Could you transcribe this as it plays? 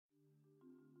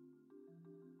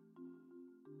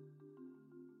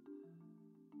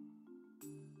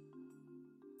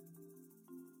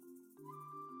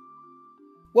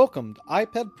Welcome to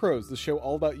iPad Pros, the show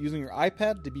all about using your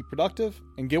iPad to be productive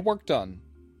and get work done.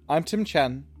 I'm Tim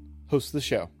Chen, host of the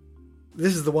show.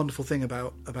 This is the wonderful thing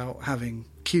about having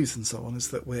queues and so on,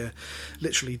 is that we're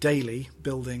literally daily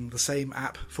building the same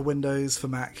app for Windows, for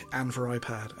Mac, and for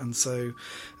iPad. And so,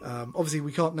 obviously,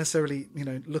 we can't necessarily,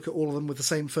 look at all of them with the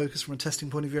same focus from a testing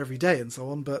point of view every day and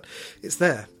so on. But it's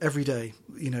there every day.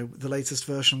 The latest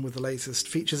version with the latest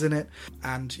features in it.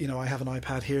 And I have an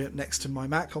iPad here next to my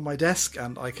Mac on my desk,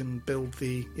 and I can build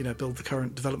the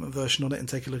current development version on it and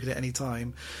take a look at it any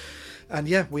time. And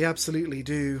yeah, we absolutely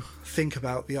do think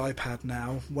about the iPad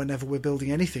now whenever we're building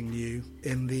anything new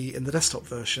in the desktop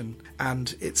version,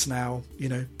 and it's now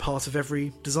part of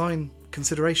every design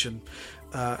consideration.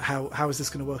 How is this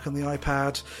going to work on the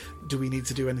iPad? Do we need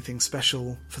to do anything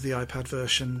special for the iPad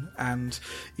version? And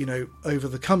over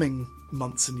the coming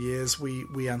months and years,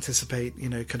 we anticipate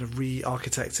kind of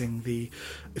re-architecting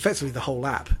effectively the whole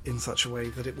app in such a way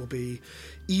that it will be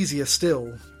easier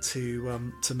still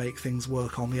to make things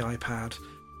work on the iPad.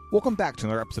 Welcome back to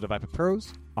another episode of iPad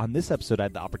Pros. On this episode, I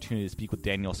had the opportunity to speak with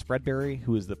Daniel Spreadbury,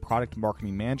 who is the product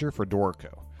marketing manager for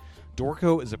Dorico.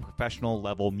 Dorico is a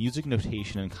professional-level music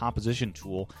notation and composition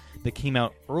tool that came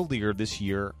out earlier this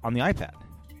year on the iPad.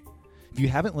 If you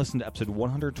haven't listened to episode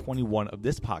 121 of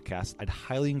this podcast, I'd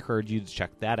highly encourage you to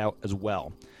check that out as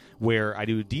well, where I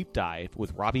do a deep dive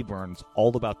with Robbie Burns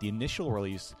all about the initial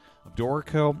release of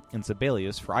Dorico and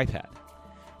Sibelius for iPad.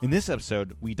 In this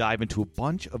episode, we dive into a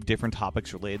bunch of different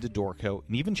topics related to Dorico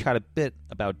and even chat a bit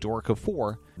about Dorico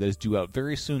 4 that is due out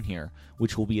very soon here,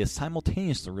 which will be a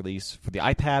simultaneous release for the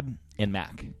iPad and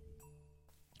Mac.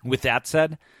 With that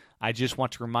said, I just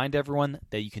want to remind everyone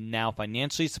that you can now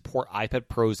financially support iPad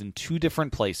Pros in two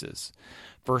different places.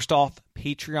 First off,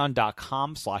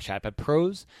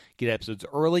 patreon.com/iPadPros. Get episodes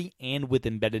early and with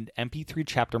embedded MP3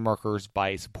 chapter markers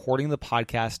by supporting the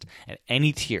podcast at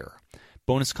any tier.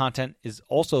 Bonus content is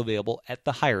also available at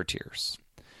the higher tiers.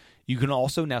 You can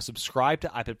also now subscribe to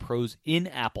iPad Pros in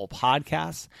Apple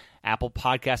Podcasts. Apple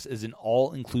Podcasts is an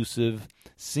all-inclusive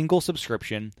single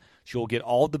subscription, so you'll get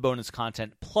all of the bonus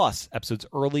content plus episodes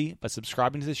early by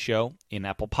subscribing to the show in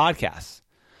Apple Podcasts.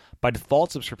 By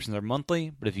default, subscriptions are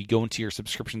monthly, but if you go into your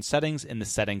subscription settings in the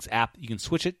Settings app, you can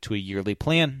switch it to a yearly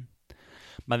plan.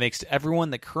 My thanks to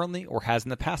everyone that currently or has in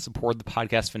the past supported the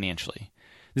podcast financially.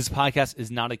 This podcast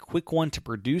is not a quick one to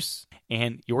produce,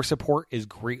 and your support is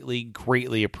greatly,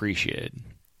 greatly appreciated.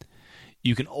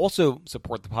 You can also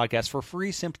support the podcast for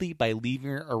free simply by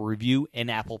leaving a review in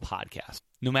Apple Podcasts.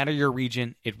 No matter your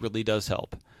region, it really does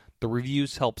help. The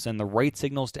reviews help send the right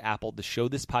signals to Apple to show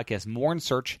this podcast more in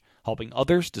search, helping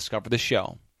others discover the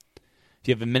show. If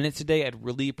you have a minute today, I'd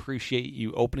really appreciate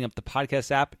you opening up the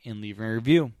podcast app and leaving a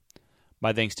review.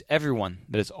 My thanks to everyone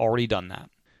that has already done that.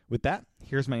 With that,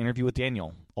 here's my interview with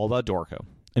Daniel, all about Dorico.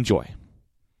 Enjoy.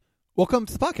 Welcome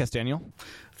to the podcast, Daniel.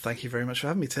 Thank you very much for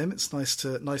having me, Tim. It's nice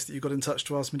that you got in touch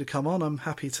to ask me to come on. I'm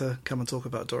happy to come and talk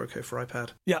about Dorico for iPad.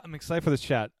 Yeah, I'm excited for this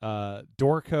chat.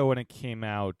 Dorico, when it came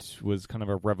out, was kind of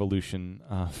a revolution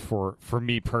for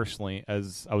me personally,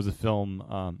 as I was a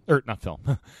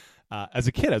as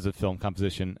a kid, as a film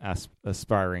composition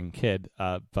aspiring kid.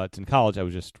 But in college, I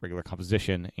was just regular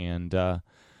composition and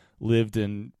lived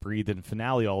and breathed in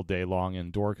Finale all day long,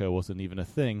 and Dorico wasn't even a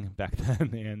thing back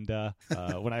then. And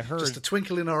when I heard... Just a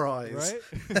twinkle in our eyes.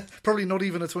 Right? Probably not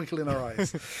even a twinkle in our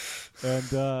eyes. And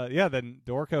then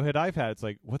Dorico hit iPad. It's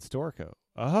like, what's Dorico?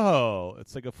 Oh,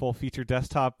 it's like a full-feature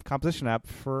desktop composition app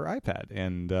for iPad.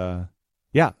 And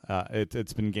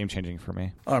it's been game-changing for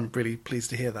me. I'm really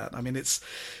pleased to hear that. I mean, it's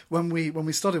when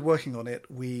we started working on it,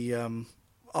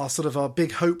 our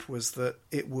big hope was that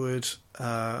it would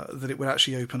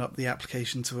actually open up the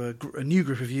application to a new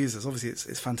group of users. Obviously,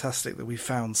 it's fantastic that we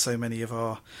found so many of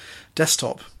our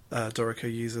desktop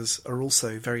Dorico users are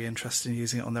also very interested in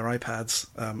using it on their iPads.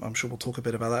 I'm sure we'll talk a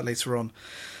bit about that later on.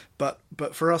 But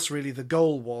for us, really, the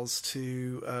goal was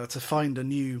to find a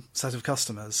new set of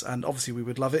customers, and obviously we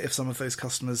would love it if some of those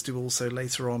customers do also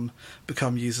later on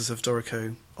become users of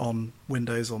Dorico on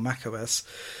Windows or Mac OS.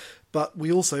 But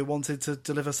we also wanted to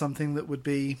deliver something that would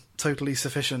be totally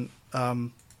sufficient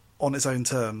on its own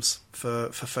terms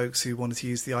for folks who wanted to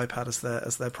use the iPad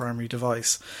as their primary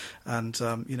device. And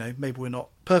maybe we're not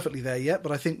perfectly there yet,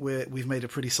 but I think we've made a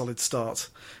pretty solid start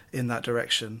in that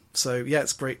direction. So yeah,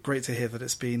 it's great to hear that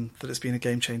it's been a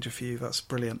game changer for you. That's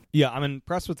brilliant. Yeah, I'm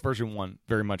impressed with version 1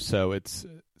 very much. So it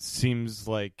seems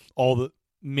like all the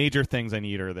major things I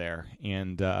need are there,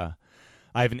 and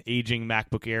I have an aging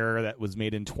MacBook Air that was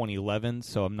made in 2011,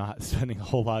 so I'm not spending a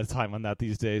whole lot of time on that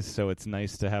these days. So it's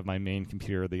nice to have my main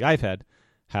computer, the iPad,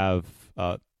 have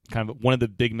kind of one of the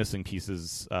big missing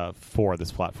pieces for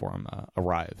this platform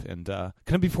arrive. And kind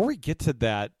of before we get to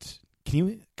that, can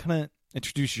you kind of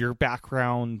introduce your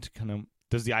background? Kind of,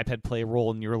 does the iPad play a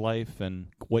role in your life, and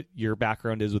what your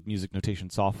background is with music notation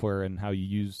software and how you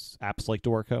use apps like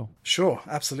Dorico? Sure,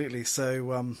 absolutely.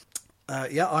 So,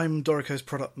 I'm Dorico's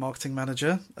product marketing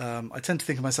manager. I tend to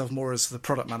think of myself more as the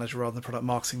product manager rather than the product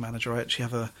marketing manager. I actually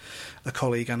have a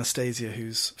colleague, Anastasia,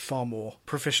 who's far more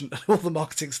proficient at all the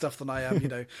marketing stuff than I am. You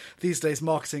know, these days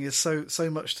marketing is so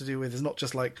much to do with. It's not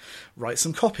just like write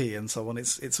some copy and so on.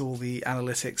 It's all the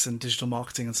analytics and digital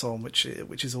marketing and so on, which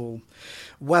is all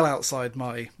well outside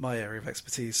my area of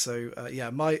expertise. So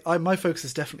my focus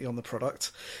is definitely on the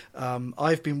product.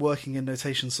 I've been working in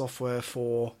notation software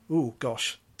for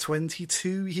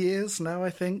 22 years now, I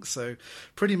think. So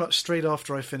pretty much straight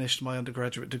after I finished my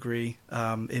undergraduate degree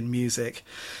in music,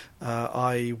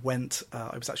 I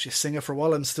was actually a singer for a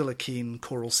while. I'm still a keen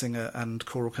choral singer and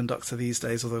choral conductor these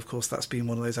days, although of course that's been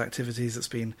one of those activities that's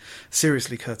been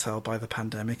seriously curtailed by the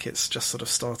pandemic. It's just sort of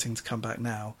starting to come back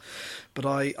now. But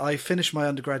I finished my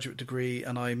undergraduate degree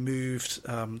and I moved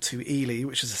to Ely,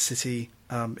 which is a city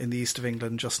in the east of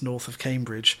England, just north of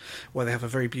Cambridge, where they have a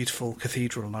very beautiful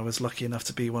cathedral. And I was lucky enough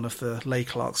to be one of the lay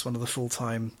clerks, one of the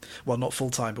full-time, well, not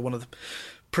full-time, but one of the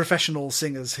professional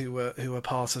singers who were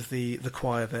part of the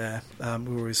choir there.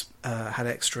 We always had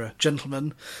extra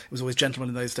gentlemen. It was always gentlemen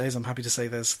in those days. I'm happy to say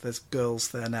there's girls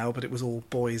there now, but it was all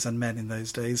boys and men in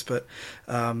those days. But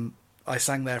I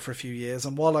sang there for a few years,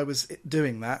 and while I was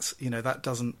doing that, you know, that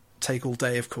doesn't take all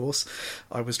day, of course.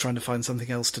 I was trying to find something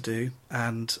else to do,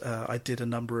 and I did a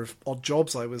number of odd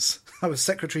jobs. I was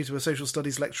secretary to a social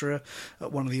studies lecturer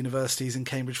at one of the universities in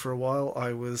Cambridge for a while.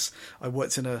 I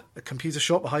worked in a computer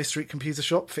shop, a high street computer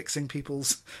shop, fixing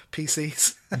people's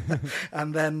PCs,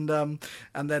 and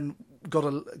then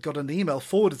got an email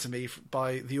forwarded to me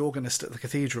by the organist at the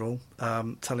cathedral,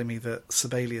 telling me that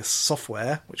Sibelius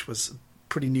Software, which was a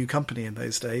pretty new company in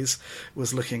those days,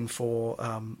 was looking for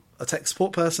a tech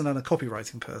support person and a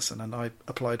copywriting person, and I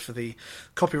applied for the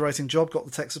copywriting job, got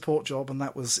the tech support job, and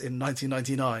that was in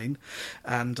 1999,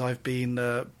 and I've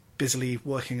been busily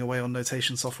working away on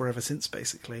notation software ever since,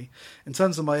 basically. In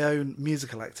terms of my own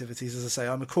musical activities, as I say,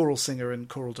 I'm a choral singer and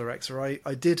choral director.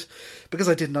 Because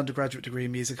I did an undergraduate degree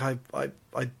in music, I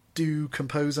do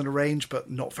compose and arrange,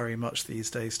 but not very much these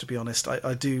days, to be honest.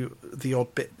 I do the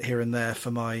odd bit here and there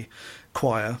for my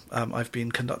choir. I've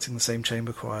been conducting the same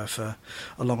chamber choir for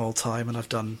a long old time, and I've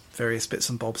done various bits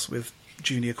and bobs with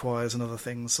junior choirs and other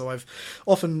things. So I've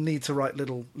often need to write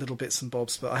little bits and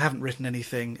bobs, but I haven't written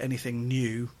anything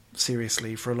new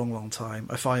seriously for a long time.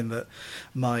 I find that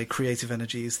my creative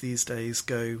energies these days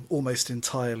go almost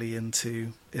entirely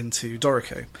into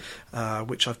Dorico,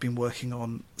 which I've been working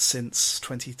on since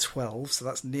 2012, so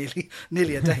that's nearly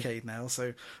a decade now.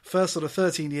 So first sort of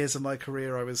 13 years of my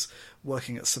career I was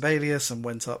working at Sibelius and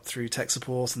went up through tech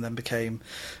support, and then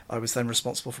I was then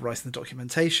responsible for writing the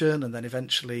documentation, and then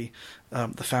eventually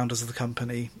the founders of the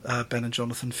company, Ben and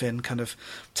Jonathan Finn, kind of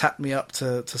tapped me up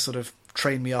to sort of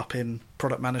train me up in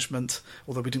product management,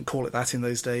 although we didn't call it that in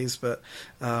those days, but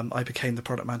I became the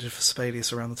product manager for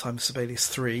Sibelius around the time of Sibelius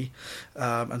 3,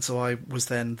 and so I was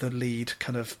then the lead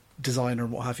kind of designer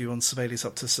and what have you on Sibelius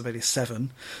up to Sibelius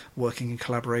 7, working in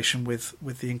collaboration with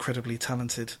the incredibly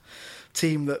talented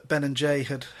team that Ben and Jay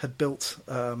had built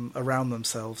around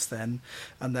themselves then.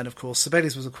 And then, of course,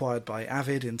 Sibelius was acquired by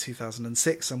Avid in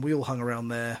 2006, and we all hung around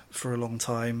there for a long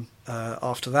time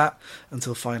after that,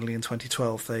 until finally in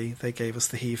 2012 they gave us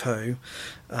the heave-ho.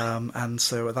 And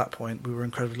so at that point we were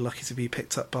incredibly lucky to be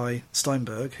picked up by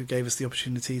Steinberg, who gave us the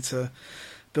opportunity to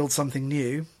build something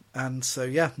new. And so,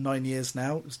 9 years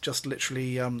now. It was just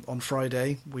literally on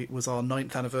Friday. Was our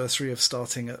 9th anniversary of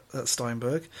starting at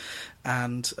Steinberg,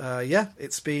 and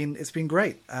it's been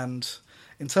great. And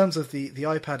in terms of the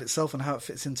iPad itself and how it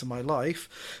fits into my life,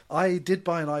 I did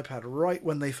buy an iPad right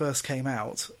when they first came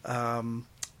out.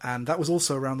 And that was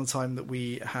also around the time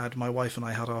that my wife and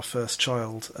I had our first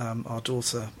child, our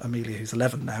daughter Amelia, who's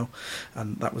 11 now,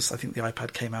 and that was, I think, the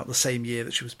iPad came out the same year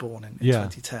that she was born in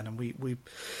 2010. And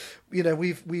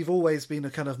we've always been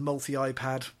a kind of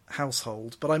multi-iPad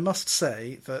household, but I must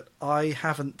say that I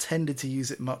haven't tended to use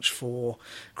it much for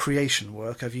creation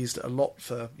work. I've used it a lot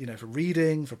for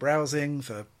reading, for browsing,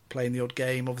 for playing the odd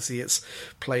game. Obviously, it's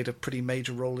played a pretty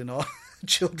major role in our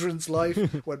children's life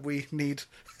when we need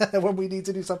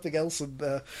to do something else and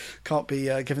can't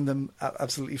be giving them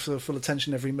absolutely full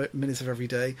attention every minute of every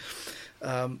day.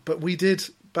 But we did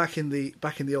back in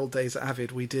the old days at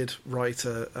Avid, we did write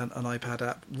an iPad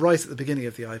app right at the beginning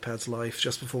of the iPad's life,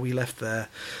 just before we left there,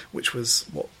 which was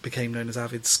what became known as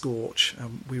Avid Scorch.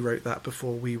 We wrote that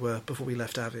before we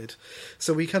left Avid,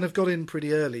 so we kind of got in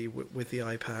pretty early with the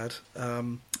iPad,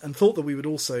 and thought that we would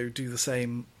also do the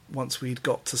same once we'd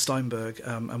got to Steinberg,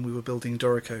 and we were building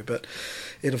Dorico, but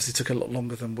it obviously took a lot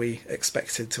longer than we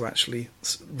expected to actually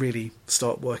really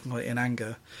start working on it in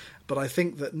anger. But I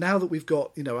think that now that we've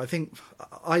got, I think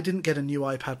I didn't get a new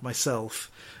iPad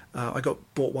myself. I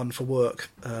bought one for work,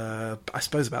 I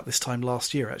suppose about this time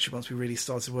last year, actually, once we really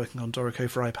started working on Dorico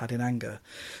for iPad in anger.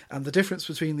 And the difference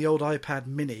between the old iPad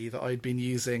mini that I'd been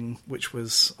using, which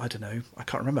was, I don't know, I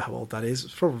can't remember how old that is,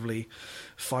 it's probably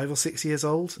 5 or 6 years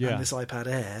old, and this iPad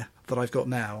Air that I've got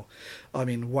now, I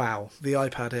mean, wow, the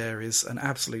iPad Air is an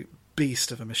absolute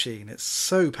beast of a machine. It's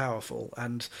so powerful,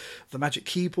 and the Magic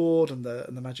Keyboard and the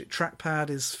Magic Trackpad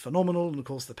is phenomenal, and of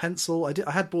course the pencil.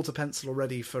 I had bought a pencil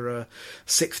already for a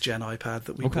 6th gen iPad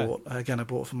that we bought. Again, I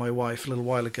bought for my wife a little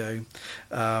while ago,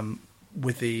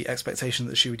 with the expectation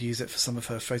that she would use it for some of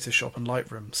her Photoshop and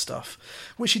Lightroom stuff,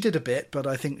 which she did a bit, but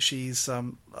I think she's,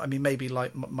 maybe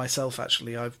like myself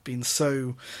actually, I've been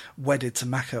so wedded to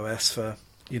macOS for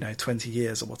 20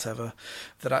 years or whatever,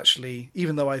 that actually,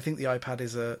 even though I think the iPad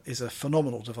is a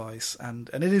phenomenal device, and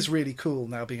it is really cool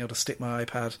now being able to stick my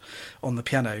iPad on the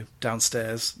piano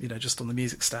downstairs, just on the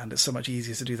music stand. It's so much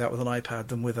easier to do that with an iPad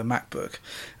than with a MacBook,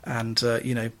 and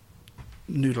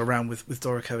noodle around with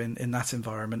Dorico in that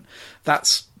environment.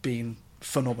 That's been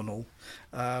phenomenal.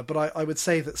 But I would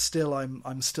say that still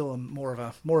I'm still more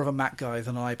of a Mac guy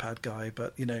than an iPad guy.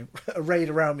 But arrayed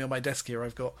around me on my desk here,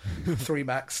 I've got 3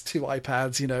 Macs, 2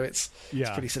 iPads. It's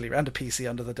pretty silly, and a PC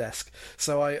under the desk.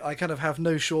 So I kind of have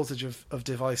no shortage of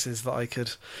devices that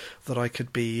I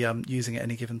could be using at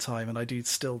any given time. And I do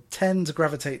still tend to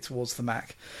gravitate towards the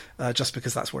Mac, just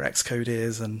because that's where Xcode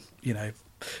is, and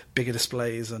bigger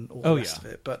displays and all the rest of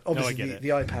it. But obviously the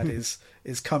iPad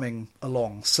is coming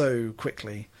along so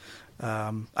quickly.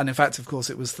 And in fact, of course,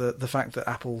 it was the fact that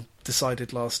Apple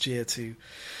decided last year to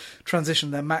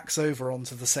transition their Macs over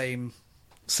onto the same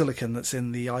silicon that's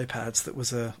in the iPads that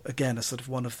was a sort of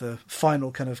one of the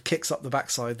final kind of kicks up the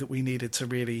backside that we needed to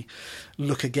really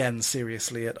look again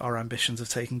seriously at our ambitions of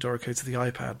taking Dorico to the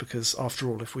iPad, because after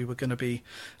all, if we were going to be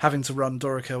having to run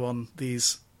Dorico on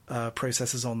these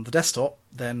processors on the desktop,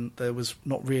 then there was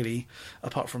not really,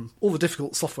 apart from all the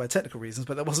difficult software technical reasons,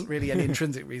 but there wasn't really any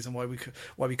intrinsic reason why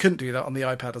we couldn't do that on the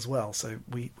iPad as well. So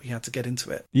we had to get into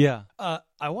it. Yeah.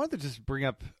 I wanted to just bring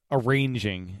up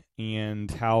arranging and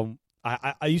how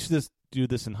I used to do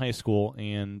this in high school,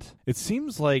 and it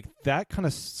seems like that kind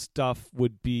of stuff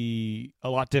would be a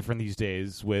lot different these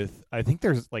days. With, I think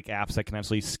there's like apps that can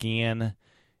actually scan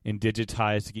and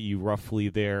digitize to get you roughly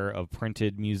there of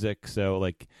printed music. So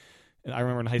like, I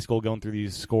remember in high school going through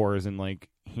these scores and like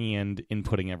hand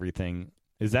inputting everything.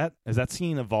 Has that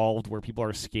scene evolved where people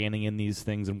are scanning in these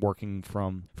things and working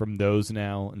from those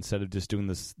now instead of just doing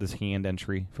this hand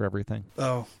entry for everything?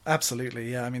 Oh,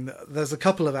 absolutely. Yeah. I mean, there's a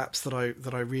couple of apps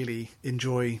that I really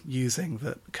enjoy using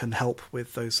that can help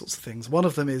with those sorts of things. One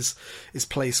of them is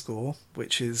PlayScore,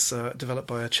 which is developed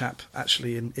by a chap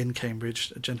actually in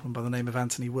Cambridge, a gentleman by the name of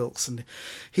Anthony Wilkes, and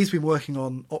he's been working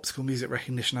on optical music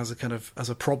recognition as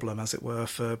a problem, as it were,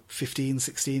 for 15,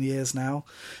 16 years now.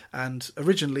 And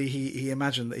originally he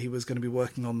imagined that he was going to be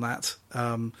working on that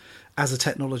as a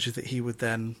technology that he would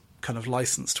then kind of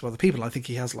license to other people. I think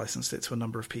he has licensed it to a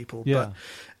number of people. Yeah.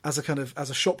 But as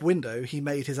a shop window, he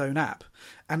made his own app,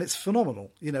 and it's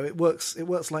phenomenal. It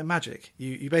works like magic.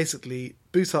 You basically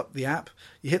boot up the app,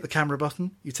 you hit the camera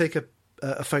button, you take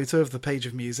a photo of the page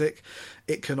of music.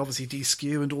 It can obviously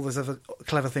de-skew and all those other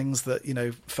clever things that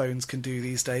phones can do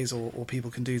these days, or people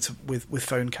can do with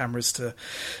phone cameras to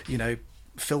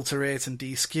filter it and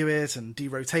de-skew it and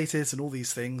de-rotate it and all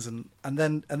these things, and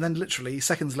then literally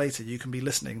seconds later you can be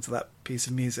listening to that piece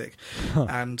of music.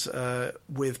 And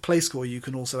with PlayScore you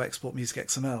can also export music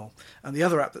XML. And the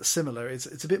other app that's similar is,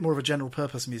 it's a bit more of a general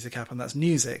purpose music app, and that's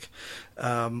Music,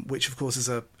 which of course is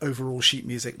a overall sheet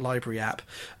music library app,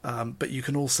 but you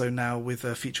can also now, with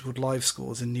a feature called Live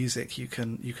Scores in Music, you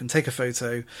can take a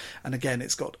photo, and again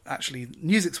it's got, actually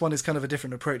Music's one is kind of a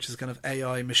different approach. It's kind of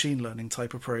AI machine learning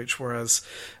type approach, whereas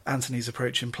Anthony's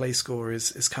approach in PlayScore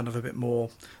is kind of a bit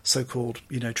more so-called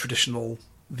traditional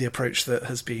the approach that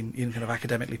has been kind of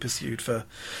academically pursued for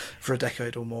a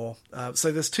decade or more.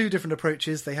 So there's two different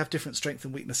approaches. They have different strengths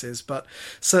and weaknesses, but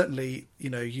certainly,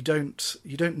 you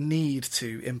don't need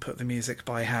to input the music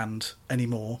by hand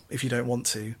anymore if you don't want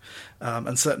to.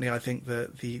 And certainly, I think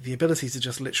that the ability to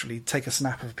just literally take a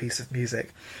snap of a piece of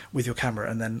music with your camera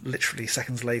and then literally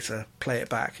seconds later play it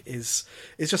back is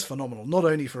just phenomenal. Not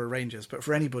only for arrangers, but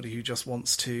for anybody who just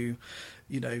wants to.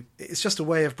 It's just a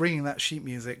way of bringing that sheet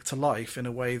music to life in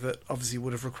a way that obviously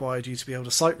would have required you to be able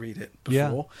to sight read it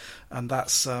before, and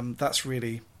that's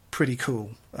really pretty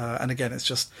cool. And again, it's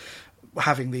just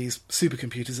having these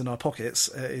supercomputers in our pockets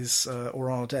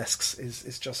or on our desks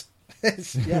is just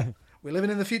we're living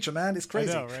in the future, man. It's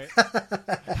crazy. I know, right?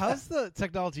 How's the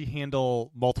technology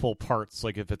handle multiple parts?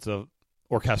 Like if it's a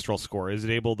orchestral score, is it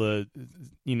able to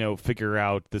figure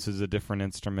out this is a different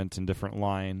instrument and different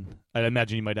line? I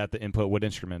imagine you might have to input what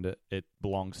instrument it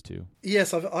belongs to.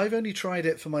 Yes, I've only tried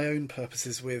it for my own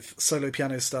purposes with solo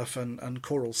piano stuff and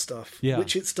choral stuff,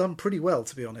 which it's done pretty well,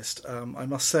 to be honest, I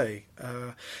must say.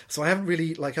 So I haven't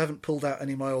really, I haven't pulled out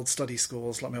any of my old study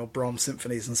scores, like my old Brahms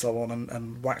symphonies and so on,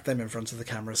 and whacked them in front of the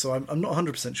camera. So I'm not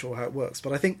 100% sure how it works,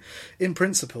 but I think in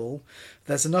principle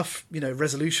there's enough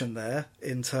resolution there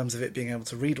in terms of it being able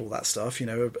to read all that stuff.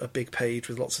 A big page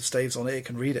with lots of staves on it, it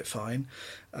can read it fine.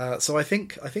 So I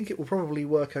think it will probably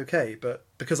work okay, but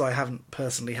because I haven't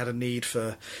personally had a need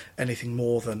for anything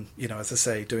more than, as I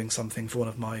say, doing something for one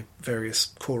of my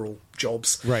various choral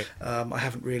jobs, right? I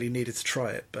haven't really needed to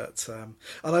try it. But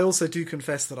and I also do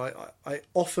confess that I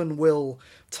often will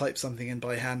type something in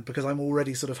by hand because I'm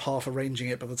already sort of half arranging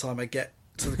it by the time I get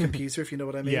to the computer, if you know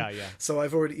what I mean. Yeah. So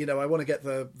I've already, I want to get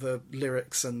the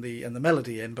lyrics and the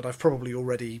melody in, but I've probably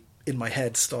already in my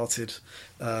head started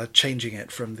changing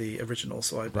it from the original.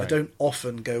 So I don't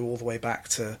often go all the way back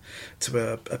to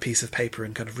a piece of paper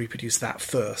and kind of reproduce that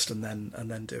first and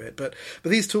then do it. But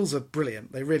these tools are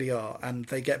brilliant. They really are, and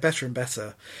they get better and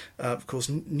better. Of course,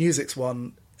 Music's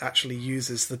one actually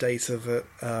uses the data that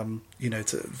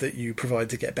that you provide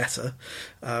to get better,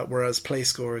 whereas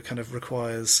PlayScore kind of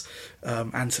requires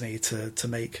Anthony to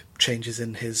make changes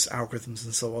in his algorithms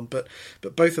and so on. But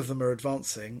both of them are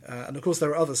advancing, and of course there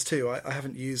are others too. I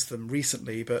haven't used them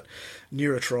recently, but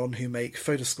Neurotron, who make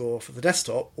Photoscore for the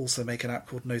desktop, also make an app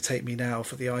called Notate Me Now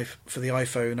for the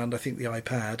iPhone and I think the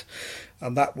iPad,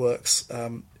 and that works.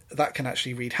 That can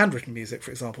actually read handwritten music,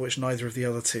 for example, which neither of the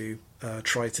other two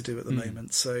try to do at the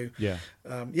moment. So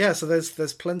so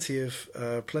there's plenty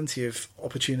of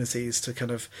opportunities to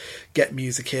kind of get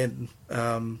music in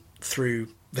through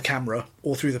the camera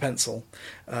or through the pencil.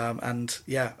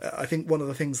 I think one of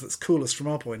the things that's coolest from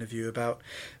our point of view about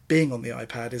being on the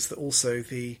iPad is that also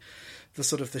the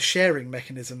sort of the sharing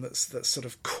mechanism that's sort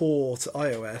of core to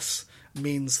iOS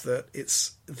means that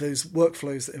it's those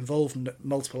workflows that involve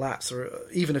multiple apps, or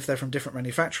even if they're from different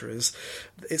manufacturers,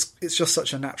 it's just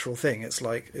such a natural thing. It's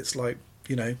like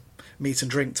meat and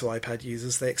drink to iPad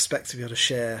users. They expect to be able to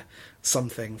share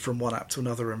something from one app to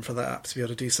another, and for that app to be able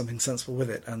to do something sensible with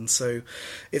it. And so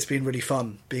it's been really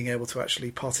fun being able to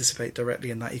actually participate directly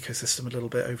in that ecosystem a little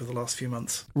bit over the last few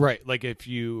months. Right, like if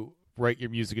you write your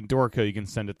music in Dorico, you can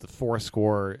send it to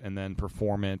Fourscore and then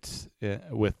perform it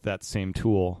with that same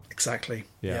tool. Exactly.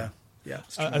 Yeah.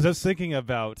 As I was thinking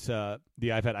about the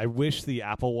iPad, I wish the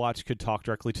Apple Watch could talk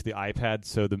directly to the iPad,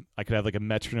 so I could have like a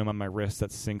metronome on my wrist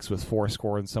that syncs with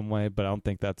Fourscore in some way, but I don't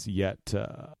think that's yet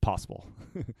possible.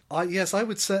 Yes, I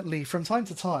would certainly, from time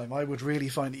to time, I would really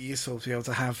find it useful to be able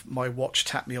to have my watch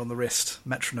tap me on the wrist,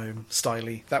 metronome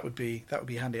styly. That would be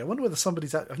handy. I wonder whether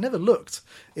I've never looked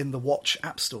in the Watch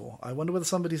App Store. I wonder whether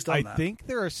somebody's done that. I think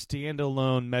there are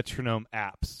standalone metronome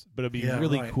apps, but it'd be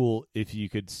really cool if you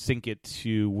could sync it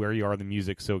to where you are in the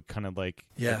music, so kind of like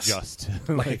adjust.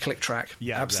 Like a click track.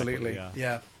 Yeah, absolutely. Exactly,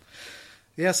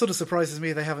 yeah, it sort of surprises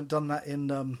me they haven't done that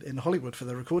in Hollywood for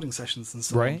their recording sessions and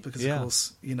so on, because of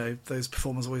course, those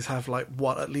performers always have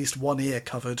at least one ear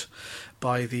covered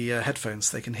by the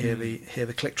headphones. They can hear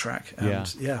the click track, and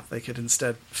they could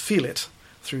instead feel it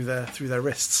through their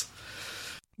wrists.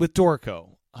 With Dorico,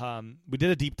 we did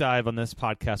a deep dive on this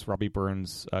podcast with Robbie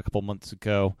Burns a couple months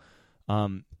ago.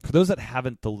 For those that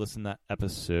haven't listened to that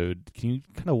episode, can you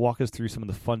kind of walk us through some of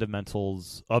the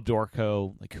fundamentals of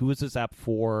Dorico? Like, who is this app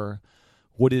for?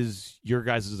 What is your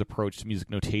guys' approach to music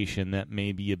notation that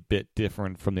may be a bit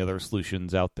different from the other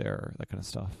solutions out there, that kind of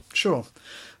stuff? Sure.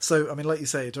 So, I mean, like you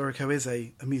say, Dorico is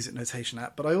a music notation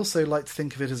app, but I also like to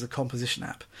think of it as a composition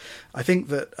app. I think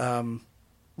that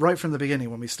right from the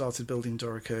beginning when we started building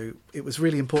Dorico, it was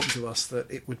really important to us that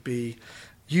it would be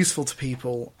useful to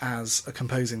people as a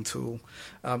composing tool.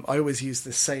 I always use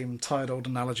this same tired old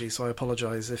analogy, so I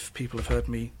apologise if people have heard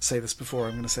me say this before.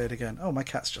 I'm going to say it again. Oh, my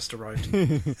cat's just arrived.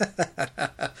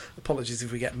 Apologies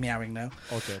if we get meowing now.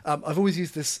 Okay. I've always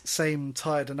used this same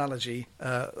tired analogy,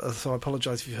 so I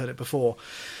apologise if you've heard it before,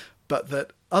 but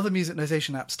that other music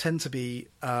notation apps tend to be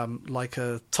like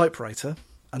a typewriter,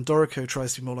 and Dorico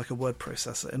tries to be more like a word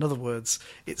processor. In other words,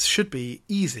 it should be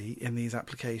easy in these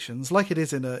applications, like it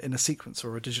is in a sequencer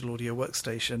or a digital audio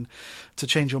workstation, to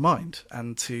change your mind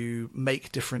and to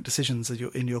make different decisions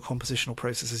in your compositional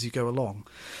process as you go along.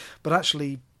 But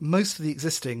actually, most of the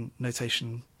existing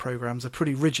notation programs are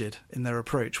pretty rigid in their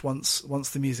approach. Once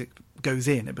the music goes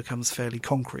in, it becomes fairly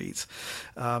concrete.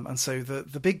 And so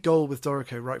the big goal with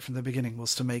Dorico right from the beginning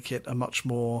was to make it a much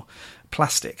more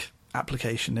plastic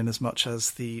application, in as much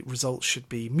as the results should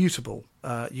be mutable.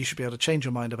 You should be able to change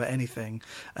your mind about anything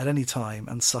at any time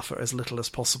and suffer as little as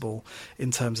possible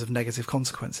in terms of negative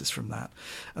consequences from that.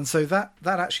 And so that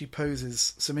actually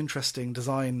poses some interesting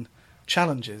design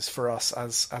challenges for us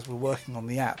as we're working on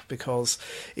the app, because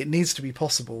it needs to be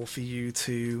possible for you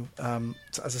to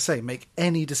as I say, make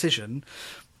any decision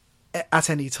at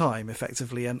any time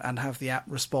effectively and have the app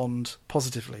respond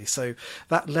positively. So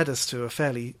that led us to a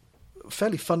fairly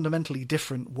fundamentally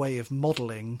different way of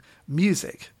modeling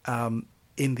music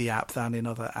in the app than in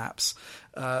other apps.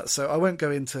 So I won't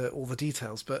go into all the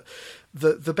details, but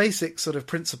the basic sort of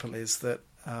principle is that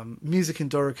music in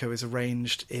Dorico is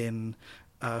arranged in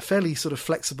fairly sort of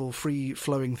flexible,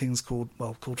 free-flowing things called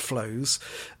flows.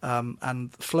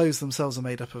 And flows themselves are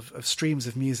made up of streams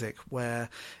of music where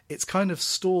it's kind of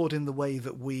stored in the way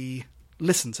that we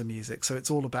listen to music. So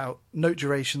it's all about note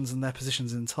durations and their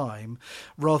positions in time,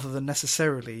 rather than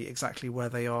necessarily exactly where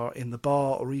they are in the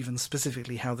bar or even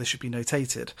specifically how they should be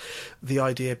notated. The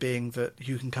idea being that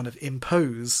you can kind of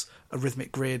impose a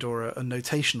rhythmic grid or a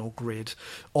notational grid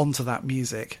onto that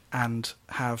music and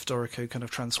have Dorico kind of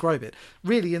transcribe it,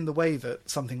 really in the way that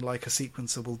something like a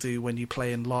sequencer will do when you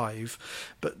play in live.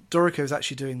 But Dorico is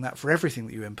actually doing that for everything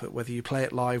that you input, whether you play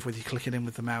it live, whether you click it in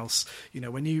with the mouse. You know,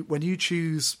 when you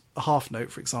choose a half note,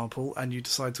 for example, and you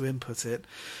decide to input it,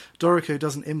 Dorico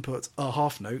doesn't input a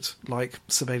half note like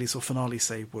Sibelius or Finale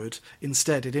say would.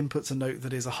 Instead, it inputs a note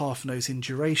that is a half note in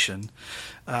duration,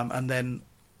 and then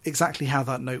exactly how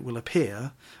that note will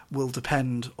appear will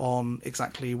depend on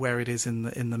exactly where it is in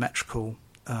the metrical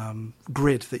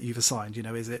grid that you've assigned. You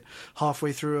know, is it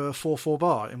halfway through a 4/4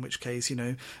 bar, in which case, you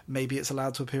know, maybe it's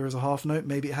allowed to appear as a half note,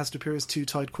 maybe it has to appear as two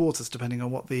tied quarters, depending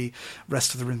on what the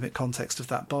rest of the rhythmic context of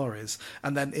that bar is.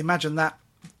 And then imagine that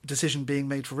decision being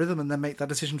made for rhythm, and then make that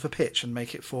decision for pitch, and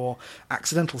make it for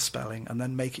accidental spelling, and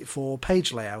then make it for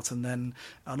page layout, and then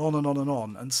on and on and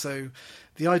on. And so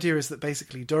the idea is that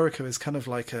basically Dorico is kind of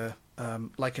like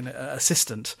an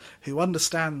assistant who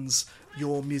understands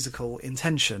your musical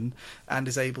intention and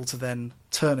is able to then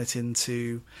turn it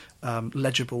into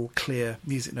legible, clear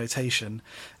music notation,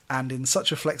 and in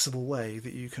such a flexible way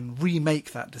that you can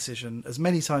remake that decision as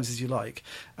many times as you like,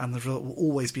 and the result will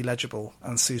always be legible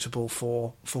and suitable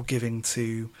for giving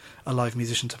to a live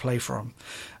musician to play from.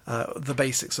 The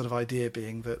basic sort of idea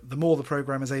being that the more the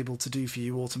program is able to do for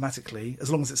you automatically, as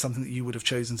long as it's something that you would have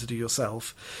chosen to do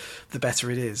yourself, the better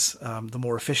it is. The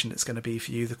more efficient it's going to be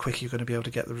for you, the quicker you're going to be able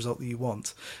to get the result that you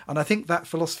want. And I think that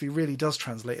philosophy really does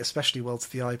translate especially well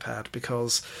to the iPad,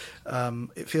 because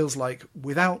it feels like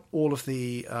without all of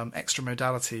the extra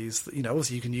modalities, that, you know,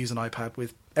 obviously you can use an iPad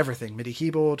with everything: MIDI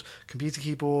keyboard, computer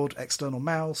keyboard, external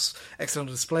mouse,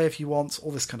 external display if you want,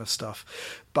 all this kind of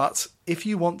stuff. But if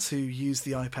you want to use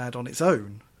the iPad on its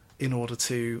own in order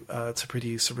to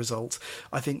produce a result,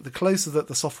 I think the closer that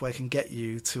the software can get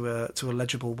you to a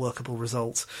legible, workable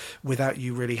result without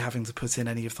you really having to put in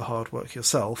any of the hard work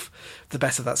yourself, the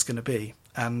better that's going to be.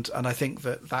 And I think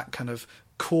that kind of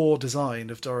core design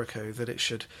of Dorico, that it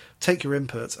should take your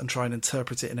input and try and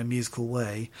interpret it in a musical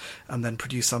way and then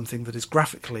produce something that is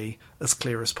graphically as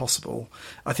clear as possible,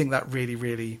 I think that really,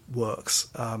 really works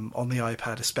on the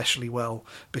iPad especially well,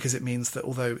 because it means that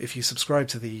although if you subscribe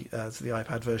to the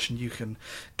iPad version, you can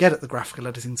get at the graphical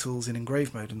editing tools in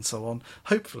engrave mode and so on,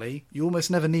 hopefully you almost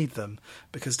never need them,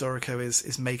 because Dorico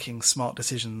is making smart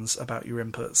decisions about your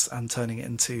inputs and turning it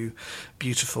into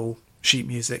beautiful sheet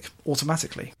music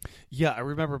automatically. Yeah, I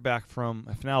remember back from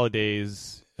Finale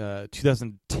days,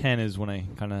 2010 is when I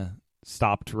kind of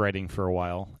stopped writing for a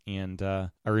while, and I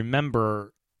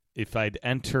remember if I'd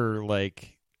enter,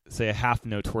 like, say a half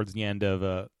note towards the end of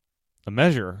a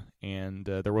measure and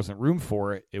there wasn't room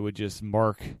for it, it would just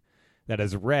mark that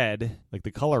as red, like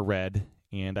the color red,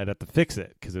 and I'd have to fix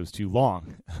it because it was too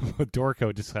long. With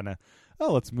Dorico, just kind of,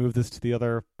 oh, let's move this to the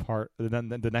other part, then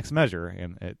the next measure,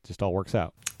 and it just all works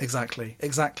out. Exactly.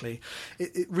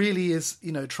 It really is,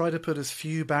 try to put as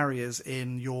few barriers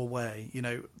in your way.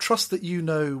 Trust that you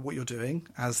know what you're doing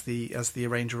as the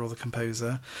arranger or the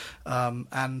composer,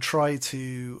 and try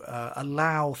to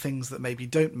allow things that maybe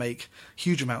don't make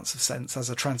huge amounts of sense as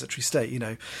a transitory state.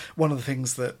 One of the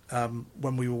things that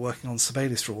when we were working on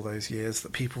Sibelius for all those years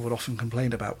that people would often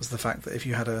complain about was the fact that if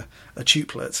you had a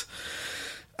tuplet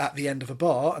at the end of a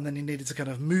bar and then you needed to kind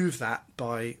of move that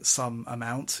by some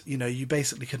amount, you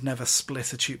basically could never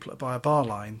split a tuplet by a bar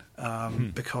line,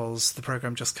 because the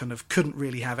program just kind of couldn't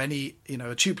really have any, a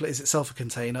tuplet is itself a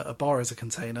container, a bar is a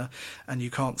container, and you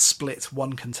can't split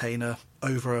one container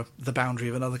over the boundary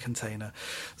of another container.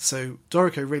 So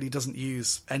Dorico really doesn't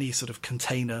use any sort of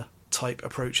container type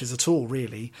approaches at all,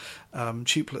 really.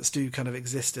 Tuplets do kind of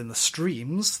exist in the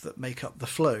streams that make up the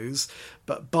flows,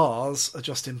 but bars are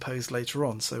just imposed later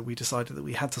on. So we decided that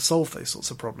we had to solve those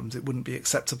sorts of problems. It wouldn't be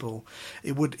acceptable.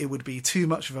 It would be too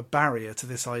much of a barrier to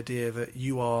this idea that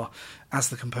you are, as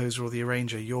the composer or the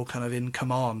arranger, you're kind of in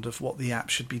command of what the app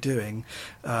should be doing.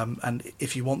 And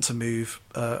if you want to move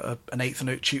an eighth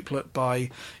note tuplet by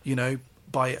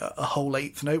a whole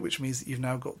eighth note, which means that you've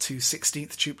now got two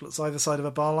 16th tuplets either side of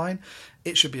a bar line,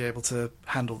 it should be able to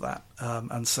handle that.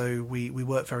 And so we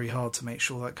work very hard to make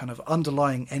sure that kind of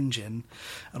underlying engine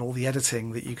and all the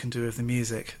editing that you can do of the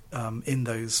music in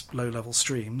those low-level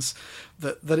streams,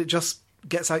 that it just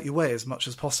gets out your way as much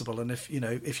as possible. And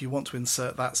if you want to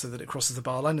insert that so that it crosses the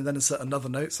bar line and then insert another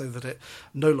note so that it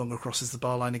no longer crosses the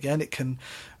bar line again, it can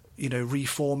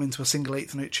reform into a single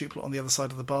eighth note tuplet on the other side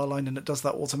of the bar line, and it does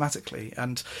that automatically.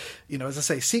 And as I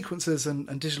say, sequencers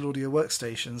and digital audio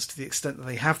workstations, to the extent that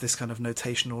they have this kind of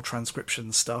notational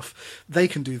transcription stuff, they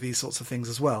can do these sorts of things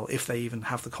as well, if they even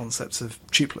have the concepts of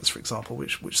tuplets, for example,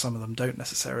 which some of them don't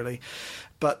necessarily.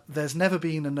 But there's never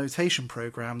been a notation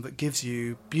program that gives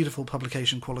you beautiful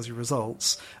publication quality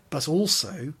results, but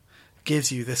also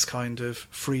gives you this kind of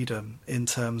freedom in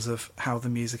terms of how the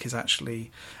music is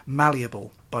actually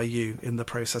malleable by you in the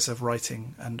process of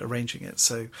writing and arranging it.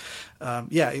 So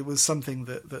it was something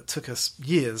that took us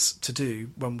years to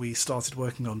do when we started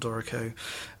working on Dorico,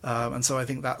 and so I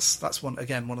think that's one of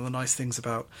the nice things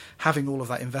about having all of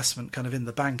that investment kind of in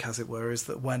the bank, as it were, is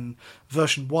that when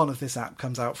version 1 of this app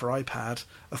comes out for iPad,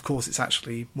 of course it's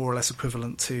actually more or less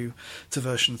equivalent to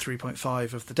version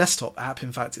 3.5 of the desktop app.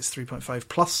 In fact, it's 3.5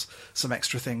 plus some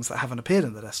extra things that haven't appeared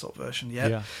in the desktop version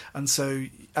yet. Yeah. And so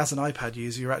as an iPad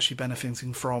user, you're actually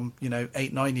benefiting from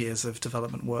 8-9 years of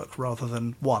development work rather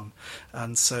than one.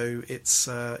 And so it's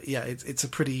a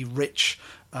pretty rich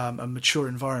and mature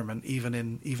environment even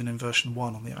in version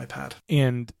 1 on the iPad.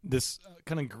 And this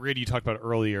kind of grid you talked about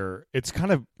earlier, it's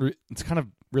kind of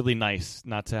really nice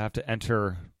not to have to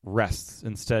enter rests.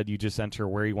 Instead, you just enter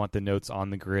where you want the notes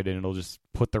on the grid, and it'll just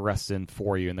put the rests in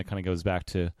for you. And that kind of goes back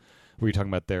to what you're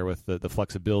talking about there with the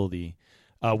flexibility.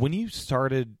 When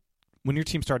your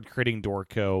team started creating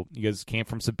Dorico, you guys came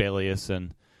from Sibelius,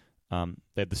 and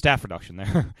they had the staff reduction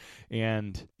there.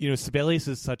 And Sibelius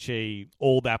is such a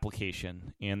old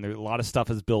application, and a lot of stuff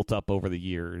has built up over the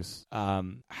years.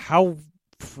 How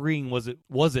freeing was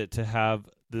it to have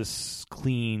this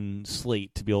clean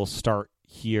slate to be able to start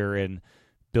here and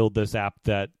build this app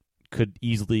that could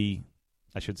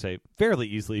fairly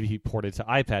easily be ported to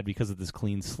iPad because of this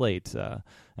clean slate? I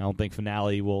don't think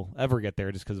Finale will ever get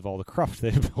there just because of all the cruft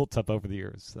they've built up over the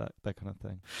years, that kind of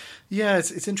thing. Yeah,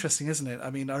 it's interesting, isn't it? I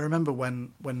mean, I remember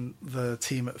when the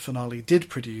team at Finale did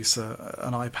produce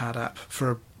an iPad app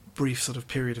for a brief sort of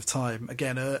period of time,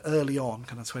 again, early on,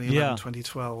 kind of 2011,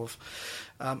 2012.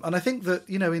 And I think that,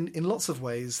 in lots of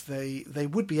ways, they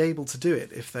would be able to do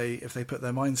it if they put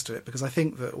their minds to it, because I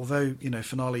think that although,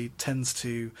 Finale tends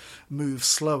to move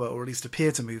slower, or at least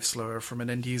appear to move slower from an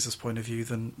end user's point of view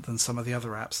than some of the other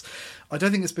apps, I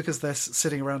don't think it's because they're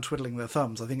sitting around twiddling their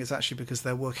thumbs. I think it's actually because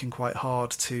they're working quite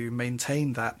hard to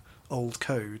maintain that old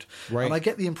code. Right. And I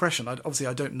get the impression, obviously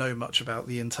I don't know much about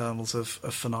the internals of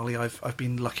Finale. I've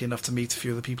been lucky enough to meet a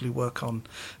few of the people who work on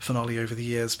Finale over the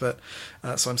years, but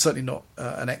so I'm certainly not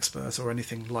an expert or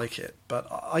anything like it, but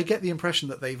I get the impression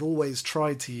that they've always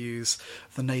tried to use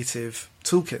the native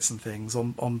toolkits and things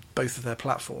on both of their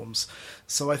platforms.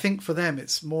 So I think for them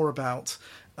it's more about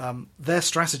their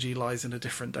strategy lies in a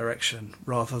different direction,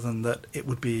 rather than that it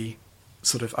would be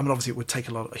obviously it would take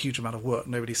a huge amount of work.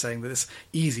 Nobody's saying that it's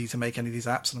easy to make any of these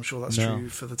apps, and I'm sure that's true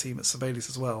for the team at Sibelius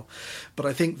as well. But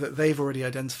I think that they've already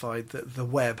identified that the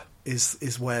web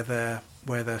is where their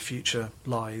their future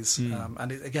lies.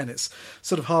 And again, it's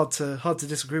sort of hard to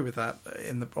disagree with that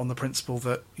on the principle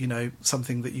that, you know,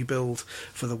 something that you build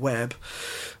for the web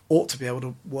ought to be able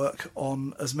to work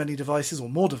on as many devices or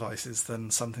more devices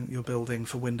than something that you're building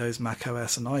for Windows, Mac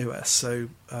OS and iOS. So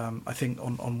I think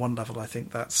on one level, I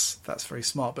think that's very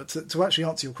smart. But to actually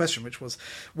answer your question, which was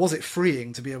it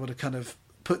freeing to be able to kind of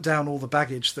put down all the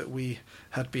baggage that we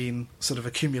had been sort of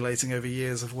accumulating over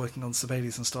years of working on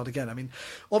Sibelius and start again? I mean,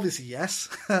 obviously yes,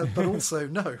 but also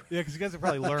no. Yeah, because you guys have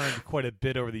probably learned quite a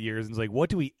bit over the years, and it's like, what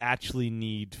do we actually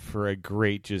need for a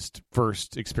great just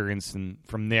first experience, and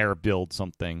from there build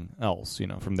something else, you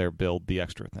know, from there build the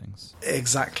extra things.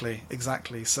 Exactly.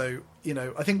 So, you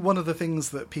know, I think one of the things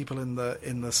that people in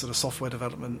the sort of software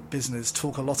development business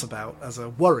talk a lot about as a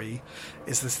worry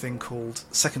is this thing called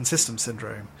second system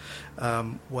syndrome,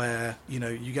 where, you know,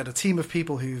 you get a team of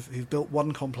people who've built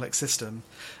one complex system,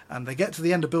 and they get to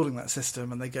the end of building that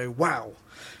system and they go, wow,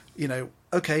 you know,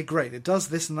 okay, great, it does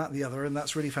this and that and the other, and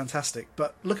that's really fantastic,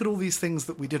 but look at all these things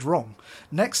that we did wrong.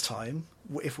 Next time,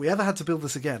 if we ever had to build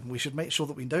this again, we should make sure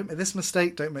that we don't make this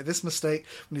mistake,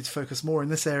 we need to focus more in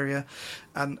this area.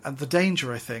 And the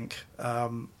danger, I think,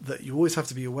 that you always have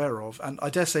to be aware of, and I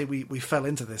dare say we fell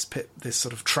into this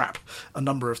sort of trap a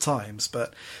number of times,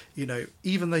 but, you know,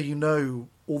 even though you know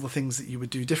all the things that you would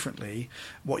do differently,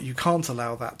 what you can't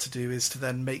allow that to do is to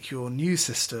then make your new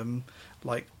system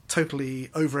like totally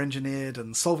over-engineered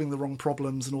and solving the wrong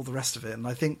problems and all the rest of it. And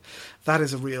I think that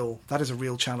is a real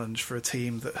challenge for a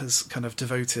team that has kind of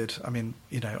devoted, I mean,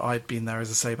 you know, I'd been there, as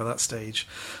I say, by that stage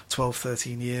 12,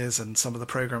 13 years, and some of the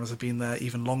programmers have been there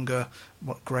even longer.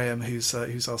 Graham, who's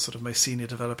our sort of most senior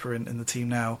developer in the team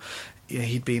now, you know,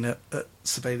 he'd been at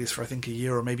Sibelius for I think a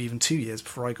year or maybe even 2 years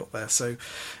before I got there. So,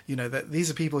 you know,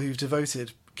 these are people who've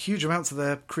devoted huge amounts of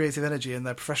their creative energy and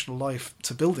their professional life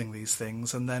to building these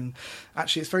things, and then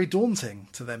actually it's very daunting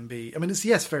to then be, I mean,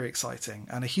 it's very exciting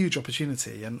and a huge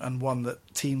opportunity, and one that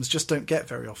teams just don't get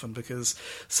very often, because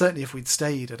certainly if we'd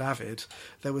stayed at Avid,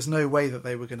 there was no way that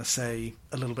they were going to say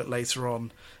a little bit later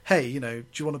on, hey, you know, do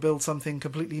you want to build something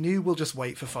completely new? We'll just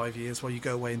wait for 5 years while you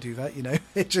go away and do that. You know,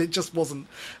 it just wasn't,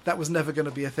 that was never going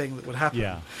to be a thing that would happen.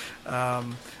 Yeah.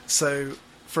 So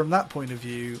from that point of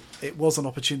view, it was an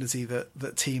opportunity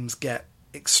that teams get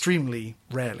extremely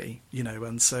rarely, you know,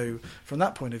 and so from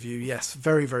that point of view, yes,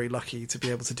 very, very lucky to be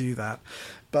able to do that.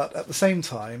 But at the same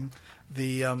time,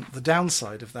 the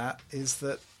downside of that is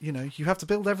that, you know, you have to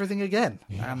build everything again,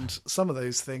 and some of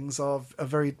those things are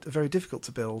very, very difficult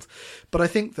to build. But I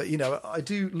think that, you know, I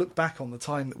do look back on the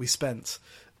time that we spent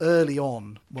early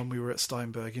on when we were at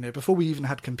Steinberg, you know, before we even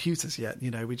had computers yet, you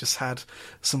know, we just had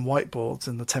some whiteboards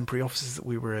in the temporary offices that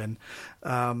we were in,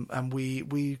 and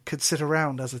we could sit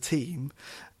around as a team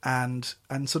and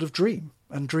sort of dream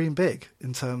big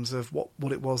in terms of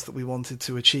what it was that we wanted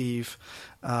to achieve,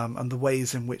 and the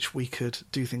ways in which we could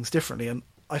do things differently. And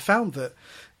I found that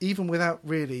even without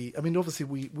really, I mean, obviously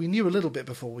we knew a little bit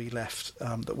before we left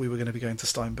that we were going to be going to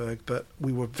Steinberg, but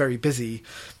we were very busy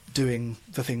doing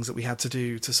the things that we had to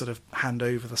do to sort of hand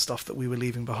over the stuff that we were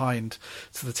leaving behind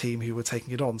to the team who were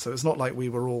taking it on. So it's not like we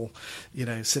were all, you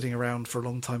know, sitting around for a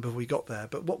long time before we got there.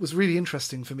 But what was really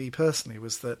interesting for me personally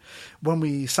was that when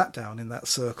we sat down in that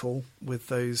circle with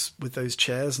those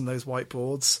chairs and those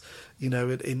whiteboards, you know,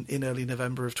 in early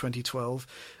November of 2012,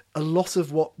 a lot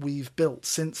of what we've built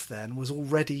since then was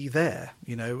already there.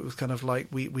 You know, it was kind of like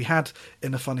we had,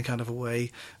 in a funny kind of a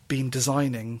way, been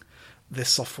designing this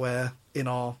software in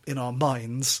our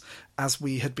minds as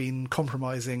we had been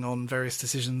compromising on various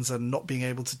decisions and not being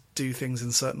able to do things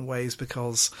in certain ways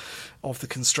because of the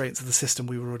constraints of the system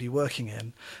we were already working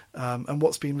in. And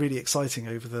what's been really exciting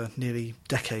over the nearly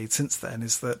decade since then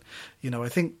is that, you know, I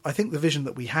think the vision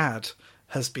that we had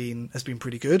has been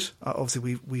pretty good.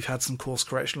 Obviously, we've had some course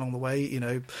correction along the way. You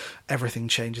know, everything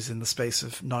changes in the space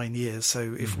of 9 years.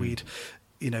 So if we'd,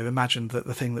 you know, imagined that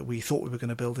the thing that we thought we were going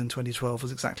to build in 2012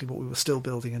 was exactly what we were still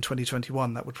building in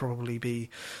 2021, that would probably be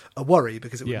a worry,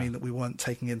 because it would mean that we weren't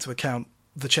taking into account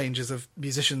the changes of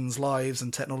musicians' lives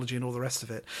and technology and all the rest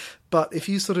of it. But if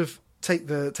you sort of take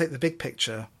the big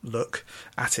picture look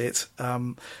at it,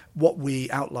 what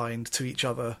we outlined to each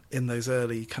other in those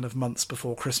early kind of months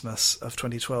before Christmas of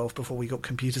 2012, before we got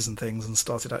computers and things and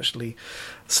started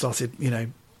you know,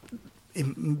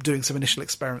 doing some initial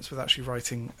experiments with actually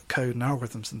writing code and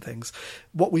algorithms and things,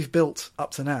 what we've built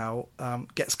up to now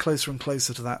gets closer and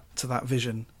closer to that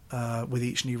vision with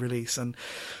each new release. And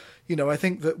I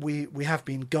think that we have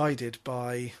been guided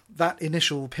by that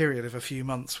initial period of a few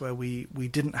months where we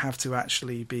didn't have to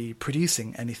actually be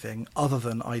producing anything other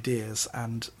than ideas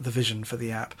and the vision for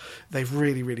the app. They've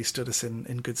really, really stood us in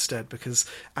good stead, because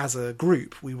as a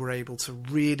group, we were able to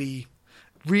really,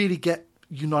 really get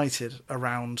united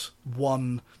around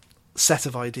one set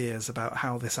of ideas about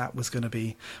how this app was going to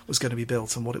be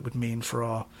built and what it would mean for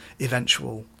our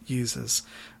eventual users.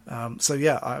 So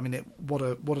yeah, I mean, what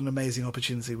an amazing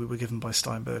opportunity we were given by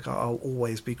Steinberg. I'll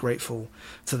always be grateful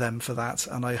to them for that,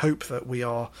 and I hope that we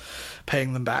are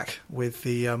paying them back with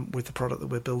the product that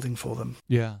we're building for them.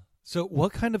 Yeah. So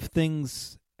what kind of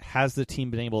things has the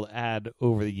team been able to add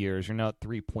over the years? You're now at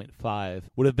 3.5.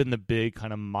 What have been the big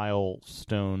kind of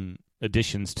milestone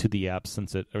additions to the app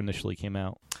since it initially came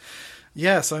out?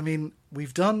 Yeah, so I mean,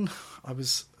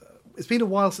 it's been a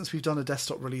while since we've done a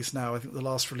desktop release now. I think the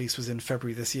last release was in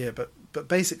February this year, but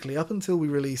basically up until we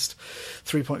released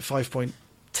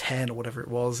 3.5.10 or whatever it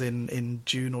was in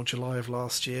June or July of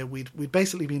last year, we'd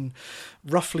basically been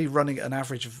roughly running at an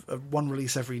average of one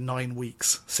release every 9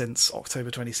 weeks since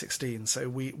October 2016. So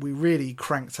we really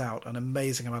cranked out an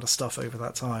amazing amount of stuff over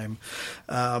that time.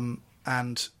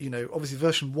 And, obviously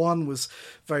version 1 was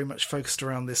very much focused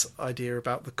around this idea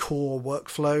about the core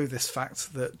workflow, this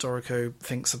fact that Dorico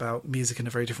thinks about music in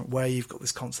a very different way. You've got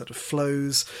this concept of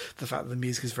flows, the fact that the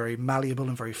music is very malleable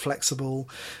and very flexible.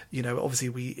 Obviously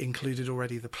we included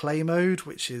already the play mode,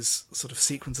 which is sort of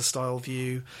sequencer style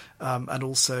view. And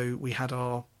also we had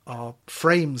our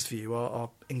frames view, our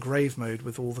engrave mode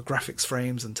with all the graphics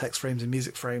frames and text frames and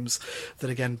music frames that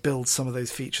again build some of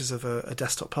those features of a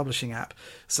desktop publishing app.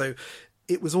 So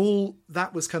it was all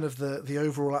that was kind of the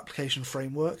overall application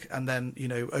framework. And then,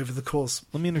 over the course...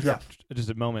 Let me interrupt just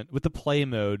a moment. With the play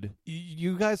mode,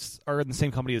 you guys are in the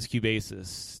same company as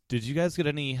Cubasis. Did you guys get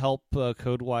any help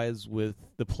code-wise with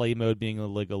the play mode being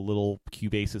like a little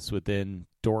Cubasis within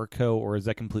Dorico, or is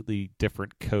that completely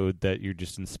different code that you're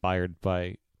just inspired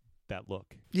by that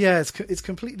look? Yeah, it's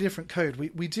completely different code.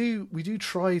 We do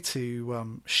try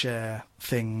to share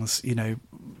things,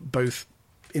 both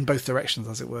in both directions,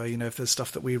 as it were. If there's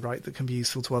stuff that we write that can be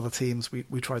useful to other teams,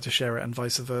 we try to share it, and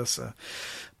vice versa.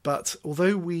 But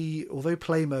although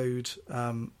play mode,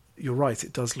 you're right,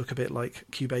 it does look a bit like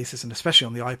Cubasis, and especially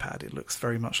on the iPad, it looks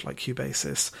very much like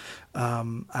Cubasis.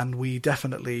 And we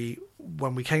definitely,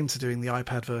 when we came to doing the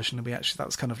iPad version, and that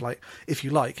was kind of like, if you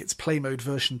like, it's play mode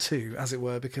version 2, as it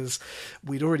were, because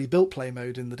we'd already built play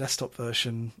mode in the desktop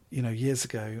version, years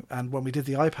ago. And when we did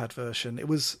the iPad version,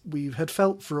 we had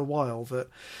felt for a while that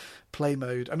play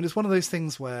mode, I mean, it's one of those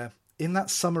things where in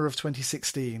that summer of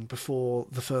 2016, before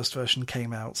the first version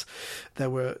came out,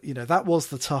 there were, that was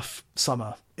the tough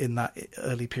summer in that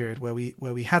early period where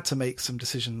we had to make some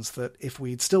decisions that if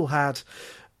we'd still had,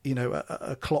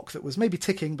 a clock that was maybe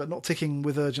ticking, but not ticking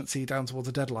with urgency down towards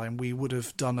a deadline, we would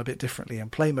have done a bit differently.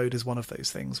 And play mode is one of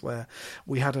those things where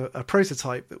we had a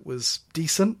prototype that was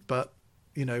decent, but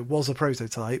was a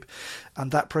prototype,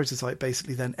 and that prototype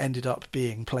basically then ended up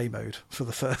being play mode for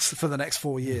the next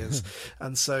 4 years.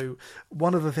 And so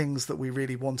one of the things that we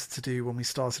really wanted to do when we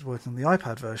started working on the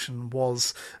iPad version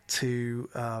was to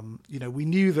we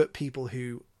knew that people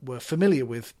who were familiar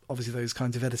with obviously those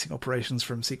kinds of editing operations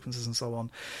from sequences and so on,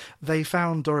 they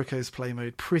found Dorico's play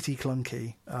mode pretty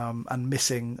clunky, and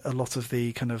missing a lot of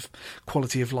the kind of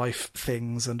quality of life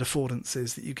things and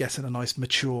affordances that you get in a nice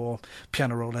mature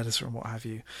piano roll editor and what have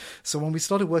you. So when we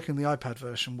started working on the iPad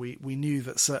version, we knew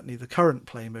that certainly the current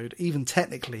play mode, even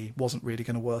technically, wasn't really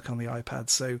going to work on the iPad.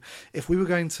 So if we were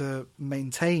going to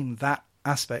maintain that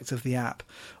aspect of the app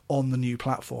on the new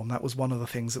platform, that was one of the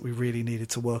things that we really needed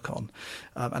to work on.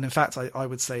 And in fact, I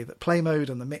would say that play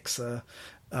mode and the mixer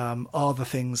are the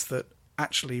things that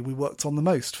actually we worked on the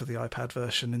most for the iPad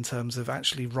version in terms of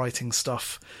actually writing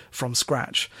stuff from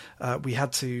scratch. We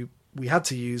had to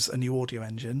use a new audio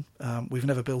engine. We've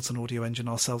never built an audio engine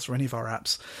ourselves for any of our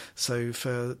apps. So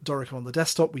for Dorico on the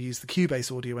desktop, we use the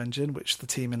Cubase audio engine, which the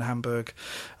team in Hamburg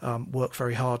worked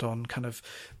very hard on, kind of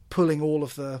pulling all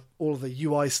of the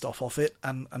UI stuff off it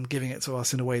and giving it to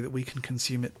us in a way that we can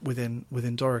consume it within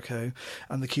Dorico.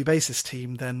 And the Cubasis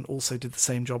team then also did the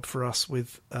same job for us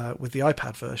with the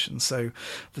iPad version. So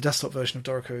the desktop version of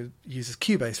Dorico uses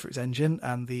Cubase for its engine,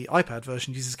 and the iPad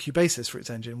version uses Cubasis for its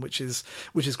engine, which is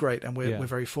great, and we're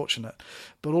very fortunate.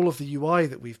 But all of the UI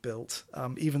that we've built,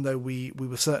 even though we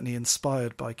were certainly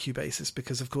inspired by Cubasis,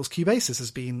 because of course Cubasis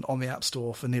has been on the App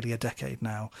Store for nearly a decade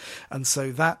now, and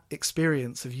so that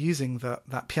experience of using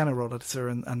that piano roll editor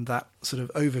and that sort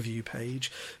of overview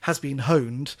page has been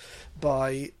honed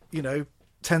by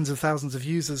tens of thousands of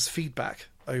users' feedback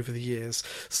over the years.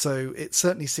 So it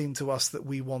certainly seemed to us that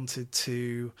we wanted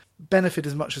to benefit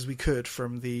as much as we could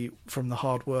from the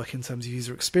hard work in terms of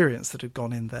user experience that had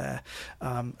gone in there.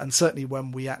 And certainly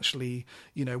when we actually,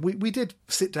 we did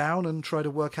sit down and try to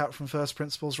work out from first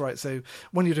principles, right? So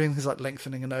when you're doing things like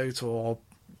lengthening a note or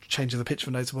changing the pitch of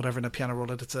a note or whatever in a piano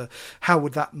roll editor, how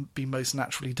would that be most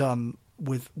naturally done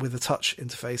with a touch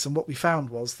interface? And what we found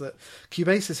was that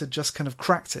Cubasis had just kind of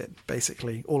cracked it.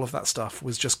 Basically, all of that stuff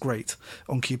was just great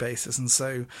on Cubasis, and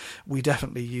so we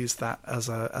definitely used that as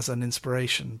an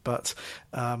inspiration. But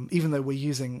even though we're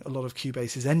using a lot of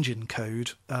Cubase's engine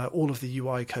code, all of the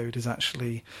UI code is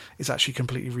actually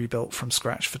completely rebuilt from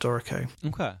scratch for Dorico.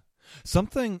 Okay,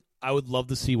 something I would love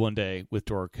to see one day with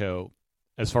Dorico,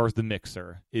 as far as the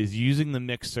mixer, is using the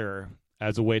mixer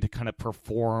as a way to kind of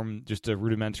perform just a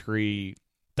rudimentary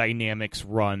dynamics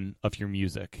run of your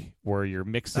music, where you're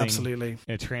mixing. Absolutely.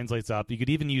 And it translates up. You could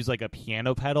even use like a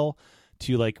piano pedal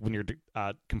to, like, when you're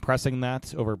compressing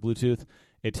that over Bluetooth,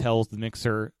 it tells the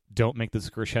mixer, don't make this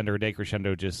crescendo or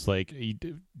decrescendo, just like,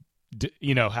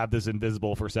 have this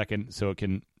invisible for a second so it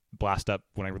can blast up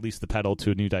when I release the pedal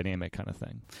to a new dynamic kind of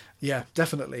thing. Yeah,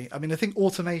 definitely. I mean, I think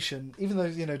automation, even though,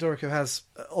 Dorico has,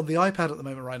 on the iPad at the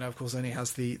moment right now, of course, only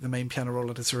has the main piano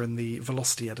roll editor and the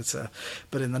velocity editor,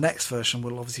 but in the next version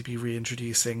we'll obviously be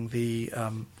reintroducing the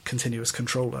continuous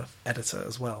controller editor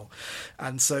as well.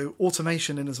 And so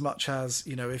automation, in as much as,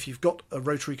 if you've got a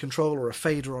rotary controller or a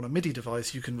fader on a MIDI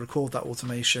device, you can record that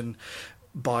automation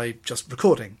by just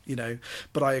recording,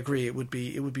 but I agree it would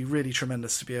be really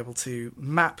tremendous to be able to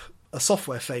map a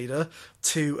software fader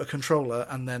to a controller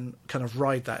and then kind of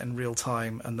ride that in real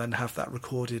time and then have that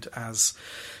recorded as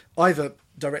either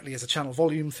directly as a channel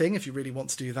volume thing if you really want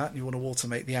to do that and you want to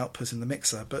automate the output in the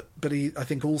mixer, but I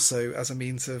think also as a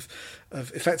means of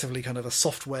effectively kind of a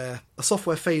software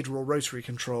fader or rotary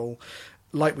control,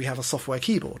 like we have a software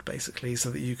keyboard, basically, so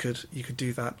that you could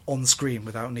do that on screen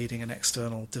without needing an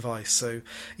external device. So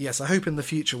yes, I hope in the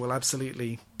future we'll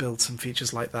absolutely build some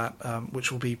features like that,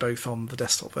 which will be both on the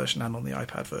desktop version and on the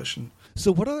iPad version.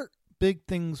 So what other big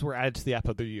things were added to the app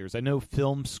over the years? I know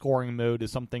film scoring mode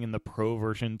is something in the Pro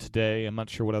version today. I'm not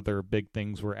sure what other big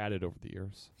things were added over the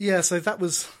years. Yeah, so that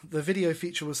was, the video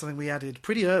feature was something we added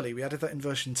pretty early. We added that in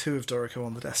version 2 of Dorico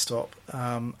on the desktop.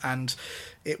 And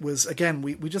it was, again,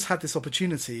 we just had this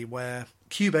opportunity where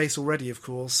Cubase already, of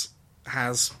course,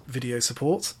 has video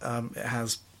support. It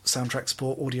has soundtrack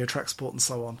support, audio track support, and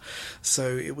so on.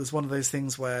 So it was one of those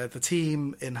things where the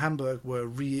team in Hamburg were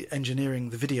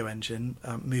re-engineering the video engine,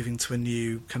 moving to a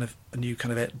new kind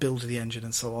of build of the engine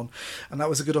and so on. And that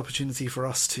was a good opportunity for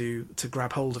us to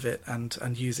grab hold of it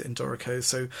and use it in Dorico.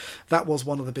 So that was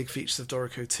one of the big features of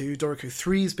Dorico 2. Dorico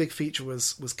 3's big feature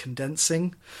was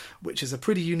condensing, which is a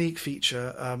pretty unique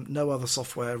feature. No other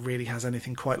software really has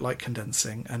anything quite like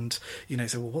condensing. And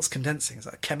so what's condensing? Is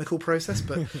that a chemical process?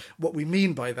 But what we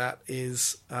mean by that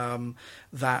is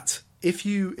that if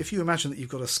you imagine that you've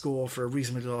got a score for a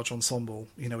reasonably large ensemble,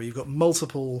 where you've got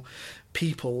multiple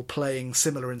people playing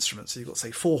similar instruments, so you've got, say,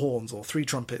 4 horns or 3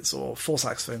 trumpets or 4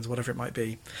 saxophones, whatever it might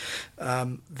be,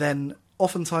 then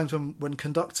oftentimes when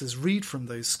conductors read from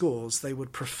those scores, they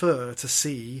would prefer to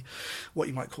see what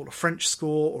you might call a French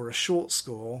score or a short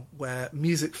score, where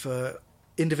music for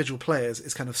individual players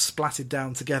is kind of splatted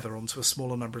down together onto a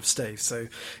smaller number of staves. So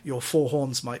your 4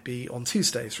 horns might be on 2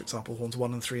 staves, for example, horns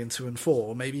 1 and 3 and 2 and 4,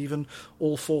 or maybe even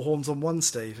all 4 horns on 1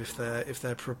 stave if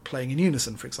they're playing in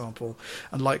unison, for example.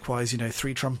 And likewise,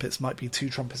 3 trumpets might be 2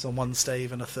 trumpets on 1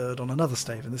 stave and a third on another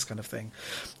stave, and this kind of thing.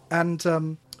 And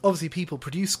obviously people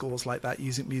produce scores like that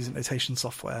using music notation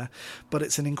software, but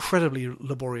it's an incredibly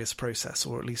laborious process,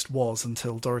 or at least was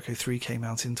until Dorico 3 came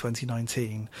out in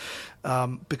 2019,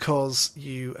 because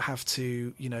you have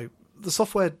to, the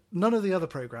software, none of the other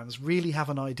programs really have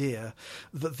an idea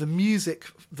that the music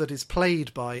that is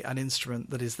played by an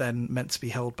instrument that is then meant to be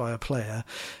held by a player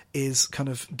is kind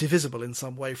of divisible in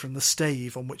some way from the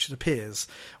stave on which it appears.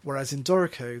 Whereas in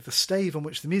Dorico, the stave on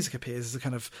which the music appears is a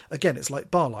kind of, again, it's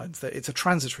like bar lines. It's a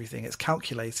transitory thing. It's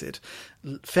calculated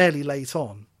fairly late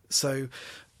on. So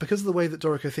because of the way that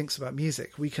Dorico thinks about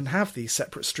music, we can have these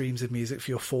separate streams of music for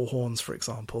your 4 horns, for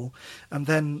example, and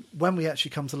then when we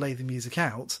actually come to lay the music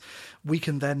out, we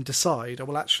can then decide,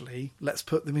 well, actually, let's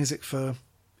put the music for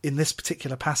in this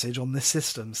particular passage on this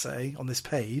system, say, on this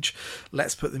page,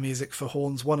 let's put the music for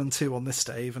horns 1 and 2 on this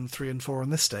stave and 3 and 4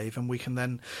 on this stave, and we can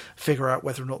then figure out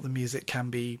whether or not the music can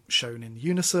be shown in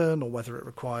unison, or whether it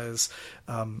requires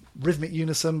rhythmic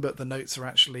unison, but the notes are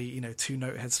actually, 2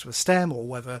 note heads to a stem, or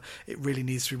whether it really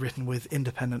needs to be written with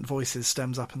independent voices,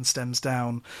 stems up and stems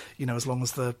down, as long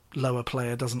as the lower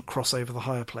player doesn't cross over the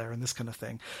higher player, and this kind of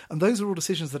thing. And those are all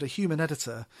decisions that a human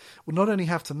editor will not only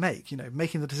have to make,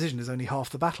 making the decision is only half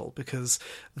the battle, because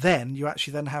then you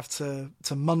actually then have to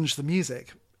munge the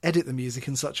music, edit the music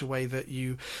in such a way that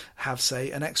you have,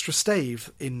 say, an extra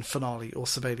stave in Finale or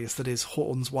Sibelius that is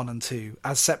horns 1 and 2,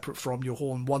 as separate from your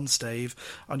horn 1 stave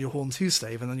and your horn 2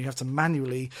 stave, and then you have to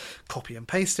manually copy and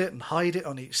paste it and hide it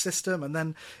on each system, and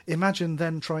then imagine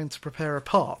then trying to prepare a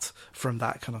part from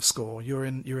that kind of score. You're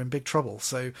in big trouble.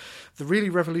 So the really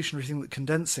revolutionary thing that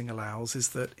condensing allows is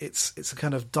that it's a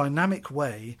kind of dynamic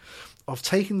way of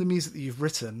taking the music that you've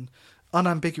written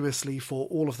unambiguously for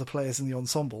all of the players in the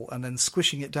ensemble, and then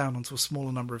squishing it down onto a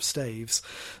smaller number of staves,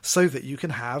 so that you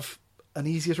can have an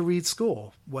easier to read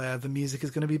score where the music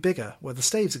is going to be bigger, where the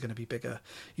staves are going to be bigger.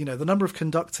 The number of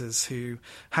conductors who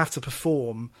have to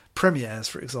perform premieres,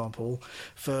 for example,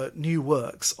 for new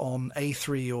works on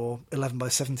A3 or 11 by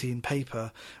 17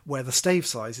 paper, where the stave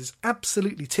size is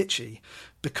absolutely titchy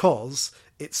because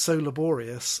it's so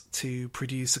laborious to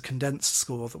produce a condensed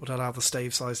score that would allow the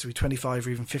stave size to be 25 or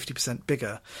even 50%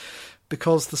 bigger,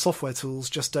 because the software tools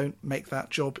just don't make that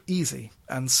job easy.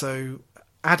 And so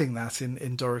adding that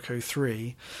in Dorico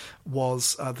 3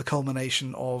 was the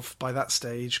culmination of, by that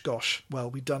stage,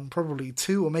 we'd done probably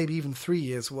 2 or maybe even 3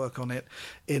 years work on it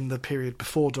in the period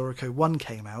before Dorico 1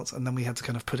 came out, and then we had to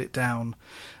kind of put it down.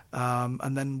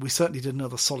 And then we certainly did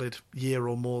another solid year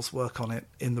or more's work on it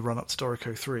in the run-up to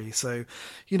Dorico 3. So,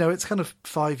 it's kind of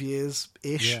 5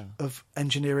 years-ish of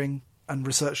engineering and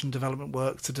research and development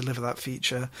work to deliver that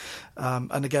feature.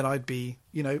 And again, I'd be,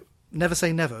 never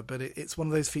say never, but it's one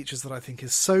of those features that I think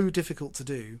is so difficult to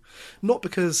do, not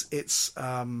because it's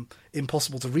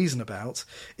impossible to reason about.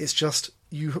 It's just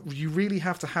you really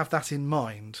have to have that in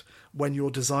mind when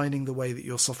you're designing the way that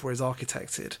your software is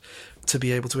architected to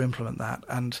be able to implement that.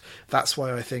 And that's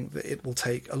why I think that it will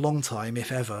take a long time,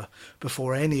 if ever,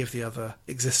 before any of the other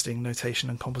existing notation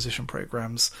and composition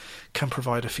programs can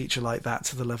provide a feature like that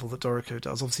to the level that Dorico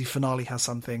does. Obviously, Finale has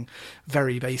something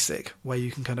very basic where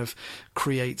you can kind of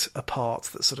create a part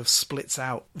that sort of splits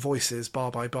out voices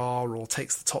bar by bar, or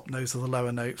takes the top note or the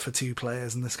lower note for 2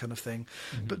 players and this kind of thing.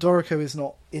 Mm-hmm. But Dorico is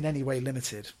not in any way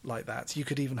limited like that. You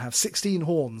could even have 16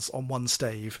 horns on one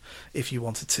stave if you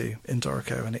wanted to in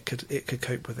Dorico, and it could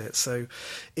cope with it. So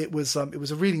it was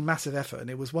a really massive effort, and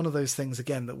it was one of those things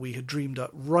again that we had dreamed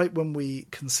up right when we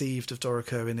conceived of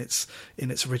Dorico in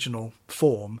its original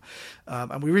form,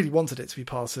 and we really wanted it to be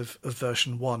part of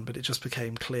version 1, but it just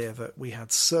became clear that we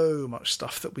had so much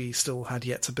stuff that we still had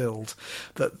yet to build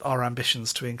that our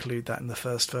ambitions to include that in the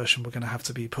first version were going to have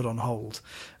to be put on hold,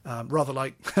 rather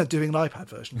like doing an iPad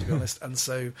version, to be honest. And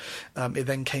so it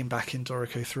then came back in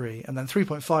Dorico 3, and then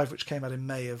 3.5, which came out in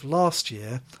May of last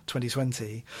year,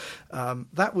 2020.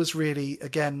 That was really,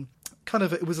 again,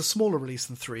 it was a smaller release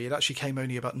than 3. It actually came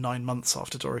only about 9 months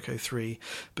after Dorico 3,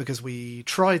 because we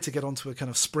tried to get onto a kind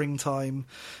of springtime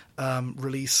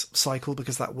release cycle,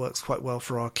 because that works quite well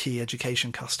for our key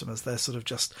education customers. They're sort of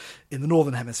just, in the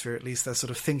Northern Hemisphere at least, they're sort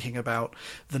of thinking about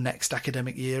the next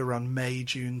academic year around May,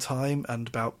 June time, and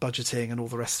about budgeting and all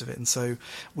the rest of it. And so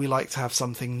we like to have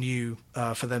something new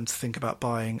for them to think about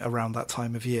buying around that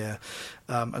time of year.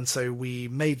 And so we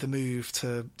made the move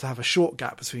to have a short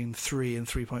gap between 3 and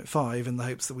 3.5 in the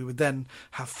hopes that we would then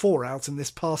have 4 out in this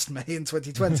past May in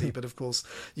 2020. But of course,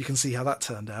 you can see how that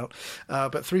turned out.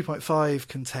 But 3.5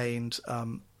 contained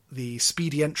the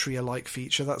speedy entry alike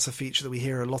feature. That's a feature that we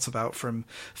hear a lot about from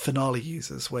Finale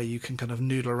users, where you can kind of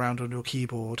noodle around on your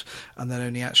keyboard and then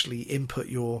only actually input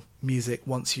your music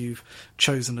once you've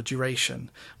chosen a duration,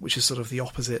 which is sort of the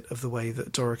opposite of the way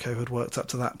that Dorico had worked up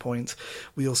to that point.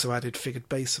 We also added figured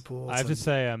bass support. I have to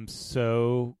say I'm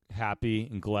so happy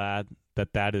and glad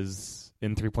that is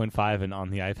in 3.5 and on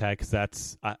the iPad, because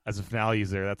that's, as a Finale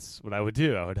user, that's what I would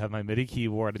do. I would have my MIDI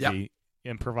keyboard be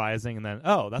improvising, and then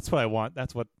that's what I want,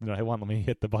 I want, let me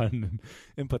hit the button and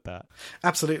input that.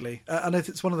 Absolutely. And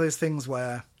it's one of those things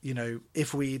where,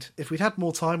 if we'd had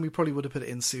more time, we probably would have put it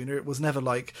in sooner. It was never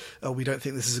like, we don't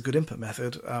think this is a good input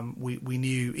method. We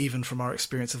knew, even from our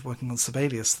experience of working on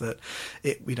Sibelius, that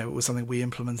it was something we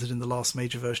implemented in the last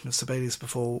major version of Sibelius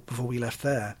before we left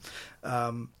there.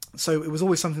 So it was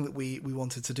always something that we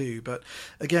wanted to do. But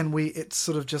again, it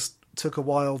sort of just took a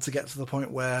while to get to the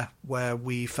point where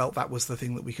we felt that was the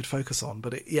thing that we could focus on.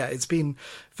 But it's been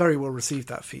very well received,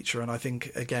 that feature, and I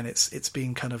think again it's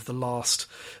been kind of the last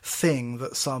thing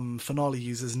that some Finale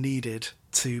users needed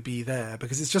to be there,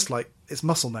 because it's just like, it's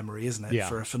muscle memory, isn't it,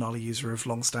 for a Finale user of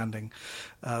long standing.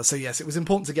 So yes, it was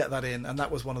important to get that in, and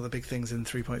that was one of the big things in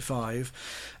 3.5.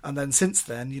 And then since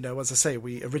then, as I say,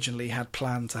 we originally had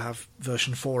planned to have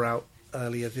version 4 out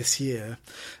earlier this year,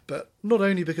 but not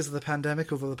only because of the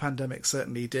pandemic, although the pandemic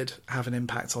certainly did have an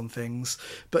impact on things,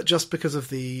 but just because of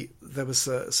there was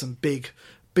some big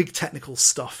technical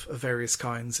stuff of various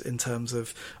kinds, in terms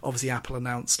of, obviously Apple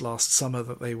announced last summer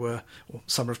that they were, or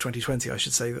summer of 2020 I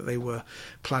should say, that they were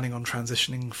planning on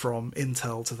transitioning from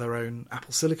Intel to their own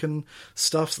Apple Silicon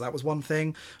stuff. So that was one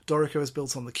thing. Dorico is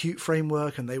built on the Qt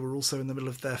framework, and they were also in the middle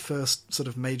of their first sort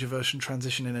of major version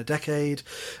transition in a decade.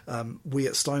 We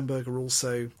at Steinberg are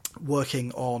also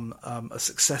working on a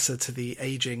successor to the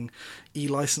aging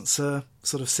e-licenser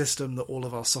sort of system that all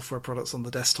of our software products on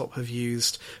the desktop have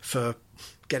used for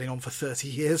getting on for 30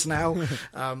 years now.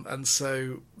 And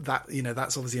so that,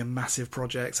 that's obviously a massive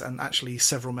project, and actually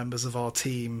several members of our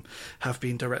team have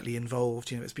been directly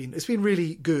involved. It's been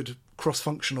really good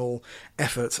cross-functional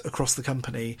effort across the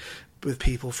company, with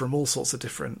people from all sorts of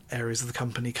different areas of the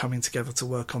company coming together to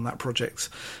work on that project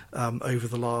over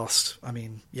the last,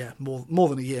 more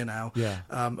than a year now,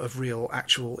 of real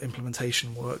actual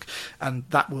implementation work. And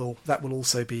that will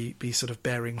also be sort of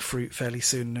bearing fruit fairly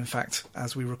soon. And in fact,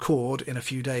 as we record, in a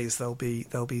few days there'll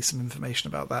be some information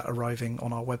about that arriving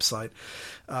on our website.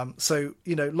 So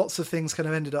lots of things kind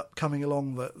of ended up coming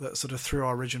along that sort of threw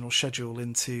our original schedule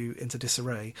into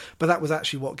disarray. But that was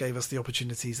actually what gave us the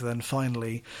opportunity to then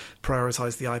finally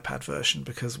prioritize the iPad version,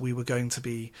 because we were going to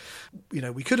be,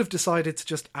 we could have decided to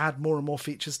just add more and more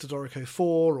features to Dorico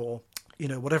 4, or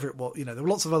whatever it was. There were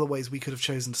lots of other ways we could have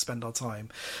chosen to spend our time,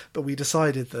 but we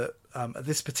decided that at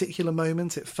this particular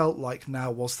moment it felt like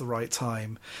now was the right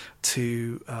time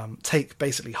to take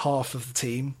basically half of the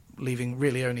team, leaving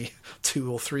really only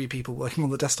 2 or 3 people working on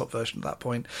the desktop version at that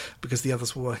point, because the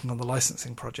others were working on the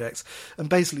licensing project, and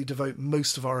basically devote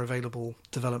most of our available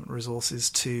development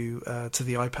resources to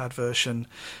the iPad version.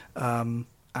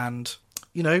 And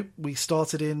we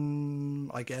started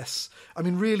in,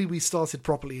 we started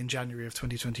properly in January of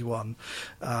 2021,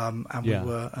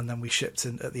 and then we shipped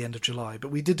in at the end of July.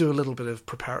 But we did do a little bit of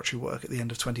preparatory work at the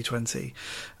end of 2020,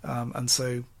 and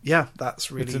so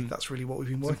that's really what we've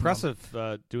been working on. It's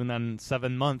impressive doing that in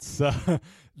 7 months. The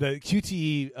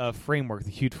Qt framework,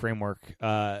 the Qt framework.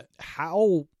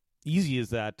 How easy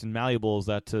is that and malleable is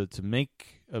that to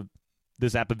make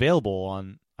this app available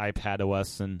on iPad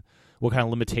OS, and what kind of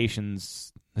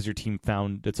limitations has your team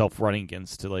found itself running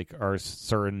against? Are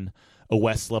certain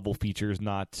OS level features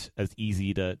not as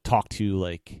easy to talk to,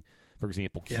 like, for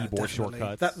example, keyboard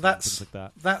shortcuts, things like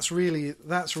that? That's really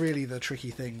the tricky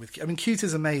thing with. Qt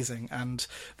is amazing, and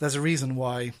there's a reason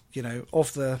why.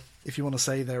 If you want to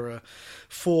say, there are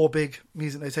 4 big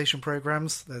music notation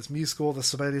programs. There's MuseScore, there's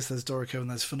Sibelius, there's Dorico, and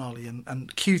there's Finale. And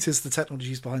Qt is the technology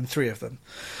used behind 3 of them.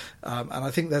 And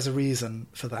I think there's a reason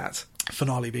for that.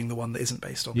 Finale being the one that isn't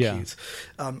based on Qt.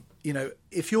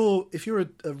 If you're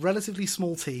a relatively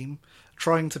small team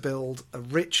trying to build a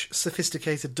rich,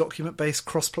 sophisticated document-based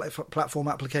cross-platform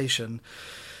application,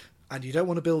 and you don't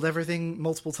want to build everything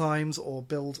multiple times, or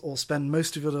spend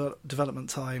most of your development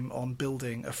time on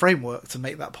building a framework to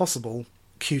make that possible,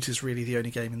 Qt is really the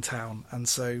only game in town. And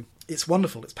so it's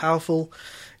wonderful, it's powerful,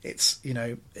 it's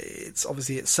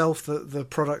obviously itself the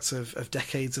product of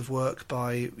decades of work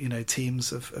by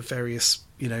teams of various,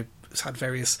 it's had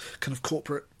various kind of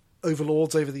corporate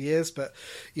overlords over the years, but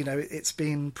it's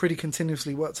been pretty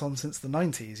continuously worked on since the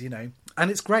 90s,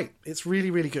 and it's great, it's really,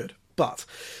 really good. But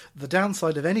the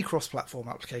downside of any cross-platform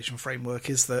application framework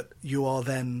is that you are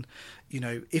then,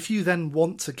 if you then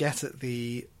want to get at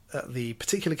the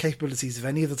particular capabilities of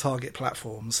any of the target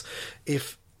platforms,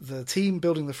 if the team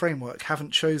building the framework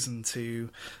haven't chosen to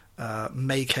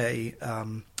make a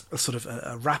sort of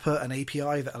a wrapper, an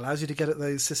API that allows you to get at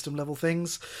those system level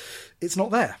things, it's not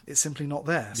there. It's simply not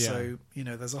there. Yeah. So,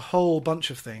 there's a whole bunch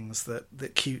of things that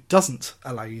Qt doesn't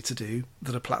allow you to do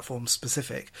that are platform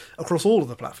specific across all of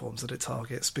the platforms that it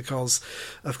targets, because,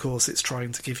 of course, it's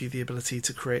trying to give you the ability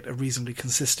to create a reasonably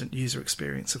consistent user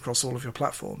experience across all of your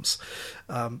platforms.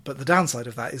 But the downside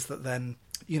of that is that then,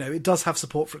 it does have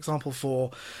support, for example,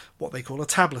 for what they call a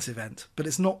tablet event, but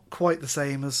it's not quite the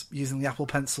same as using the Apple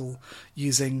Pencil,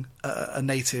 using the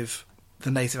native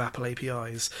Apple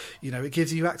APIs. It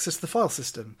gives you access to the file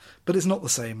system, but it's not the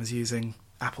same as using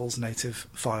Apple's native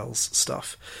files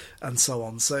stuff, and so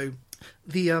on. So,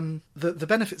 The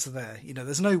benefits are there.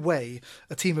 There's no way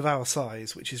a team of our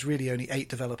size, which is really only 8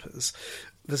 developers,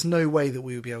 there's no way that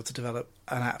we would be able to develop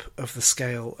an app of the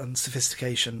scale and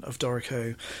sophistication of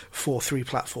Dorico for 3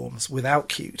 platforms without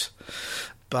Qt.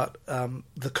 But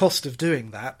the cost of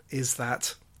doing that is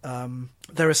that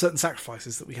there are certain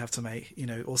sacrifices that we have to make,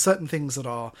 or certain things that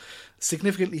are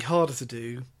significantly harder to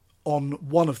do on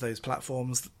one of those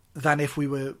platforms than if we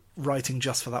were writing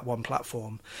just for that one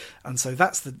platform. And so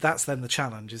that's then the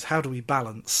challenge, is how do we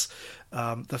balance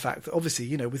the fact that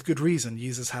obviously, with good reason,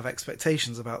 users have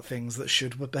expectations about things that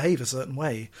should behave a certain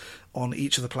way on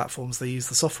each of the platforms they use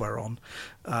the software on.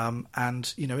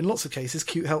 And in lots of cases,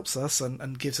 Qt helps us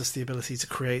and gives us the ability to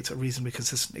create a reasonably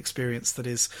consistent experience that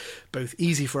is both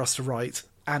easy for us to write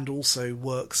and also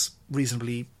works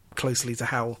reasonably closely to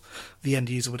how the end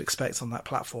user would expect on that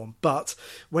platform. But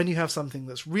when you have something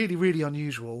that's really, really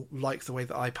unusual, like the way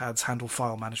that iPads handle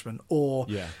file management or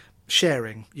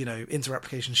sharing,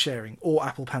 inter-application sharing, or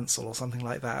Apple Pencil or something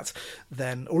like that,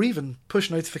 then, or even push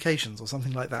notifications or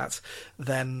something like that,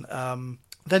 then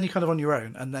you're kind of on your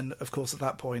own. And then, of course, at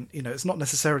that point, it's not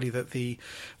necessarily that the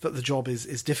job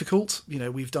is difficult.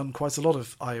 We've done quite a lot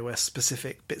of iOS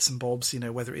specific bits and bobs,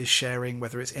 whether it is sharing,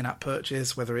 whether it's in-app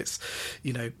purchase, whether it's,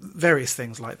 various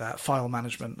things like that, file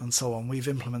management and so on. We've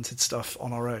implemented stuff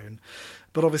on our own.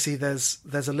 But obviously there's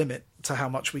a limit to how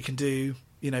much we can do.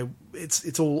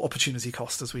 It's all opportunity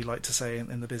cost, as we like to say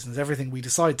in the business. Everything we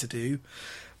decide to do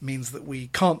means that we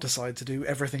can't decide to do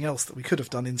everything else that we could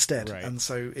have done instead. Right. And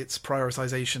so it's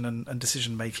prioritization and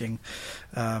decision making,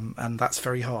 and that's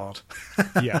very hard.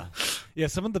 Yeah.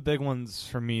 Some of the big ones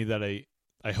for me that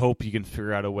I hope you can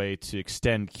figure out a way to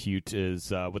extend Qt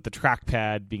is with the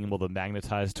trackpad being able to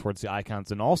magnetize towards the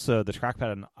icons, and also the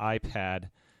trackpad on iPad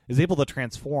is able to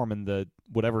transform in the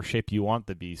whatever shape you want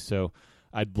it to be. So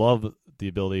I'd love the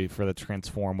ability for the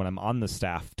transform when I'm on the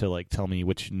staff to tell me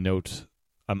which note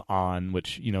I'm on,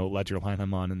 which ledger line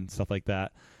I'm on, and stuff like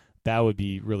that. That would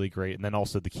be really great. And then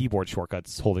also the keyboard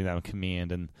shortcuts, holding down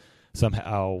command and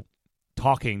somehow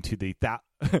talking to the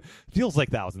feels like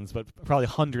thousands, but probably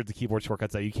hundreds of keyboard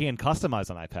shortcuts that you can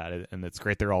customize on iPad, and it's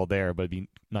great they're all there, but it'd be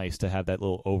nice to have that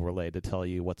little overlay to tell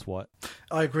you what's what.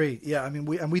 I agree. Yeah, I mean,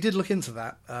 we did look into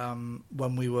that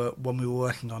when we were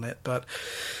working on it, but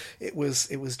it was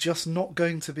just not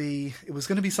going to be. It was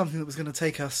going to be something that was going to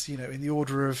take us, in the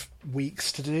order of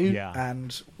weeks to do. Yeah.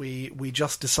 And we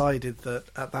just decided that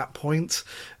at that point,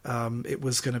 it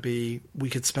was going to be,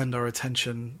 we could spend our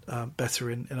attention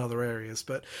better in other areas.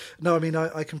 But no, I mean,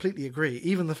 I completely agree.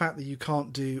 Even the fact that you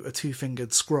can't do a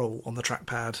 2-fingered scroll on the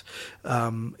trackpad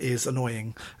is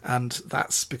annoying, and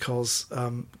that's because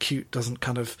Qt doesn't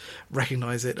kind of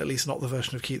recognize it, at least not the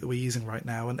version of Qt that we're using right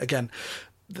now. And again,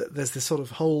 there's this sort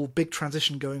of whole big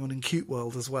transition going on in Qt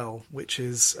world as well, which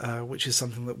is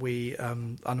something that we,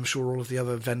 and I'm sure all of the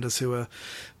other vendors who are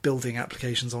building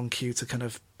applications on Qt are kind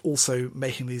of also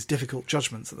making these difficult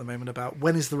judgments at the moment about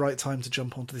when is the right time to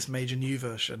jump onto this major new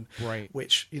version, right?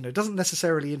 Which doesn't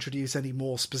necessarily introduce any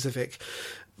more specific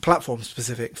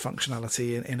platform-specific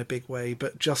functionality in a big way,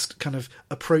 but just kind of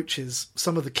approaches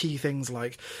some of the key things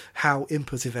like how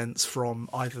input events from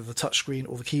either the touchscreen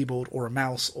or the keyboard or a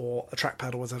mouse or a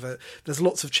trackpad or whatever. There's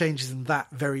lots of changes in that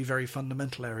very, very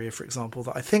fundamental area, for example,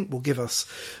 that I think will give us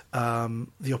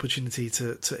the opportunity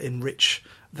to enrich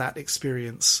that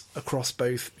experience across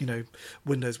both,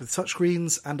 Windows with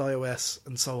touchscreens and iOS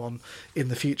and so on in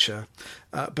the future.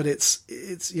 But it's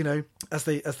as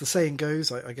the saying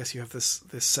goes, I guess you have this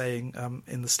saying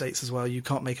in the States as well, you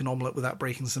can't make an omelette without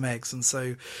breaking some eggs. And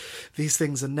so these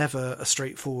things are never a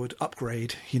straightforward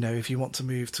upgrade, if you want to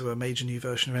move to a major new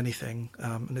version of anything.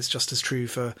 And it's just as true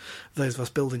for those of us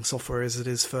building software as it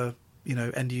is for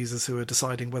end users who are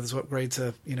deciding whether to upgrade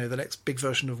to, the next big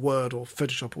version of Word or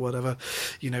Photoshop or whatever.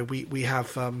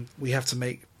 We have to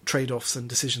make trade-offs and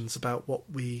decisions about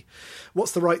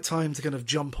what's the right time to kind of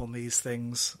jump on these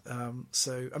things.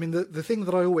 So, I mean, the thing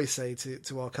that I always say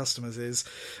to our customers is,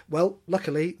 well,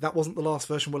 luckily that wasn't the last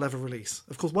version we'll ever release.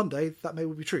 Of course, one day that may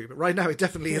well be true, but right now it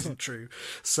definitely isn't true.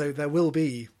 So there will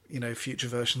be, future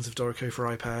versions of Dorico for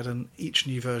iPad, and each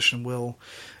new version will,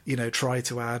 try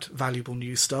to add valuable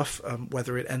new stuff,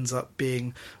 whether it ends up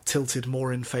being tilted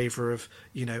more in favor of,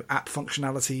 app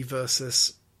functionality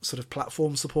versus sort of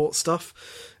platform support stuff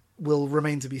will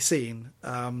remain to be seen.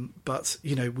 But,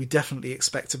 we definitely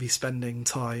expect to be spending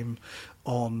time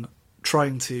on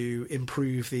trying to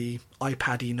improve the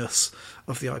iPad-iness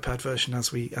of the iPad version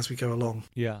as we go along.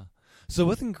 Yeah. So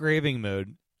with engraving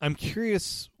mode, I'm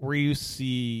curious where you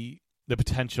see the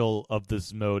potential of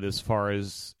this mode as far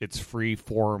as its free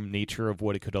form nature of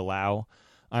what it could allow.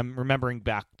 I'm remembering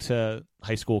back to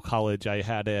high school, college. I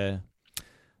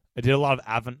did a lot of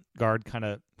avant-garde kind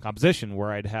of composition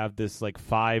where I'd have this like a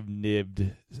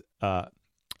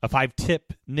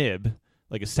 5-tip nib,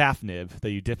 like a staff nib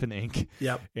that you dip in ink.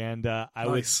 Yep. And I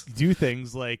Nice. would do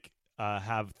things like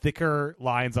have thicker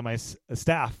lines on my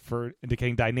staff for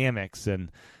indicating dynamics,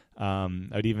 and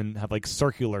I'd even have like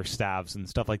circular staves and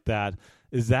stuff like that.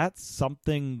 Is that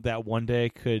something that one day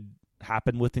could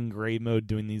happen with Engrave Mode,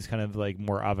 doing these kind of like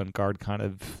more avant-garde kind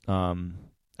of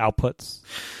outputs?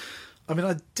 I mean,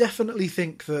 I definitely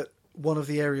think that one of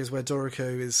the areas where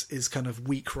Dorico is kind of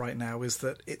weak right now is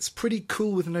that it's pretty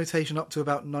cool with notation up to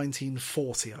about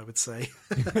 1940, I would say.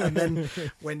 and then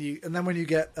when you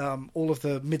get all of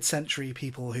the mid-century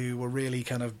people who were really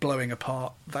kind of blowing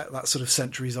apart that sort of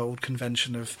centuries-old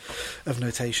convention of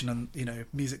notation, and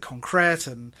musique concrète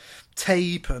and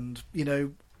tape and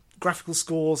graphical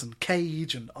scores and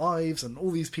Cage and Ives and all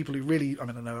these people who really, I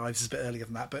know Ives is a bit earlier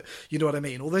than that, but you know what I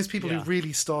mean, all those people who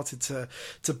really started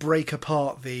to break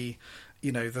apart the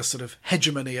the sort of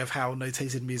hegemony of how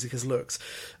notated music has looked.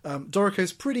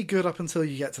 Dorico's pretty good up until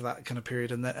you get to that kind of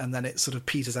period, and then it sort of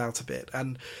peters out a bit.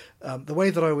 And the way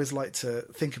that I always like to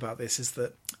think about this is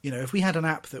that if we had an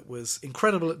app that was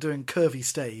incredible at doing curvy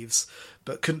staves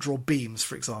but couldn't draw beams,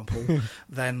 for example,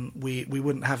 then we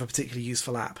wouldn't have a particularly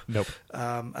useful app. Nope.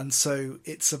 And so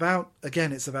it's about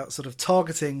sort of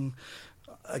targeting.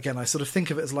 Again, I sort of think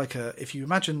of it as like if you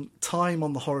imagine time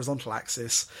on the horizontal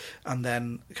axis and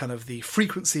then kind of the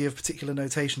frequency of particular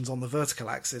notations on the vertical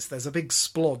axis, there's a big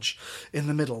splodge in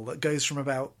the middle that goes from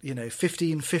about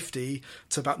 1550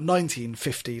 to about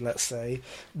 1950, let's say,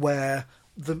 where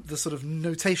the sort of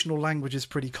notational language is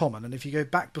pretty common. And if you go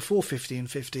back before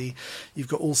 1550, you've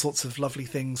got all sorts of lovely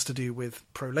things to do with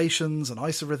prolations and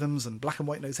isorhythms and black and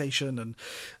white notation and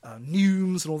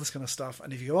neumes and all this kind of stuff.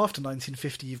 And if you go after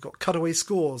 1950, you've got cutaway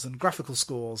scores and graphical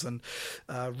scores and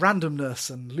randomness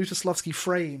and Lutoslavsky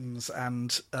frames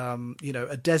and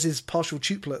Adez's partial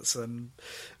tuplets and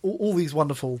all these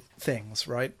wonderful things,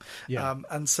 right? Yeah.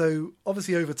 And so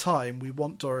obviously over time we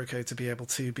want Dorico to be able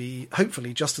to be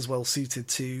hopefully just as well suited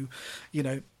to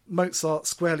Mozart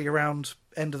squarely around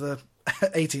end of the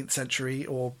 18th century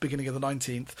or beginning of the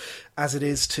 19th as it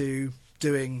is to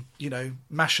doing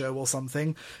Masho or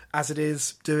something, as it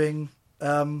is doing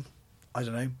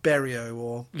Berio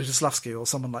or Lutoslavsky or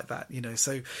someone like that,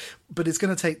 so but it's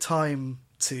going to take time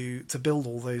to build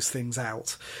all those things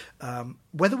out.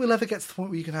 Whether we'll ever get to the point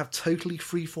where you can have totally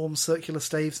freeform circular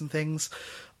staves and things,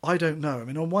 I don't know. I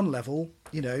mean, on one level,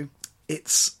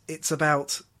 it's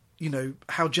about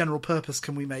how general purpose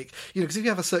can we make, because if you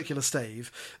have a circular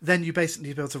stave, then you basically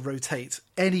need to be able to rotate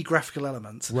any graphical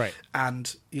element. Right.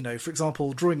 And, for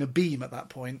example, drawing a beam at that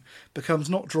point becomes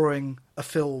not drawing a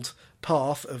filled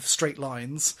path of straight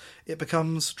lines, it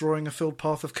becomes drawing a filled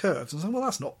path of curves. And so, well,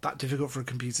 that's not that difficult for a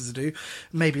computer to do.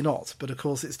 Maybe not, but of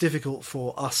course it's difficult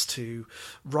for us to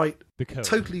write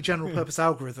totally general purpose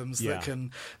algorithms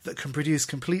that can produce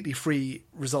completely free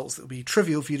results that would be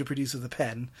trivial for you to produce with a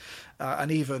pen, and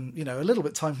even a little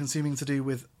bit time consuming to do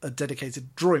with a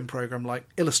dedicated drawing program like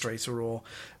Illustrator or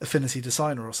Affinity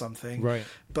Designer or something. Right.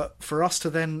 But for us to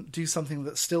then do something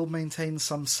that still maintains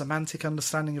some semantic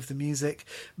understanding of the music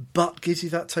but gives you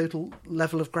that total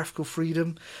level of graphical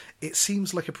freedom, it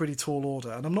seems like a pretty tall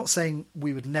order. And I'm not saying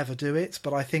we would never do it,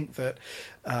 but I think that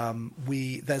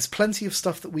there's plenty of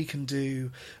stuff that we can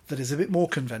do that is a bit more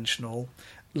conventional,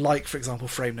 like, for example,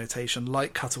 frame notation,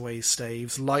 like cutaway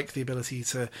staves, like the ability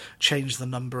to change the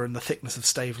number and the thickness of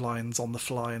stave lines on the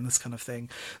fly and this kind of thing,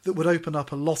 that would open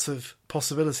up a lot of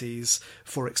possibilities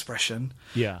for expression.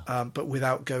 Yeah. But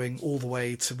without going all the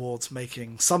way towards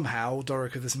making somehow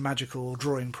Dorico this magical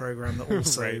drawing program that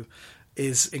also right.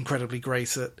 is incredibly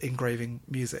great at engraving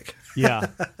music. Yeah.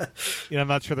 I'm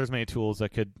not sure there's many tools that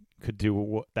could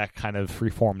do that kind of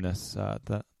freeformness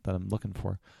that I'm looking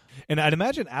for. And I'd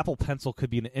imagine Apple Pencil could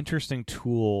be an interesting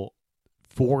tool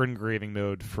for engraving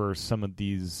mode for some of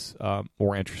these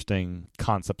more interesting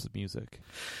concepts of music.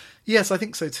 Yes, I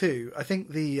think so too. I think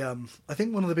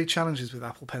one of the big challenges with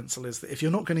Apple Pencil is that if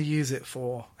you're not going to use it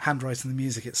for handwriting the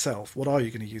music itself, what are you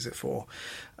going to use it for?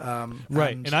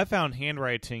 Right. And I found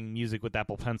handwriting music with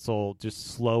Apple Pencil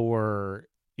just slower,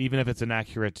 even if it's an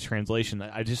accurate translation.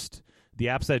 The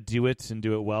apps that do it and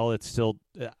do it well, it's still,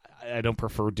 I don't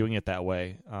prefer doing it that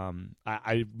way.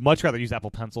 I much rather use Apple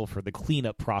Pencil for the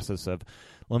cleanup process of,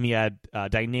 let me add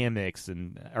dynamics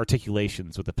and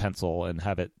articulations with the pencil and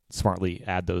have it smartly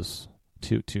add those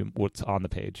to what's on the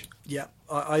page. Yeah,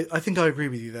 I think I agree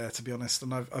with you there, to be honest.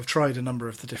 And I've tried a number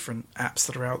of the different apps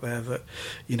that are out there that,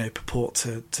 purport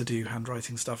to do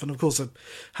handwriting stuff. And of course, I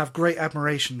have great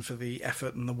admiration for the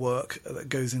effort and the work that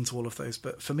goes into all of those.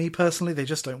 But for me personally, they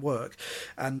just don't work.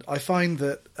 And I find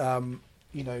that, and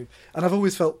I've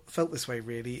always felt this way,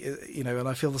 really, and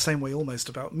I feel the same way almost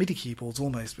about MIDI keyboards,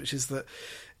 which is that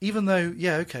even though,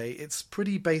 it's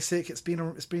pretty basic, it's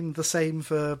been the same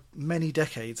for many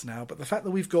decades now, but the fact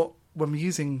that we've got, when we're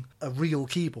using a real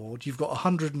keyboard, you've got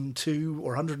 102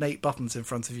 or 108 buttons in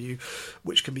front of you,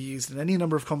 which can be used in any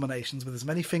number of combinations with as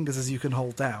many fingers as you can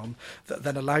hold down, that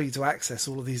then allow you to access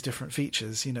all of these different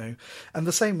features, And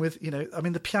the same with,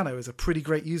 the piano is a pretty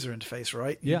great user interface,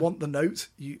 right? Yeah. You want the note,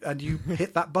 you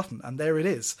hit that button, and there it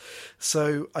is.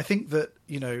 So I think that,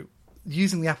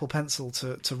 using the Apple Pencil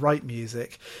to write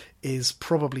music is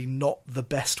probably not the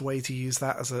best way to use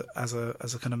that as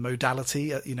a kind of modality,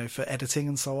 for editing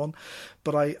and so on.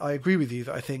 But I agree with you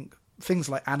that I think things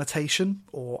like annotation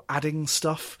or adding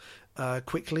stuff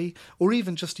quickly, or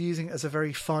even just using it as a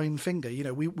very fine finger.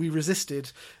 We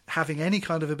resisted having any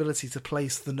kind of ability to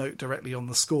place the note directly on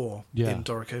the score in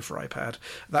Dorico for iPad.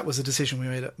 That was a decision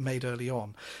we made early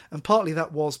on. And partly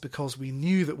that was because we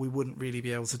knew that we wouldn't really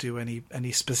be able to do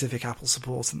any specific Apple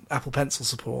Pencil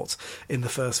support in the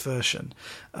first version.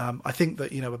 I think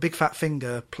that, a big fat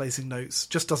finger placing notes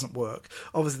just doesn't work.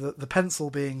 Obviously, the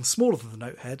pencil being smaller than the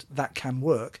note head, that can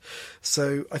work.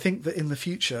 So I think that in the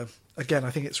future, again,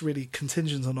 I think it's really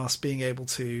contingent on us being able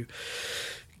to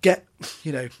get,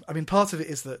 part of it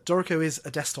is that Dorico is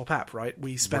a desktop app, right?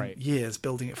 We spent years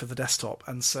building it for the desktop.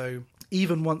 And so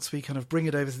even once we kind of bring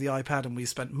it over to the iPad, and we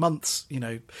spent months,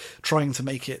 trying to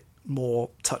make it more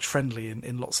touch friendly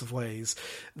in lots of ways,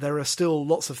 there are still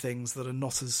lots of things that are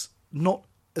not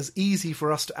as easy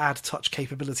for us to add touch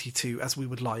capability to as we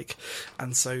would like.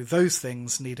 And so those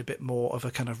things need a bit more of a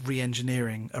kind of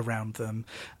re-engineering around them.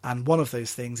 And one of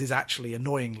those things is actually,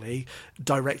 annoyingly,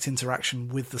 direct interaction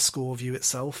with the score view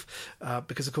itself.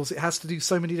 Because, of course, it has to do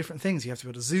so many different things. You have to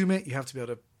be able to zoom it, you have to be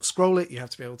able to scroll it, you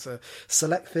have to be able to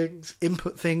select things,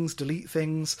 input things, delete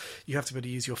things. You have to be able to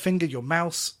use your finger, your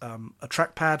mouse, a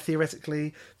trackpad,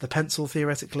 theoretically, the pencil,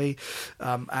 theoretically.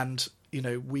 And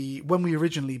when we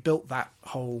originally built that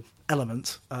whole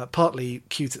element, partly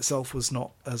Qt itself was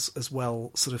not as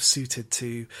well sort of suited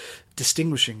to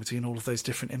distinguishing between all of those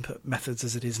different input methods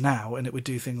as it is now, and it would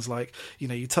do things like,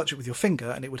 you touch it with your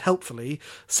finger and it would helpfully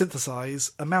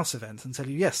synthesize a mouse event and tell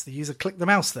you, yes, the user clicked the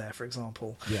mouse there, for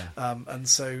example. And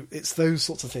so it's those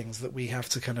sorts of things that we have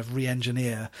to kind of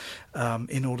re-engineer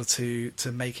in order to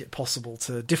make it possible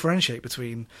to differentiate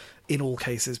between, in all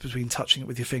cases, between touching it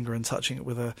with your finger and touching it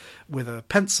with a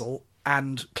pencil,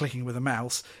 and clicking with a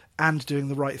mouse, and doing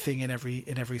the right thing in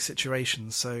every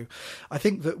situation. So I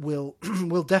think that we'll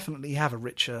definitely have a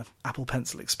richer Apple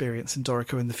Pencil experience in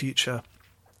Dorico in the future.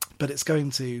 But it's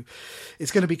going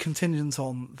to be contingent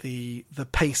on the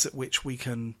pace at which we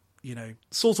can,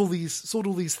 sort all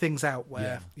these things out,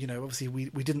 where, obviously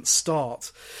we didn't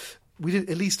start. We did,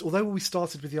 at least, although we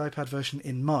started with the iPad version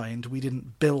in mind, we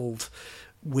didn't build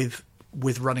with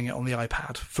running it on the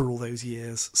iPad for all those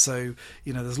years. So,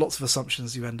 there's lots of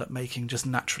assumptions you end up making just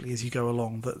naturally as you go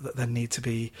along that then need to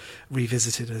be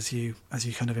revisited as you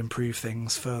kind of improve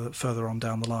things further on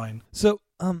down the line. So,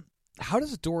 how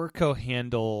does Dorico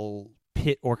handle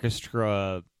pit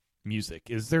orchestra music?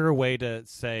 Is there a way to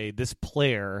say this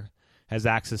player has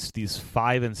access to these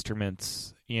 5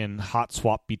 instruments and hot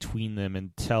swap between them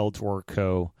and tell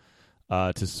Dorico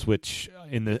to switch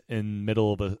in the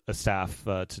middle of a staff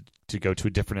to go to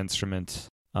a different instrument?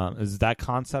 Does that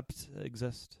concept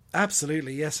exist?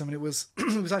 Absolutely, yes. I mean, it was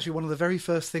actually one of the very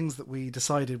first things that we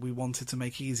decided we wanted to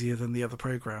make easier than the other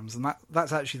programs, and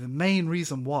that's actually the main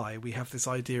reason why we have this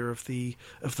idea of the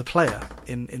player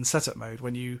in setup mode.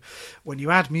 When you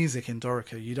add music in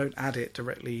Dorico, you don't add it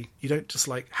directly. You don't just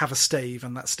like have a stave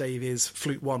and that stave is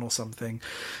flute 1 or something,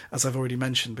 as I've already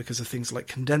mentioned, because of things like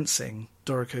condensing.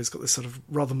 Dorico's got this sort of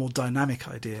rather more dynamic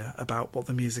idea about what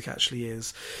the music actually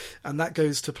is, and that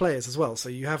goes to players as well. So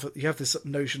you have this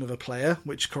notion of a player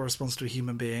which corresponds to a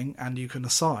human being, and you can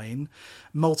assign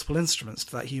multiple instruments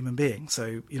to that human being.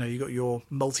 So you got your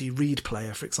multi-reed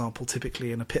player, for example,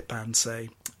 typically in a pit band, say,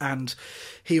 and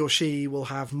he or she will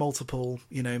have multiple,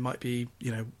 might be,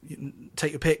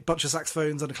 take your pick, bunch of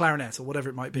saxophones and a clarinet or whatever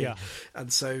it might be.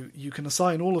 And so you can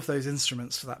assign all of those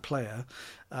instruments to that player.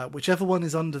 Whichever one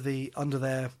is under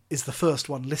their is the first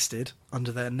one listed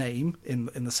under their name in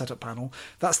the setup panel.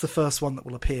 That's the first one that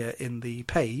will appear in the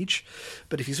page.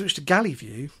 But if you switch to galley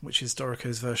view, which is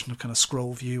Dorico's version of kind of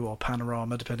scroll view or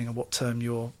panorama, depending on what term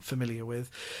you're familiar with,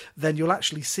 then you'll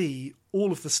actually see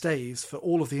all of the staves for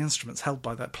all of the instruments held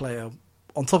by that player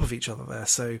on top of each other there.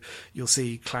 So you'll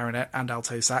see clarinet and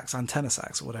alto sax and tenor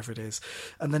sax or whatever it is.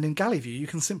 And then in galley view, you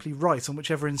can simply write on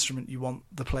whichever instrument you want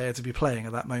the player to be playing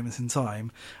at that moment in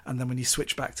time. And then when you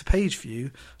switch back to page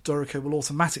view, Dorico will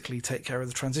automatically take care of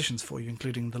the transitions for you,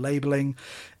 including the labeling,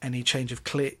 any change of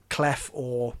clef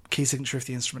or key signature if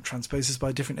the instrument transposes by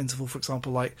a different interval, for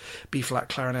example, like B-flat,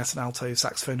 clarinet and alto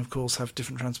saxophone, of course, have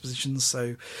different transpositions.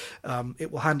 So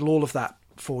it will handle all of that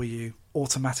for you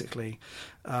automatically,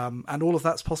 and all of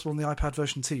that's possible in the iPad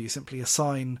version too. You simply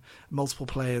assign multiple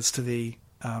players to the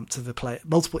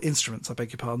multiple instruments, I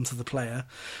beg your pardon, to the player,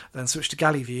 then switch to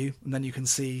galley view, and then you can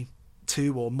see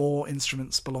two or more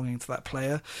instruments belonging to that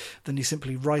player. Then you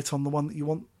simply write on the one that you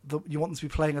want them to be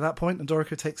playing at that point, and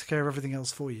Dorico takes care of everything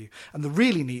else for you. And the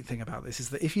really neat thing about this is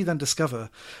that if you then discover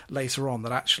later on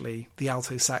that actually the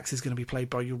alto sax is going to be played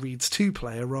by your Reeds 2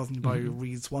 player rather than by your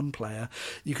Reeds 1 player,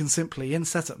 you can simply, in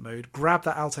setup mode, grab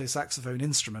that alto saxophone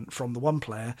instrument from the one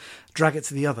player, drag it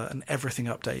to the other, and everything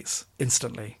updates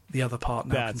instantly. The other part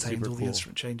now contains all the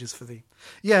instrument changes for the...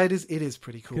 Yeah, it is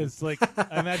pretty cool. Because, like,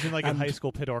 I imagine, like, in high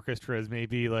school pit orchestras,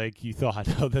 maybe, like, you thought,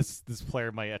 oh, this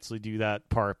player might actually do that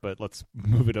part, but let's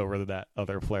move it over to that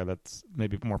other player that's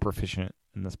maybe more proficient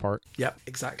in this part. Yeah,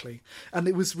 exactly. And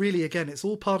it was really, again, it's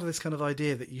all part of this kind of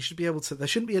idea that you should be able to... There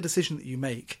shouldn't be a decision that you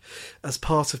make as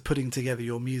part of putting together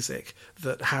your music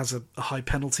that has a high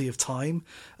penalty of time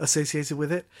associated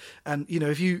with it. And, you know,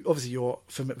 if you... Obviously, you're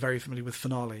very familiar with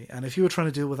Finale, and if you were trying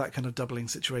to deal with that kind of doubling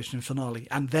situation in Finale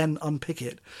and then unpick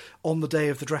it on the day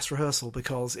of the dress rehearsal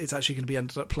because it's actually going to be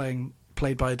ended up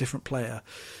played by a different player...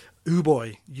 Ooh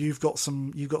boy, you've got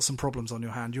some problems on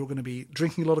your hand. You're going to be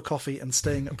drinking a lot of coffee and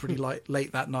staying up pretty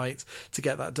late that night to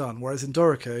get that done. Whereas in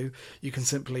Dorico, you can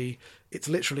simply, it's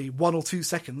literally 1 or 2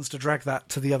 seconds to drag that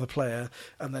to the other player,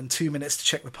 and then 2 minutes to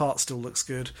check the part still looks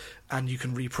good, and you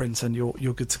can reprint and you're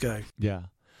good to go. Yeah.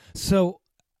 So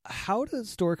how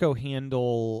does Dorico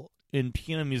handle, in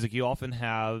piano music, you often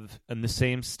have in the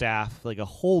same staff like a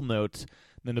whole note,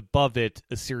 then above it,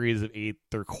 a series of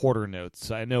eighth or quarter notes.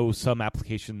 I know some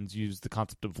applications use the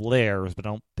concept of layers, but I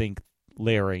don't think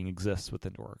layering exists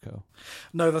within Dorico.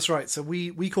 No, that's right. So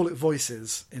we call it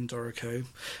voices in Dorico.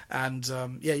 And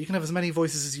you can have as many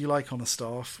voices as you like on a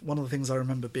staff. One of the things I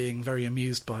remember being very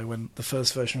amused by when the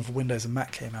first version of Windows and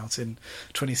Mac came out in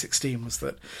 2016 was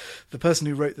that the person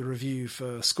who wrote the review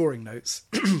for Scoring Notes,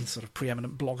 sort of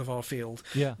preeminent blog of our field,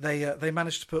 they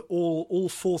managed to put all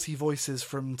 40 voices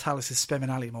from Talis'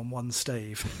 Speminalium on one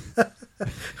stave.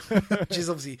 Which is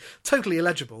obviously totally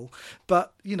illegible.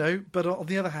 But on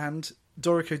the other hand,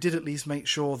 Dorico did at least make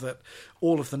sure that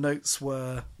all of the notes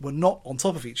were not on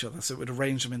top of each other, so it would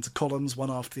arrange them into columns one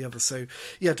after the other. So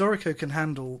yeah, Dorico can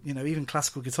handle, even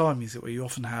classical guitar music where you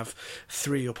often have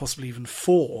 3 or possibly even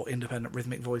 4 independent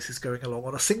rhythmic voices going along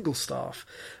on a single staff.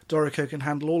 Dorico can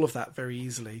handle all of that very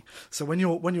easily. So when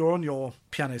you're on your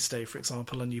piano stave, for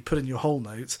example, and you put in your whole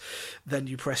note, then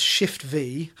you press Shift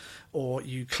V, or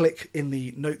you click in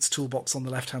the notes toolbox on the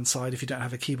left hand side. If you don't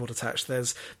have a keyboard attached,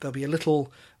 there's a little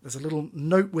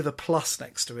note with a plus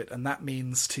next to it, and that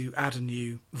means to add a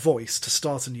new voice, to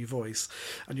start a new voice.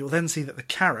 And you'll then see that the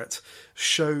caret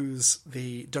shows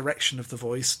the direction of the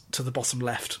voice to the bottom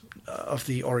left of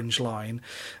the orange line.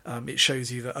 It shows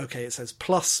you that, okay, it says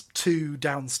 +2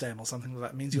 downstem or something like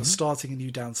that. It means you're starting a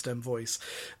new downstem voice.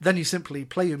 Then you simply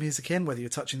play your music in, whether you're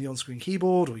touching the on-screen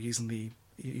keyboard or using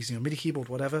your MIDI keyboard,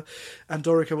 whatever, and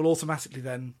Dorico will automatically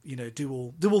then, do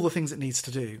all the things it needs to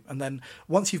do. And then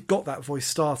once you've got that voice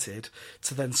started,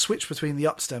 to then switch between the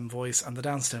upstem voice and the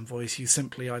downstem voice, you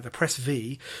simply either press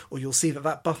V, or you'll see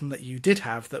that button that you did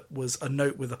have that was a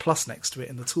note with a plus next to it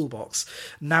in the toolbox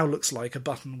now looks like a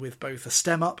button with both a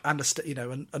stem up and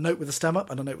a note with a stem up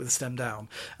and a note with a stem down.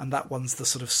 And that one's the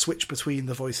sort of switch between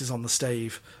the voices on the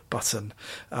stave button.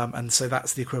 And so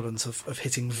that's the equivalent of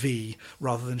hitting V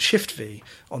rather than Shift V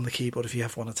on the keyboard if you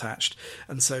have one attached.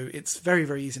 And so it's very,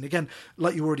 very easy. And again,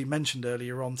 like you already mentioned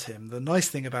earlier on, Tim, the nice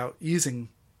thing about using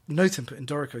note input in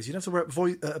Dorico is you don't have to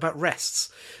worry about rests.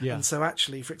 Yeah. And so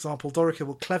actually, for example, Dorico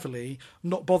will cleverly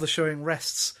not bother showing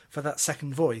rests for that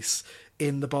second voice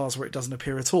in the bars where it doesn't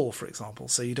appear at all, for example.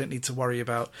 So you don't need to worry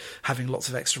about having lots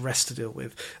of extra rests to deal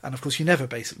with. And of course, you never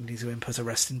basically need to input a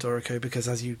rest in Dorico because,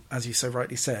 as you so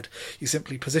rightly said, you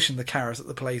simply position the caret at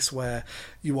the place where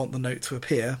you want the note to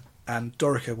appear, and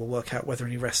Dorico will work out whether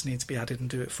any rests need to be added and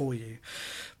do it for you.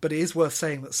 But it is worth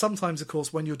saying that sometimes, of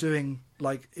course, when you're doing,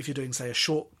 like, if you're doing, say, a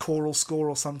short choral score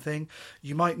or something,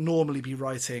 you might normally be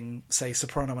writing, say,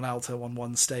 soprano and alto on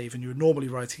one stave, and you're normally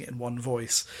writing it in one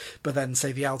voice. But then,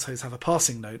 say, the altos have a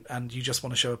passing note, and you just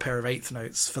want to show a pair of eighth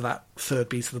notes for that third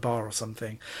beat of the bar or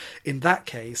something. In that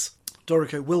case,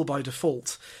 Dorico will, by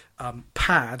default,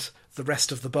 pad the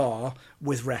rest of the bar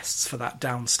with rests for that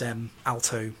downstem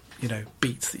alto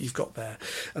beat that you've got there.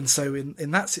 And so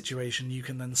in that situation, you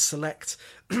can then select,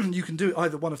 you can do it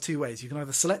either one of two ways. You can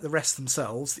either select the rests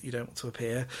themselves that you don't want to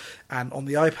appear, and on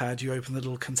the iPad you open the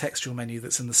little contextual menu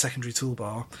that's in the secondary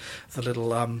toolbar, the little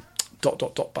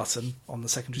dot button on the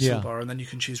secondary toolbar, and then you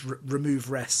can choose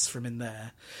remove rests from in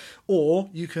there. Or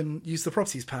you can use the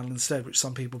properties panel instead, which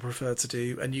some people prefer to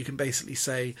do, and you can basically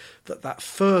say that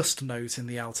first note in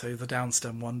the alto, the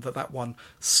downstem one, that one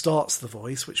starts the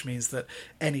voice, which means that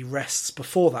any rests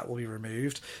before that will be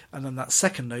removed, and then that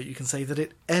second note you can say that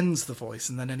it ends the voice,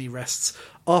 and then any rests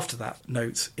after that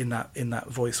note in that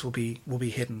voice will be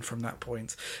hidden from that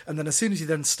point. And then as soon as you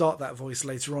then start that voice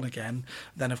later on again,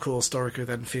 then of course Dorico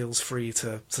then feels free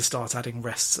to start adding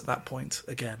rests at that point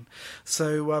again.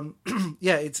 So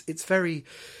it's very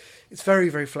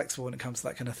very flexible when it comes to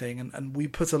that kind of thing, and we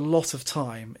put a lot of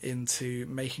time into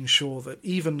making sure that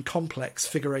even complex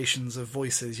figurations of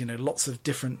voices, lots of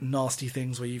different nasty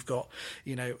things where you've got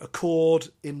a chord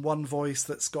in one voice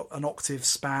that's got an octave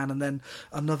span and then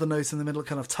another note in the middle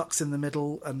kind of tucks in the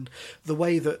middle, and the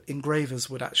way that engravers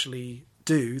would actually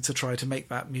do to try to make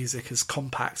that music as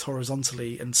compact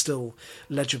horizontally and still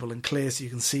legible and clear, so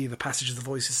you can see the passage of the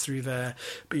voices through there,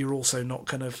 but you're also not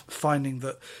kind of finding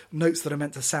that notes that are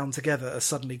meant to sound together are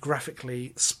suddenly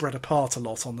graphically spread apart a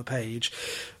lot on the page.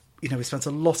 We spent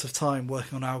a lot of time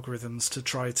working on algorithms to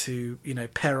try to,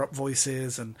 pair up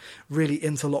voices and really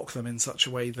interlock them in such a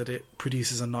way that it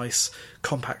produces a nice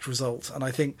compact result. And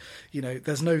I think,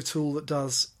 there's no tool that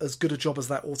does as good a job as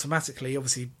that automatically.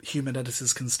 Obviously, human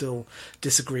editors can still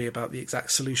disagree about the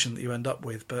exact solution that you end up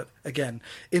with. But again,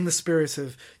 in the spirit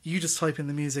of you just type in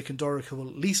the music and Dorico will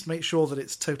at least make sure that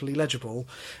it's totally legible,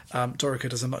 Dorico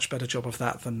does a much better job of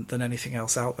that than anything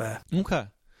else out there. Okay.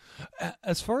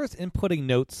 As far as inputting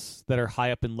notes that are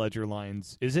high up in ledger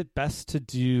lines, is it best to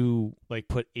do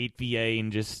put 8VA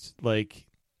and just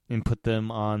input them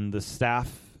on the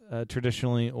staff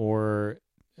traditionally, or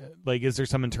is there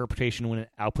some interpretation when it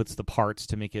outputs the parts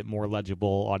to make it more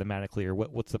legible automatically, or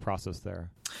what's the process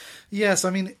there? Yes, I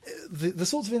mean, the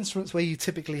sorts of instruments where you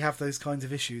typically have those kinds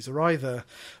of issues are either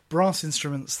brass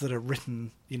instruments that are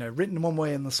written one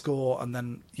way in the score, and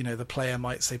then, the player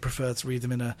might say prefer to read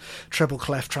them in a treble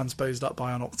clef transposed up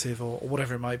by an octave, or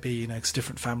whatever it might be, because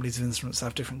different families of instruments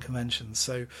have different conventions.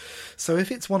 So if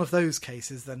it's one of those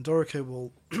cases, then Dorico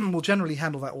will generally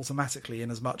handle that automatically, in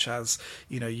as much as,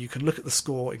 you can look at the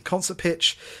score in concert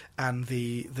pitch, and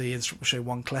the instrument will show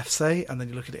one clef, say, and then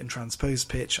you look at it in transposed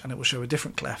pitch, and it will show a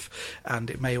different clef, and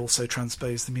it may also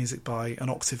transpose the music by an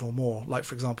octave or more. Like,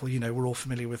 for example, we're all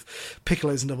familiar with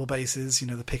piccolos and double basses.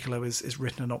 The piccolo is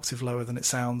written an octave lower than it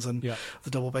sounds, and the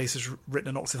double bass is written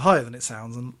an octave higher than it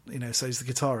sounds, and so is the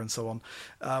guitar and so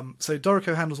on. So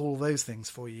Dorico handles all of those things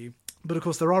for you. But of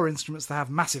course there are instruments that have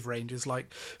massive ranges,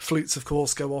 like flutes of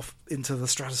course go off into the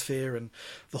stratosphere, and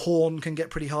the horn can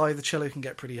get pretty high, the cello can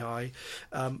get pretty high.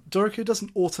 Dorico doesn't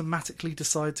automatically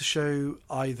decide to show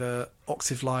either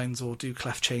octave lines or do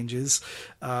clef changes.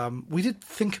 We did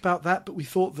think about that, but we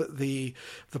thought that the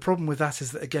problem with that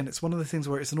is that, again, it's one of the things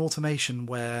where it's an automation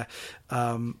where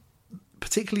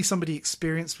particularly somebody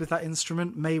experienced with that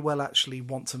instrument may well actually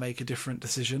want to make a different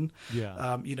decision.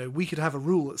 Yeah. We could have a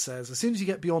rule that says as soon as you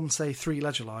get beyond, say, 3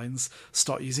 ledger lines,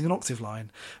 start using an octave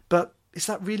line. But is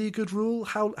that really a good rule?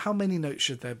 How many notes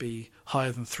should there be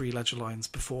higher than 3 ledger lines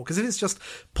before? Because if it's just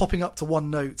popping up to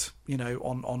one note,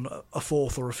 on a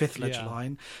fourth or a fifth ledger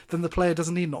line, then the player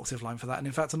doesn't need an octave line for that. And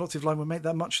in fact, an octave line would make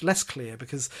that much less clear,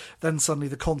 because then suddenly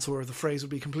the contour of the phrase would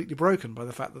be completely broken by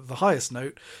the fact that the highest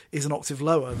note is an octave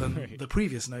lower than the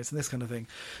previous note, and this kind of thing.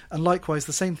 And likewise,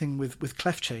 the same thing with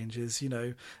clef changes.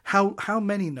 How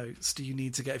many notes do you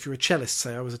need to get? If you're a cellist,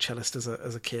 say I was a cellist as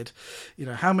a kid,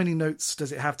 how many notes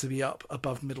does it have to be up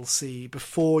above middle C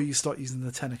before you start using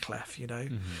the tenor clef?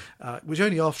 Which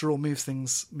only after all moves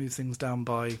things down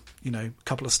by a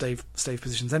couple of stave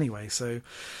positions anyway.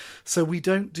 So we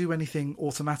don't do anything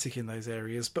automatic in those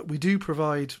areas, but we do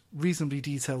provide reasonably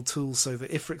detailed tools so that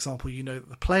if, for example, that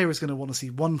the player is going to want to see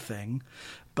one thing,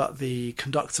 but the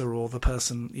conductor or the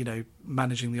person,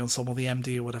 managing the ensemble, the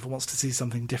MD or whatever, wants to see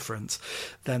something different,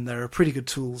 then there are pretty good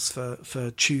tools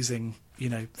for choosing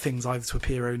things either to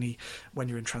appear only when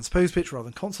you're in transpose pitch rather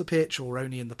than concert pitch, or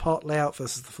only in the part layout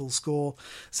versus the full score.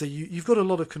 So you've got a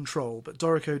lot of control, but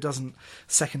Dorico doesn't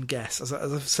second guess. As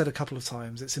I've said a couple of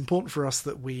times, it's important for us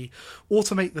that we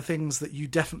automate the things that you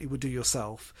definitely would do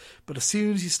yourself. But as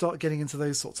soon as you start getting into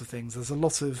those sorts of things, there's a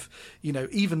lot of,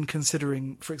 even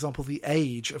considering, for example, the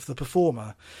age of the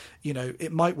performer,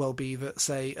 it might well be that,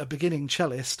 say, a beginning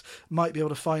cellist might be able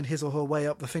to find his or her way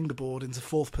up the fingerboard into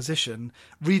fourth position,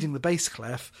 reading the bass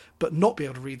clef, but not be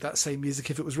able to read that same music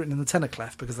if it was written in the tenor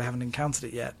clef because they haven't encountered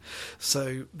it yet.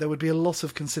 So there would be a lot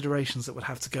of considerations that would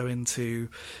have to go into,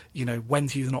 when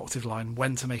to use an octave line,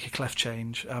 when to make a clef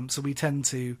change. So we tend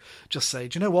to just say,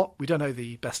 do you know what? We don't know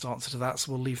the best answer to that,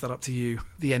 so we'll leave that up to you,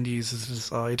 the end users, to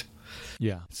decide.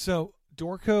 Yeah. So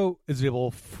Dorico is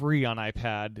available free on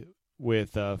iPad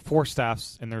with 4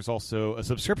 staffs, and there's also a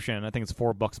subscription. I think it's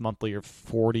 $4 monthly or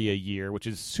 $40 a year, which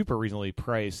is super reasonably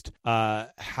priced.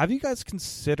 Have you guys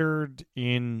considered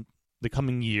in the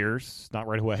coming years, not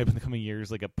right away, but in the coming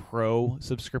years, like a pro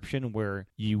subscription where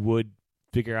you would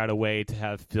figure out a way to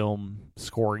have film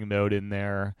scoring mode in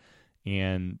there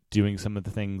and doing some of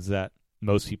the things that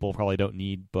most people probably don't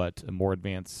need, but a more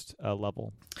advanced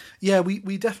level? Yeah,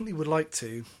 we definitely would like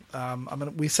to.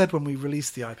 We said when we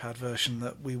released the iPad version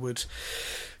that we would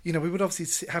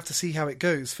obviously have to see how it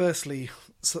goes. Firstly,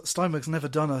 Steinberg's never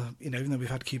done even though we've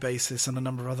had Cubasis and a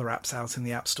number of other apps out in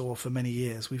the App Store for many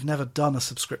years, we've never done a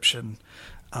subscription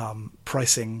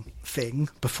pricing thing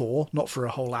before, not for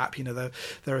a whole app.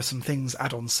 There are some things,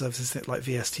 add-on services like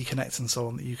VST Connect and so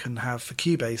on, that you can have for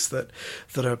Cubase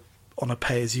that are on a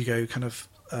pay-as-you-go kind of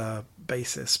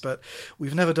basis, but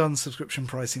we've never done subscription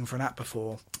pricing for an app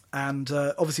before. And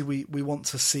obviously we want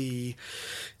to see,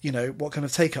 what kind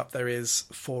of take-up there is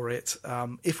for it.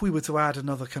 If we were to add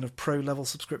another kind of pro-level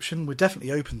subscription, we're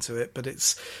definitely open to it, but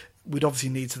we'd obviously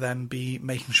need to then be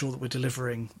making sure that we're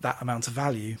delivering that amount of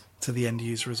value to the end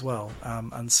user as well.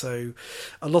 And so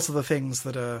a lot of the things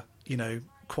that are,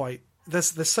 quite...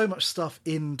 There's so much stuff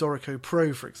in Dorico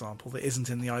Pro, for example, that isn't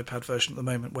in the iPad version at the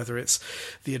moment, whether it's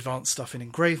the advanced stuff in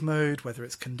engrave mode, whether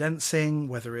it's condensing,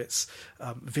 whether it's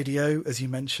video, as you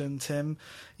mentioned, Tim.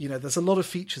 There's a lot of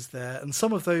features there, and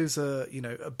some of those are,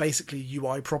 basically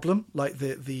UI problem, like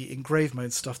the engrave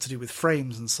mode stuff to do with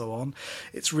frames and so on.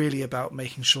 It's really about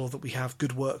making sure that we have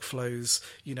good workflows,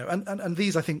 and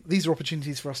these, I think, these are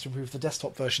opportunities for us to improve the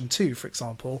desktop version too, for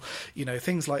example.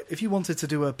 Things like if you wanted to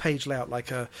do a page layout like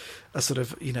a sort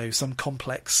of, some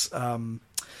complex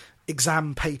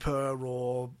exam paper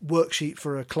or worksheet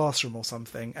for a classroom or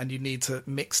something, and you need to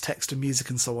mix text and music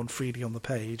and so on freely on the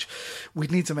page,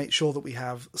 we'd need to make sure that we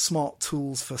have smart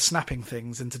tools for snapping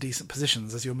things into decent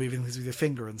positions as you're moving things with your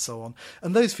finger and so on.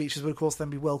 And those features would, of course, then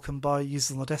be welcomed by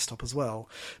users on the desktop as well.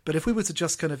 But if we were to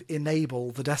just kind of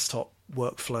enable the desktop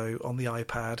workflow on the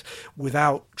iPad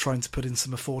without trying to put in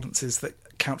some affordances that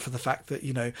account for the fact that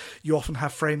you often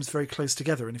have frames very close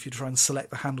together, and if you try and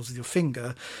select the handles with your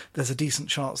finger, there's a decent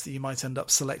chance that you might end up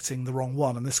selecting the wrong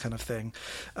one and this kind of thing.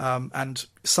 And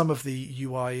some of the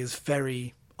UI is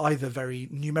either very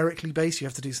numerically based, you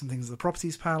have to do some things in the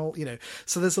properties panel,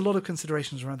 so there's a lot of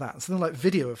considerations around that. And something like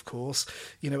video, of course,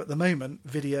 at the moment,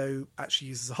 video actually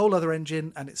uses a whole other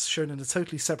engine, and it's shown in a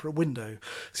totally separate window.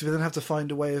 So we then have to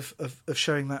find a way of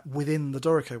showing that within the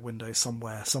Dorico window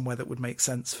somewhere that would make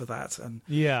sense for that. And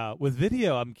yeah, with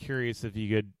video, I'm curious if you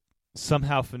could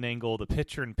somehow finagle the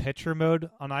picture-in-picture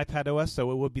mode on iPad OS,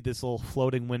 so it would be this little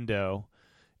floating window,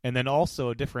 and then also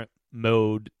a different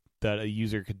mode that a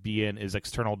user could be in is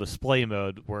external display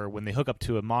mode, where when they hook up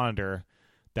to a monitor,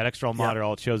 that external monitor,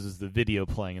 all it shows is the video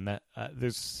playing. And that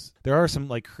there are some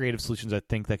like creative solutions I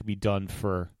think that could be done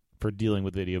for dealing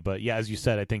with video. But yeah, as you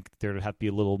said, I think there would have to be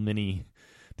a little mini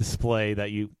display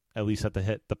that you at least have to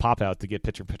hit the pop out to get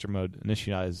picture mode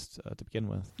initialized to begin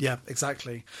with. Yeah,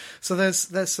 exactly. So there's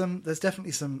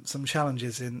definitely some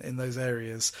challenges in those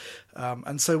areas,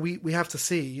 and so we have to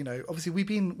see. Obviously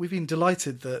we've been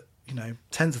delighted that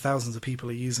tens of thousands of people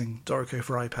are using Dorico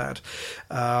for iPad.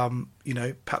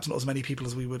 Perhaps not as many people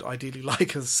as we would ideally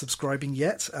like as subscribing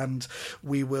yet, and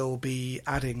we will be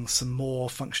adding some more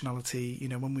functionality.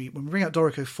 When we bring out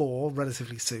Dorico 4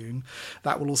 relatively soon,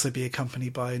 that will also be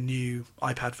accompanied by a new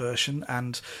iPad version,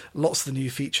 and lots of the new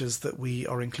features that we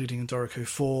are including in Dorico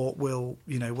 4 will,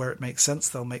 where it makes sense,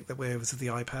 they'll make their way over to the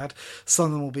iPad. Some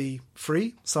of them will be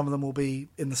free, some of them will be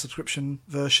in the subscription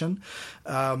version,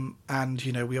 and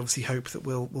we obviously hope that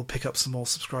we'll pick up some more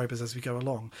subscribers as we go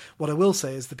along. What I will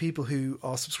say is the people who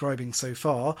are subscribing so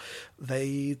far,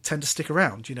 they tend to stick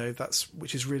around,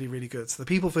 which is really, really good. So the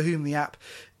people for whom the app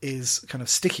is kind of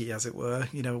sticky, as it were,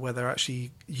 where they're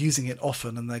actually using it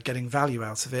often and they're getting value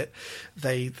out of it,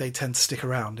 they tend to stick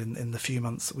around in the few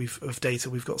months that of data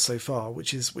we've got so far,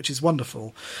 which is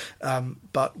wonderful.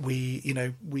 But we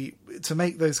to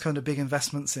make those kind of big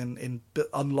investments in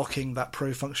unlocking that Pro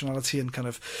functionality and kind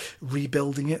of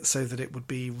rebuilding it so that it would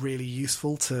be really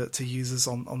useful to users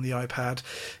on the iPad,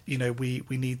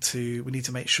 we need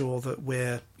to make sure that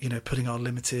we're putting our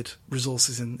limited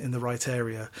resources in the right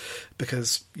area,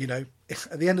 because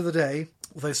at the end of the day,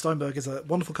 although Steinberg is a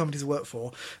wonderful company to work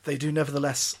for, they do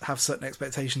nevertheless have certain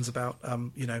expectations about,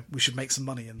 we should make some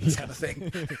money in this kind of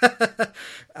thing.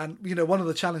 And, one of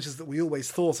the challenges that we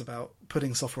always thought about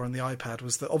putting software on the iPad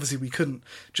was that obviously we couldn't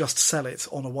just sell it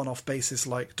on a one-off basis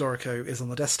like Dorico is on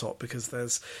the desktop, because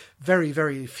there's very,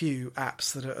 very few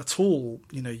apps that are at all,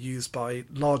 used by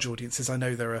large audiences. I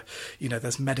know there are,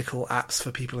 there's medical apps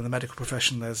for people in the medical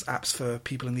profession, there's apps for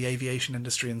people in the aviation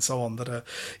industry and so on that are,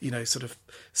 sort of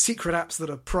secret apps that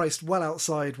are priced well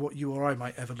outside what you or I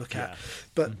might ever look at.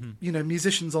 But,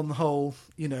 musicians on the whole,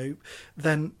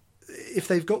 then if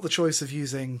they've got the choice of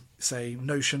using, say,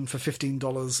 Notion for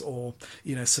 $15 or,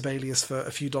 Sibelius for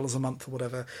a few dollars a month or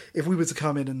whatever, if we were to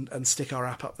come in and stick our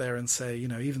app up there and say,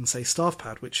 even say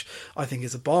StaffPad, which I think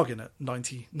is a bargain at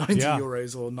 90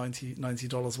 euros or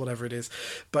 $90, whatever it is.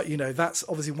 But, that's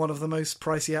obviously one of the most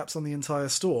pricey apps on the entire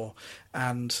store.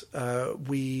 And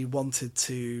we wanted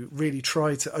to really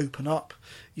try to open up,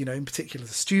 in particular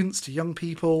to students, to young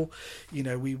people.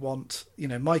 We want,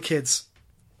 my kids,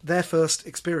 their first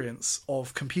experience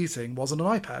of computing was on an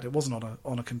iPad. It wasn't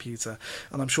on a computer,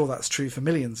 and I'm sure that's true for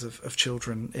millions of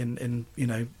children in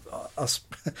us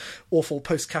awful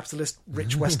post-capitalist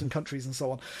rich Western countries and so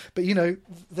on. But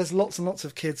there's lots and lots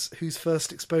of kids whose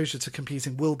first exposure to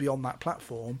computing will be on that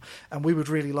platform, and we would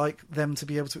really like them to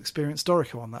be able to experience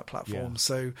Dorico on that platform.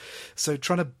 So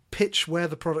trying to pitch where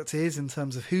the product is in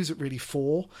terms of who's it really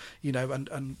for,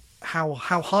 and how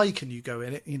high can you go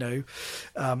in it,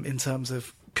 in terms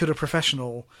of, could a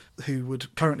professional who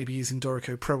would currently be using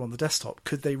Dorico Pro on the desktop,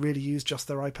 could they really use just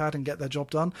their iPad and get their job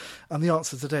done? And the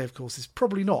answer today, of course, is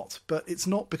probably not. But it's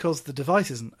not because the device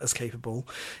isn't as capable.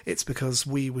 It's because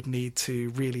we would need to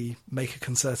really make a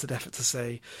concerted effort to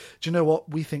say, do you know what?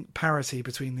 We think parity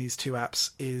between these two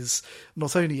apps is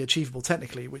not only achievable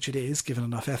technically, which it is, given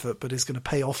enough effort, but is going to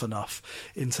pay off enough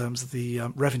in terms of the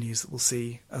revenues that we'll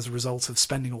see as a result of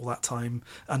spending all that time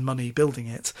and money building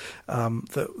it,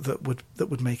 that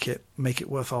would make it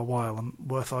worth our while and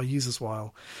worth our users'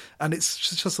 while. And it's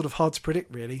just sort of hard to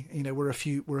predict, really. We're a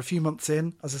few months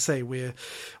in. As I say, we've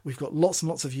got lots and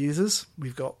lots of users.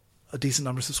 We've got a decent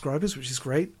number of subscribers, which is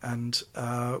great, and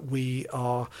we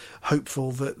are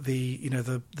hopeful that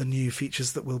the new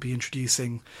features that we'll be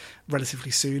introducing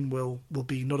relatively soon will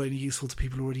be not only useful to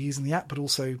people already using the app, but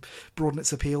also broaden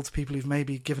its appeal to people who've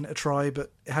maybe given it a try,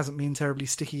 but it hasn't been terribly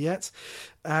sticky yet.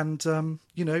 And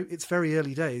it's very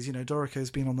early days. Dorico's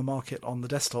been on the market on the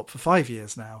desktop for 5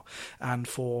 years now, and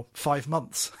for 5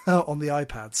 months on the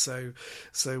iPad.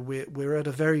 So we're at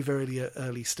a very, very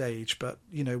early stage, but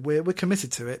we're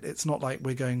committed to it. It's not like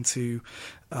we're going to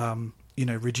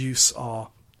reduce our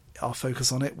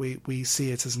focus on it. We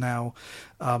see it as now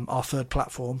our third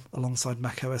platform alongside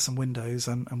macOS and Windows,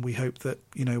 and we hope that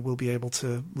we'll be able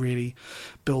to really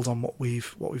build on what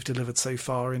we've delivered so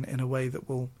far in a way that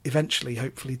will eventually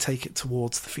hopefully take it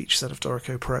towards the feature set of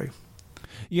Dorico Pro.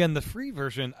 Yeah, and the free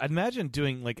version, I'd imagine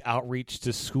doing like outreach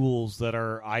to schools that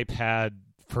are iPad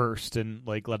first and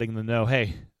like letting them know,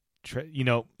 hey,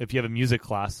 if you have a music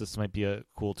class, this might be a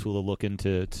cool tool to look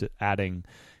into adding,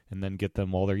 and then get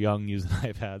them while they're young using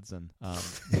iPads. And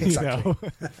exactly.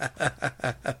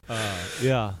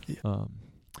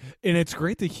 And it's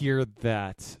great to hear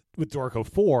that with Dorico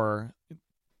 4,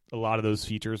 a lot of those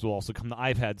features will also come to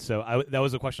iPad. So that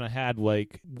was a question I had.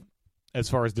 Like, as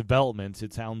far as development,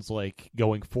 it sounds like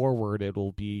going forward, it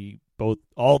will be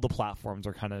all the platforms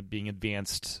are kind of being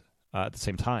advanced at the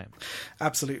same time.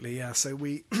 Absolutely, yeah. So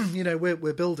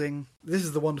we're building. This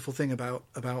is the wonderful thing about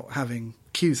having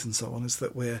queues and so on, is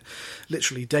that we're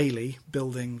literally daily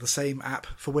building the same app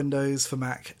for Windows, for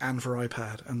Mac, and for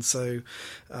iPad. And so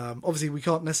obviously we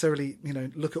can't necessarily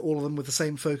look at all of them with the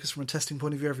same focus from a testing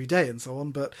point of view every day and so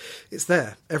on, but it's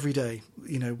there every day,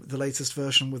 the latest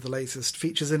version with the latest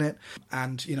features in it.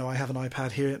 And I have an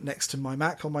iPad here next to my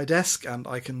Mac on my desk, and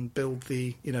I can build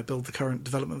the current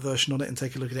development version on it and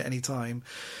take a look at it any time.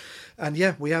 And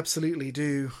yeah, we absolutely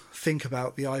do think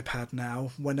about the iPad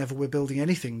now whenever we're building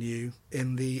anything new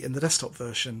in the desktop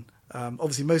version.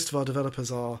 Obviously, most of our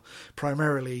developers are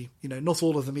primarily, not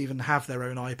all of them even have their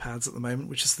own iPads at the moment,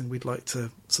 which is something we'd like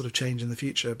to sort of change in the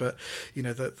future. But,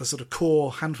 the sort of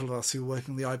core handful of us who are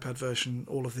working on the iPad version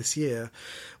all of this year,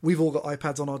 we've all got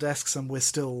iPads on our desks and we're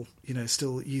still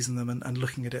using them and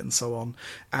looking at it and so on.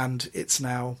 And it's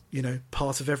now,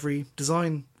 part of every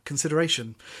design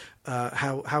consideration.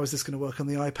 How is this going to work on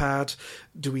the iPad?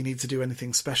 Do we need to do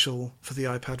anything special for the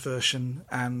iPad version?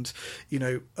 And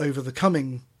over the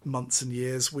coming months and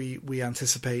years, we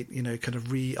anticipate kind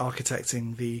of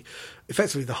re-architecting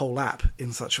effectively the whole app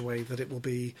in such a way that it will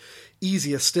be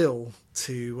easier still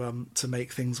to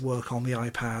make things work on the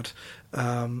iPad.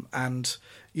 And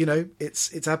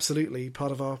it's absolutely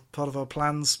part of our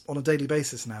plans on a daily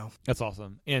basis now. That's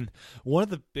awesome. And one of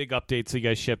the big updates you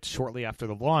guys shipped shortly after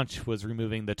the launch was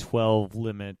removing the 12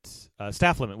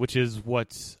 staff limit, which is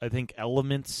what I think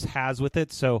Elements has with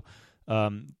it. So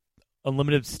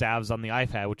unlimited staffs on the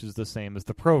iPad, which is the same as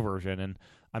the Pro version. And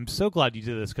I'm so glad you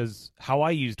did this, because how I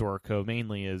use Dorico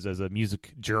mainly is as a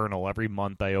music journal. Every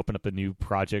month I open up a new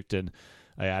project and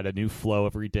I add a new flow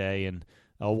every day, and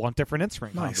I'll want different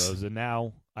instrument combos. And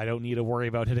now I don't need to worry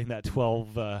about hitting that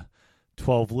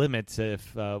 12 limits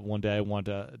if one day I want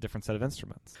a different set of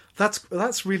instruments.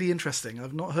 That's really interesting.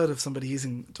 I've not heard of somebody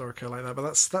using Dorico like that,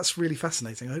 but that's really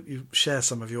fascinating. I hope you share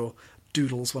some of your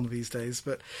doodles one of these days.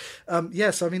 But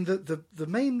yes, I mean the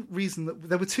main reason that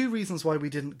there were two reasons why we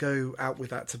didn't go out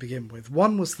with that to begin with.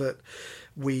 One was that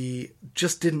we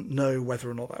just didn't know whether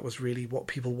or not that was really what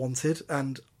people wanted,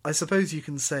 and I suppose you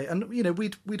can say, and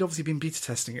we'd obviously been beta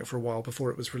testing it for a while before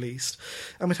it was released,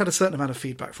 and we'd had a certain amount of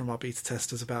feedback from our beta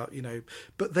testers about,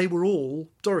 but they were all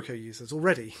Dorico users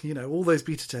already. All those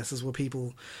beta testers were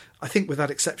people, I think with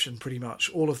that exception, pretty much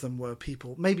all of them were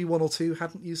people, maybe one or two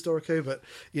hadn't used Dorico, but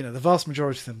the vast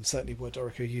majority of them certainly were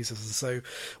Dorico users. And so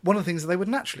one of the things that they would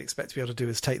naturally expect to be able to do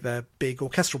is take their big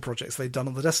orchestral projects they'd done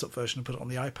on the desktop version and put it on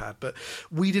the iPad. But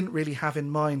we didn't really have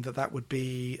in mind that would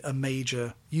be a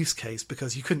major use case,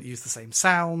 because you couldn't use the same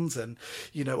sounds, and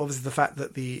obviously the fact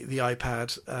that the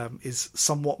iPad is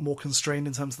somewhat more constrained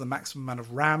in terms of the maximum amount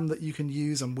of RAM that you can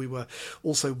use, and we were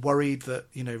also worried that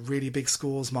really big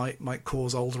scores might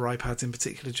cause older iPads in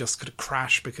particular just could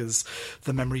crash because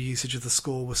the memory usage of the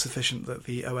score was sufficient that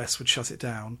the OS would shut it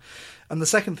down. And the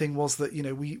second thing was that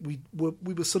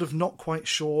we were sort of not quite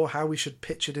sure how we should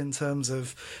pitch it in terms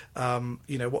of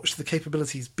what should the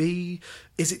capabilities be.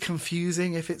 Is it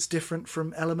confusing if it's different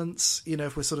from Elements?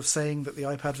 If we're sort of saying that the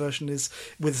iPad version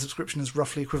with a subscription is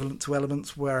roughly equivalent to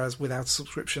Elements, whereas without a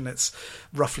subscription it's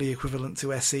roughly equivalent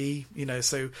to SE.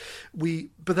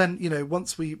 But then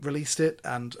once we released it,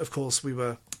 and of course we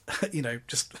were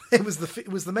it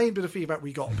was the main bit of feedback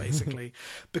we got basically,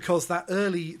 because that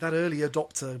early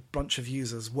adopter bunch of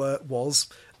users was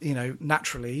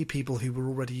naturally people who were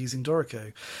already using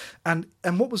Dorico. And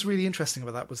what was really interesting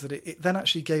about that was that it then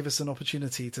actually gave us an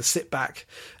opportunity to sit back,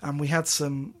 and we had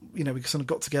some, we sort of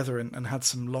got together and had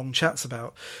some long chats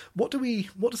about what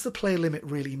does the player limit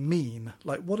really mean?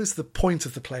 Like, what is the point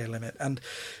of the player limit? And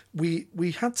we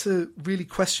had to really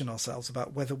question ourselves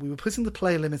about whether we were putting the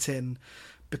player limit in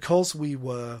because we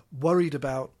were worried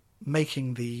about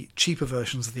making the cheaper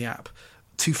versions of the app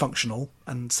too functional,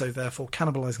 and so therefore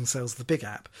cannibalizing sales of the big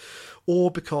app,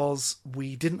 or because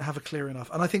we didn't have a clear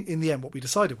enough, and I think in the end what we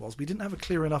decided was we didn't have a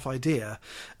clear enough idea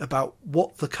about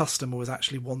what the customer was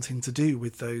actually wanting to do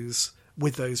with those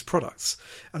products.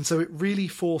 And so it really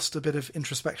forced a bit of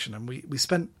introspection, and we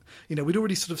spent, we'd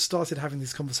already sort of started having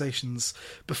these conversations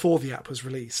before the app was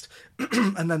released.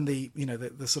 And then the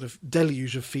sort of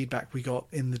deluge of feedback we got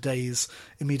in the days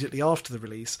immediately after the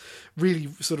release really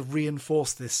sort of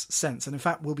reinforced this sense. And in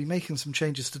fact, we'll be making some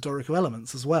changes to Dorico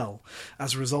Elements as well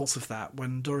as a result of that.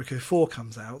 When Dorico 4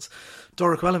 comes out,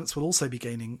 Dorico Elements will also be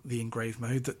gaining the engrave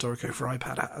mode that Dorico for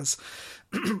iPad has.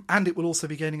 And it will also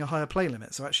be gaining a higher play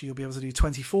limit. So actually you'll be able to do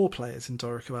 24 players in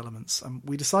Dorico Elements.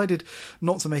 We decided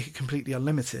not to make it completely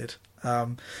unlimited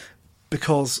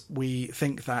because we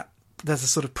think that there's a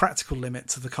sort of practical limit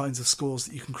to the kinds of scores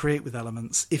that you can create with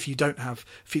Elements if you don't have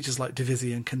features like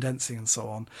divising and condensing and so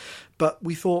on. But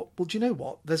we thought, well, do you know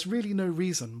what? There's really no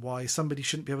reason why somebody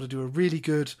shouldn't be able to do a really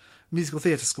good musical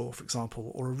theatre score, for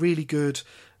example, or a really good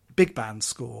big band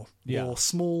score, or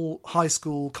small high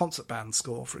school concert band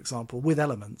score, for example, with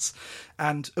Elements.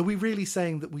 And are we really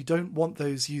saying that we don't want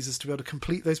those users to be able to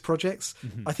complete those projects?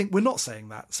 Mm-hmm. I think we're not saying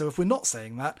that. So if we're not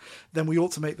saying that, then we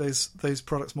ought to make those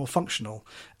products more functional.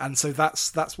 And so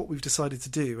that's what we've decided to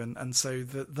do. And so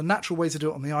the natural way to do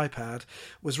it on the iPad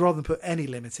was, rather than put any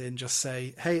limit in, just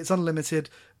say, hey, it's unlimited,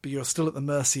 but you're still at the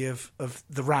mercy of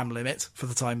the RAM limit for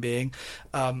the time being.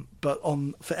 But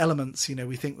for Elements,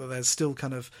 we think that there's still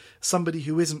kind of somebody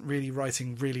who isn't really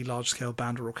writing really large-scale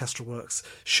band or orchestral works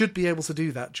should be able to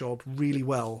do that job really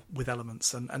well with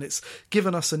Elements, and it's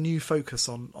given us a new focus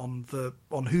on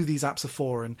who these apps are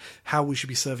for and how we should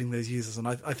be serving those users. And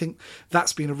I think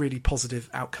that's been a really positive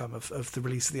outcome of the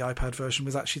release of the iPad version,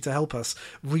 was actually to help us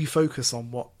refocus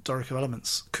on what Dorico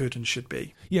Elements could and should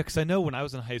be. Yeah, because I know when I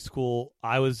was in high school,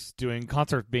 I was doing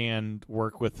concert band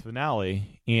work with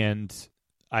Finale, and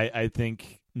I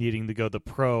think needing to go the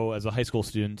pro as a high school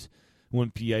student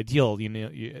wouldn't be ideal,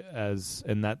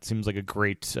 and that seems like a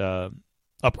great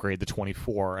upgrade to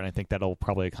 24, and I think that'll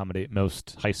probably accommodate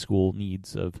most high school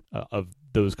needs of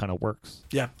those kind of works.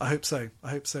 Yeah, I hope so.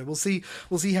 We'll see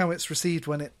how it's received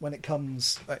when it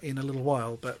comes in a little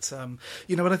while. But and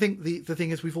I think the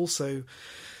thing is,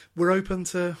 we're open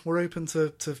to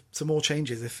more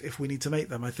changes if we need to make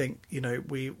them. I think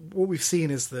what we've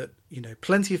seen is that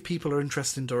plenty of people are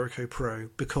interested in Dorico Pro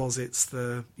because it's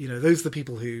those are the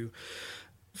people who,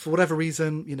 for whatever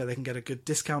reason, they can get a good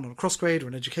discount on a crossgrade or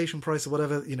an education price or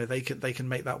whatever. They can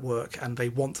make that work, and they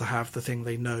want to have the thing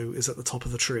they know is at the top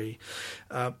of the tree.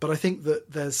 But I think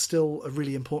that there's still a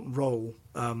really important role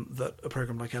that a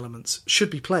program like Elements should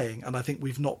be playing, and I think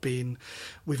we've not been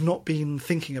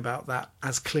thinking about that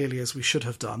as clearly as we should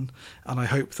have done. And I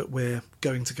hope that we're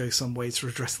going to go some way to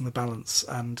redressing the balance.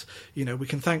 And we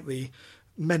can thank the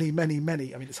many, I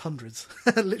mean, it's hundreds,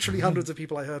 literally hundreds of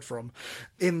people I heard from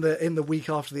in the week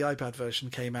after the iPad version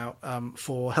came out,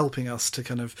 for helping us to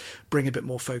kind of bring a bit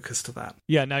more focus to that.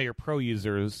 Yeah, now your pro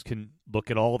users can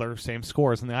look at all their same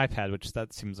scores on the iPad, which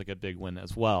that seems like a big win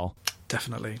as well.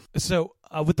 Definitely. So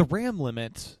with the RAM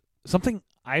limit, something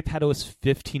iPadOS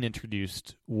 15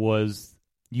 introduced was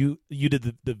you did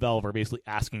the developer basically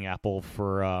asking Apple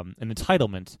for an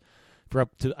entitlement for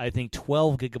up to, I think,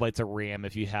 12 gigabytes of RAM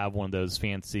if you have one of those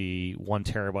fancy 1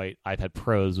 terabyte iPad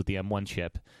Pros with the M1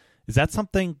 chip. Is that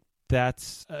something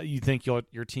that you think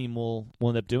your team will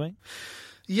end up doing?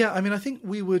 Yeah, I mean, I think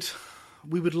we would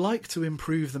like to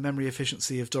improve the memory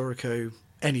efficiency of Dorico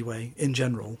anyway, in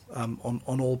general, on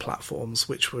all platforms,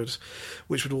 which would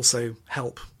also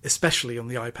help, especially on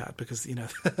the iPad, because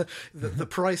the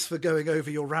price for going over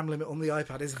your RAM limit on the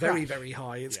iPad is very, very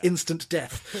high. It's instant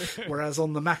death. Whereas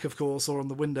on the Mac, of course, or on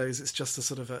the Windows, it's just a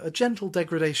sort of a gentle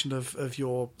degradation of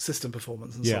your system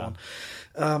performance and so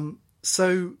on.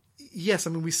 So yes, I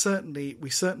mean, we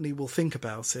certainly will think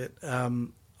about it.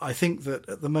 I think that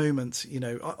at the moment,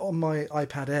 on my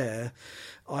iPad Air,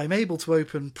 I'm able to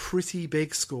open pretty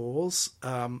big scores,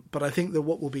 but I think that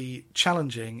what will be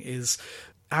challenging is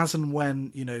as and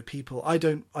when people. I've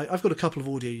got a couple of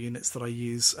audio units that I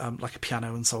use, like a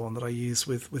piano and so on, that I use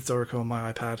with Dorico on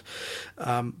my iPad.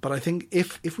 But I think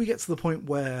if we get to the point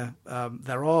where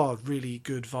there are really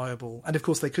good, viable, and of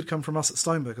course they could come from us at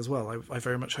Steinberg as well. I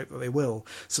very much hope that they will,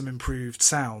 some improved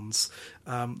sounds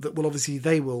that will obviously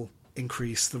they will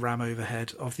increase the RAM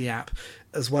overhead of the app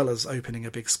as well as opening a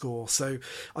big score. So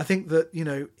I think that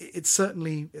it's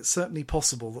certainly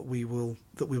possible that we will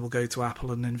go to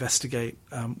Apple and investigate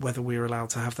whether we're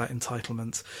allowed to have that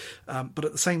entitlement. But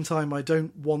at the same time, I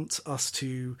don't want us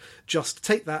to just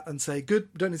take that and say, good,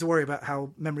 we don't need to worry about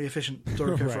how memory efficient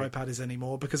Dorico for iPad is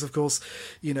anymore, because of course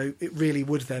it really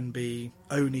would then be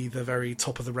only the very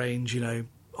top of the range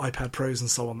iPad Pros and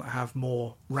so on that have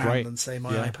more RAM than say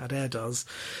my iPad Air does,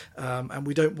 and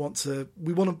we want to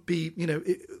be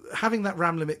having that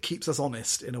RAM limit keeps us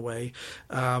honest in a way,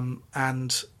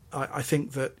 and I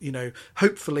think that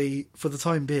hopefully for the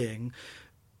time being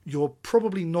you're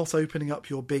probably not opening up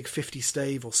your big 50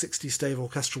 stave or 60 stave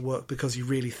orchestral work because you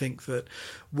really think that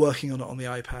working on it on the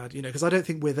iPad, because I don't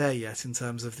think we're there yet in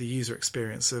terms of the user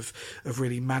experience of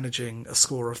really managing a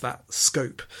score of that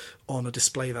scope on a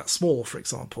display that small, for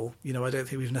example. I don't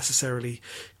think we've necessarily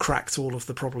cracked all of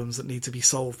the problems that need to be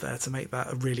solved there to make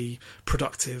that a really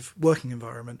productive working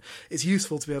environment. It's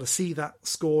useful to be able to see that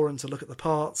score and to look at the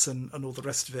parts and all the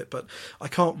rest of it, but I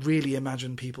can't really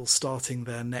imagine people starting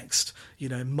their next,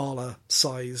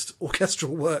 Mahler-sized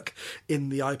orchestral work in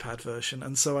the iPad version.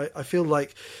 And so I feel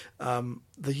like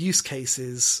the use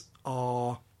cases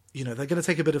are, they're going to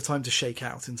take a bit of time to shake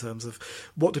out in terms of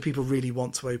what do people really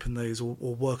want to open those or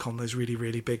work on those really,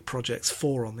 really big projects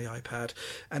for on the iPad.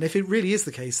 And if it really is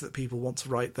the case that people want to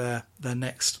write their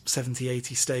next 70,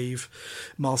 80 stave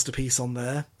masterpiece on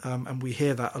there, and we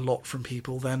hear that a lot from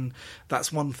people, then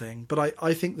that's one thing. But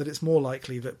I think that it's more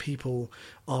likely that people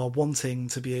are wanting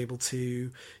to be able to,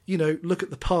 look at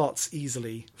the parts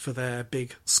easily for their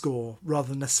big score rather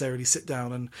than necessarily sit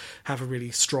down and have a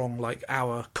really strong,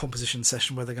 hour composition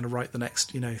session where they're going going to write the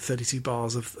next 32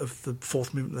 bars of the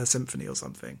fourth movement of their symphony or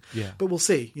something. Yeah. But we'll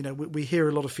see. We hear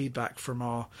a lot of feedback from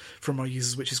our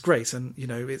users, which is great, and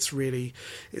it's really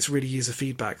user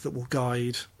feedback that will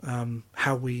guide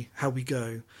how we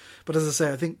go. But as I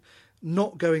say, I think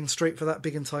not going straight for that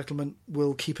big entitlement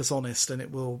will keep us honest, and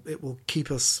it will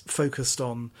keep us focused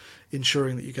on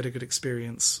ensuring that you get a good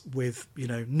experience with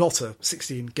not a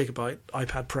 16 gigabyte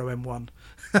iPad Pro M1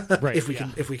 right,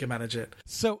 if we can manage it.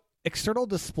 So external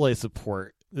display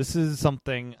support. This is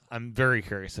something I'm very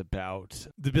curious about.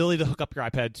 The ability to hook up your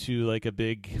iPad to like a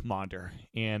big monitor.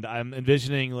 And I'm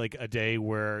envisioning like a day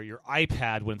where your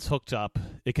iPad, when it's hooked up,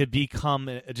 it could become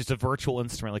just a virtual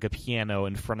instrument, like a piano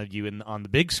in front of you. And on the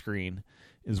big screen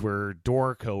is where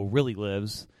Dorico really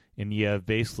lives. And you have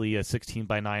basically a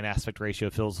 16:9 aspect ratio,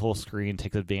 fills the whole screen,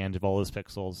 takes advantage of all those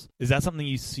pixels. Is that something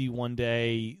you see one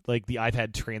day, like the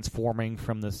iPad transforming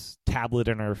from this tablet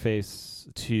interface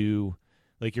to...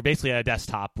 like you're basically at a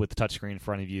desktop with the touchscreen in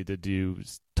front of you to do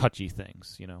touchy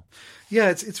things, Yeah,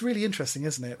 it's really interesting,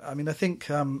 isn't it? I mean, I think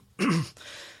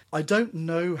I don't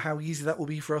know how easy that will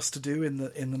be for us to do in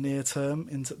the near term,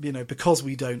 because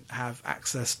we don't have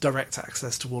direct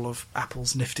access to all of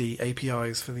Apple's nifty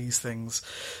APIs for these things,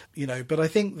 But I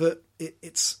think that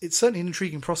it's certainly an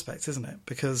intriguing prospect, isn't it?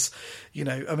 Because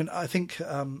I think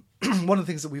one of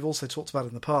the things that we've also talked about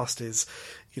in the past is,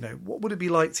 what would it be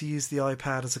like to use the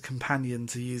iPad as a companion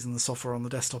to using the software on the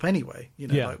desktop anyway?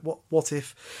 Like what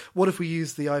if we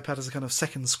use the iPad as a kind of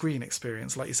second screen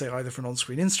experience, like you say, either for an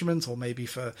on-screen instrument or maybe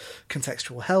for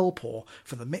contextual help or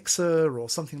for the mixer or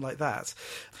something like that.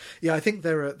 Yeah, I think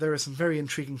there are some very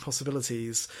intriguing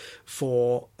possibilities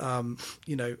for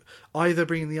either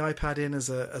bringing the iPad in as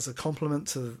a complement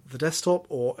to the desktop,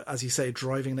 or as you say,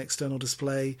 driving an external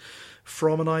display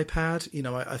from an iPad.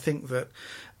 I think that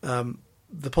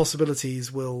the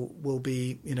possibilities will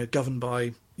be governed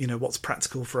by what's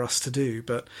practical for us to do.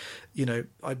 But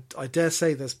I dare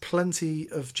say there's plenty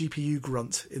of GPU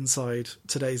grunt inside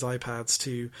today's iPads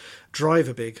to drive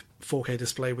a big 4K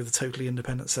display with a totally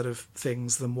independent set of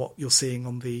things than what you're seeing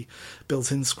on the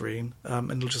built-in screen,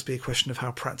 and it'll just be a question of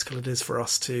how practical it is for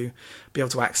us to be able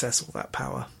to access all that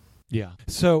power. Yeah.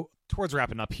 So towards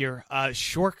wrapping up here,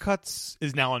 Shortcuts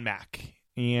is now on Mac,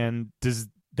 and does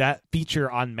that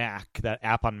feature on Mac, that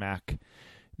app on Mac,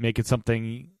 make it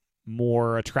something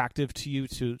more attractive to you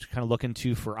to kind of look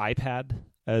into for iPad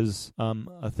as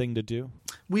a thing to do?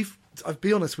 I'll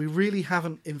be honest, we really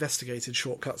haven't investigated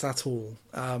Shortcuts at all.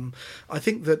 I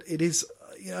think that it is,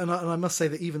 and I must say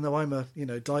that even though I'm a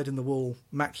dyed-in-the-wool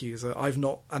Mac user, I've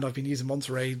been using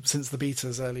Monterey since the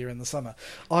betas earlier in the summer.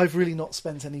 I've really not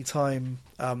spent any time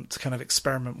to kind of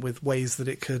experiment with ways that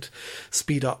it could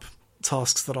speed up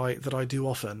tasks that I do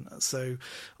often. So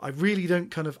I really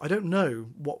don't know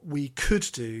what we could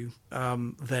do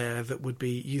there that would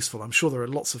be useful. I'm sure there are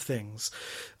lots of things.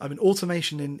 I mean,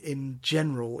 automation in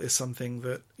general is something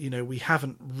that we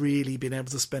haven't really been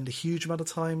able to spend a huge amount of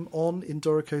time on in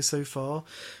Dorico so far.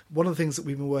 One of the things that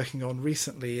we've been working on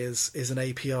recently is an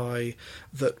API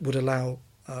that would allow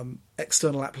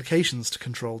external applications to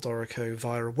control Dorico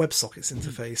via a WebSockets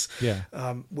interface,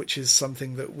 which is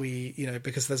something that we,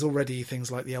 because there's already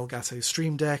things like the Elgato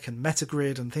Stream Deck and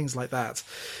Metagrid and things like that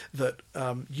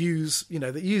use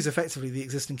effectively the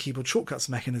existing keyboard shortcuts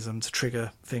mechanism to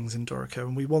trigger things in Dorico,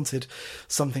 and we wanted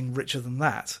something richer than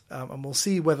that, and we'll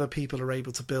see whether people are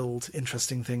able to build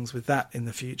interesting things with that in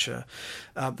the future.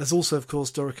 There's also, of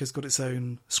course, Dorico's got its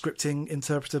own scripting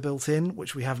interpreter built in,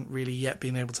 which we haven't really yet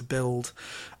been able to build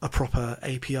a proper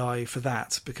API for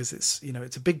that, because it's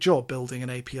a big job building an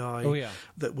API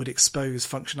that would expose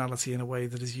functionality in a way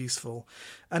that is useful.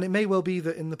 And it may well be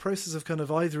that in the process of kind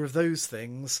of either of those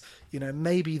things,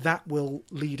 maybe that will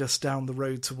lead us down the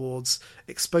road towards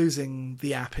exposing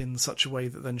the app in such a way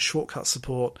that then shortcut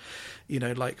support,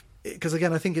 because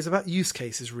again, I think it's about use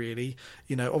cases really.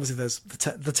 Obviously there's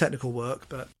the technical work,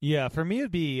 but for me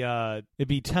it'd be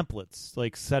templates,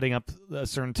 like setting up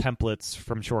certain templates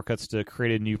from Shortcuts to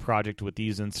create a new project with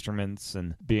these instruments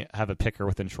and have a picker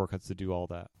within Shortcuts to do all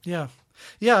that.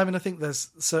 I mean, I think there's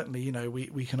certainly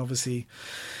we can obviously.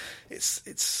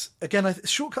 It's again,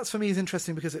 Shortcuts for me is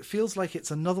interesting because it feels like it's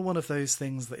another one of those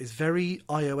things that is very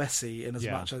iOS-y in as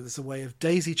much as it's a way of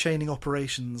daisy chaining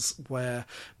operations where,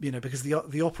 because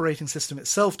the operating system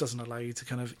itself doesn't allow you to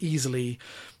kind of easily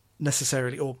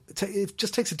necessarily, or it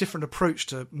just takes a different approach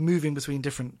to moving between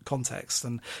different contexts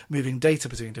and moving data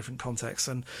between different contexts.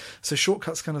 And so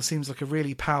Shortcuts kind of seems like a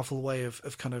really powerful way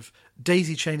of kind of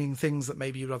daisy chaining things that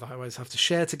maybe you'd otherwise have to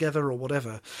share together or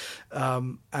whatever.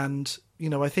 And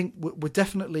I think we're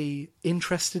definitely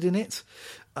interested in it,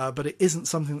 but it isn't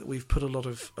something that we've put a lot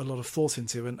of thought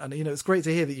into. And it's great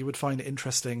to hear that you would find it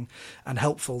interesting and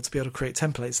helpful to be able to create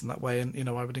templates in that way. And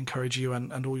I would encourage you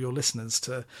and all your listeners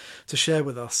to share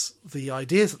with us the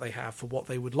ideas that they have for what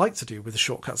they would like to do with the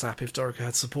Shortcuts app if Dorico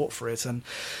had support for it. And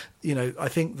I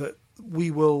think that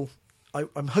we will.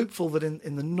 I'm hopeful that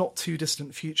in the not too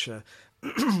distant future,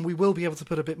 we will be able to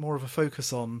put a bit more of a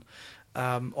focus on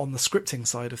the scripting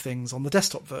side of things on the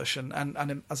desktop version.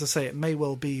 And as I say, it may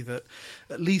well be that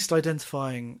at least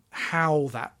identifying how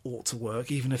that ought to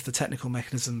work, even if the technical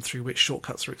mechanism through which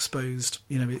shortcuts are exposed,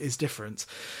 is different,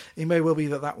 it may well be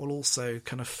that will also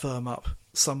kind of firm up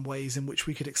some ways in which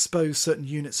we could expose certain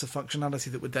units of functionality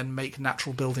that would then make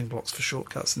natural building blocks for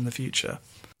shortcuts in the future.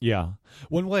 Yeah.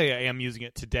 One way I am using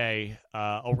it today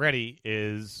already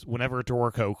is whenever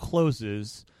Dorico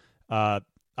closes,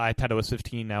 iPadOS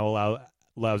 15 now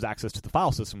allows access to the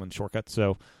file system in Shortcuts,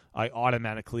 so I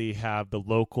automatically have the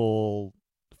local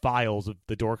files of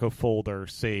the Dorico folder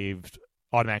saved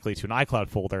automatically to an iCloud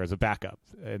folder as a backup,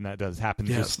 and that does happen.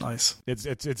 Yeah, it's nice.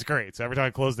 It's great. So every time I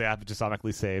close the app, it just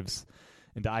automatically saves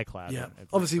into iCloud. Yeah,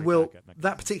 obviously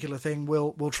that particular thing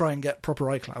we'll try and get proper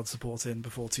iCloud support in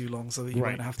before too long, so that you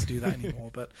won't have to do that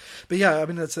anymore. but yeah, I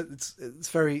mean it's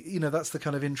very that's the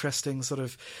kind of interesting sort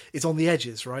of, it's on the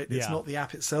edges, right? It's not the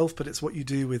app itself, but it's what you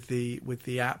do with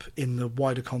the app in the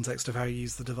wider context of how you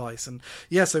use the device. And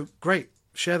so great.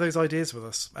 Share those ideas with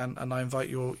us, and I invite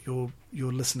your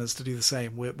listeners to do the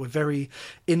same. We're very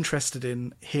interested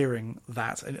in hearing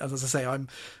that. And as I say, I'm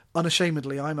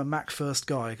a Mac first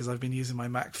guy because I've been using my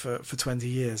Mac for 20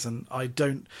 years, and I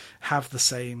don't have the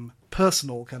same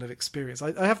personal kind of experience.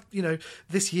 I have,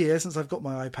 this year since I've got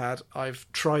my iPad, I've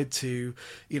tried to,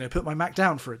 put my Mac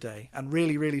down for a day and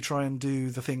really, really try and do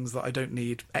the things that I don't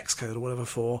need Xcode or whatever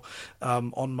for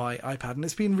on my iPad. And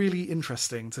it's been really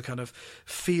interesting to kind of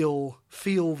feel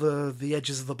the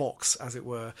edges of the box, as it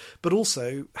were, but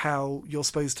also how you're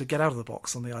supposed to get out of the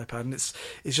box on the iPad. And it's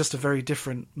just a very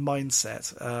different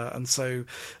mindset. And so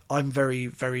I'm very,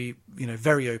 very,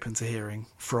 very open to hearing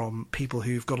from people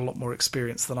who've got a lot more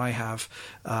experience than I have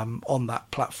on that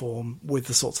platform with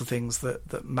the sorts of things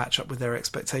that match up with their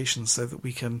expectations, so that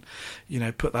we can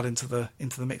put that into the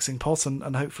mixing pot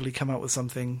and hopefully come out with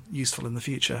something useful in the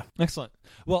future. Excellent.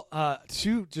 Well,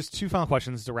 two final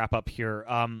questions to wrap up here.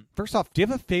 First off, do you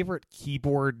have a favorite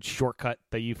keyboard shortcut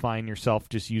that you find yourself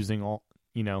just using all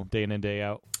day in and day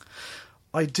out?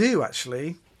 I do,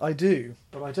 actually. I do,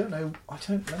 but I don't know.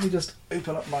 Let me just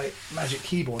open up my Magic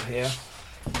Keyboard here.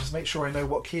 Just make sure I know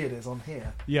what key it is on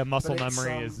here. Yeah, muscle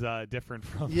memory is different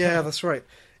from... Yeah, that's right.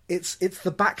 It's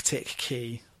the backtick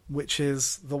key, which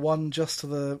is the one just to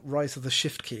the right of the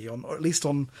shift key, or at least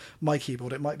on my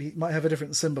keyboard. It might have a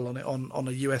different symbol on it on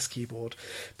a US keyboard,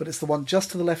 but it's the one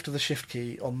just to the left of the shift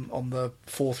key on the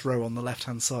fourth row on the left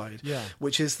hand side,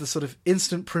 which is the sort of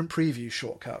instant print preview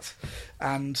shortcut.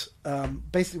 And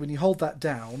basically when you hold that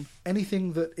down,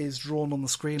 anything that is drawn on the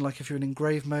screen, like if you're in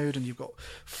engrave mode and you've got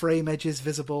frame edges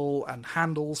visible and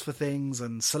handles for things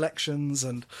and selections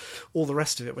and all the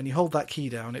rest of it, when you hold that key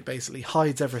down, it basically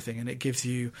hides everything, and it gives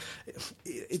you...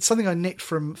 It's something I nicked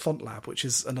from FontLab, which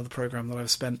is another program that I've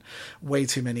spent way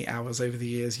too many hours over the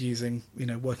years using,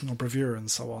 working on Bravura and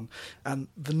so on. And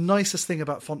the nicest thing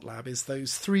about FontLab is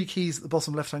those three keys at the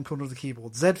bottom left-hand corner of the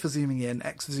keyboard: Z for zooming in,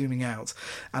 X for zooming out,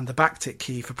 and the backtick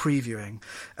key for previewing.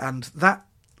 And that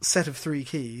set of three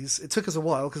keys, it took us a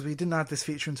while because we didn't add this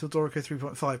feature until Dorico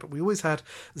 3.5, but we always had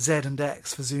Z and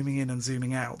X for zooming in and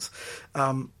zooming out.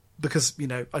 Because,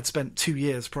 I'd spent 2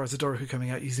 years prior to Dorico coming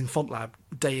out using FontLab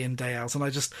day in, day out, and I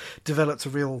just developed a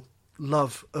real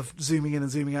love of zooming in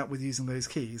and zooming out with using those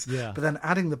keys. Yeah. But then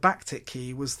adding the backtick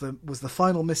key was the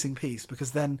final missing piece, because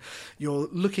then you're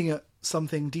looking at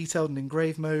something detailed in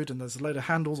engrave mode and there's a load of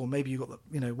handles, or maybe you've got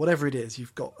whatever it is,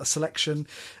 you've got a selection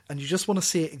and you just want to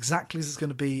see it exactly as it's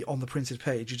going to be on the printed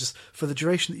page. You just, for the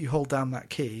duration that you hold down that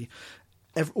key,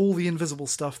 all the invisible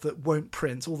stuff that won't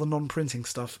print, all the non-printing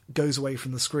stuff, goes away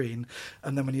from the screen,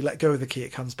 and then when you let go of the key,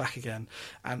 it comes back again.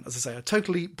 And as I say, I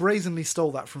totally brazenly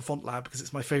stole that from FontLab because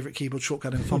it's my favourite keyboard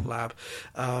shortcut in FontLab,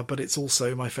 but it's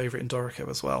also my favourite in Dorico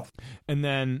as well. And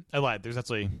then, I lied, there's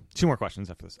actually 2 more questions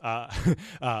after this.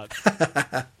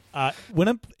 When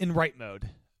I'm in write mode,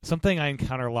 something I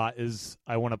encounter a lot is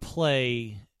I want to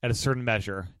play at a certain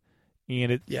measure.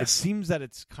 And it seems that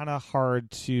it's kind of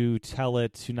hard to tell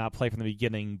it to not play from the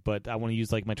beginning, but I want to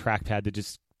use my trackpad to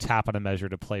just tap on a measure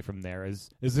to play from there. Is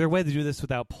there a way to do this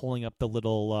without pulling up the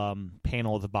little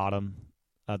panel at the bottom,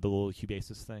 the little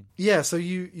Cubasis thing? Yeah, so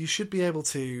you should be able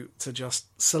to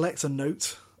just select a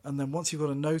note and then once you've got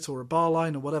a note or a bar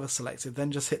line or whatever selected,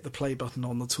 then just hit the play button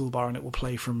on the toolbar and it will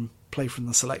play from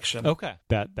the selection. Okay,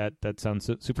 that sounds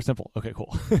super simple. Okay,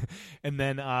 cool. And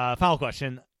then final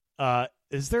question: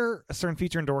 is there a certain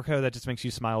feature in Dorico that just makes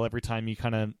you smile every time you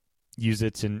kind of use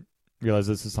it and realize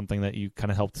this is something that you kind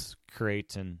of helped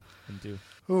create and do?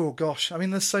 Oh gosh, I mean,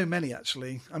 there's so many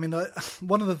actually. I mean,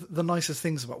 one of the nicest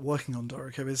things about working on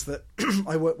Dorico is that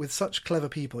I work with such clever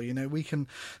people. You know, we can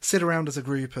sit around as a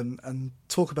group and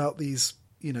talk about these,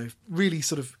 you know, really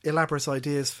sort of elaborate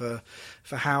ideas for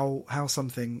how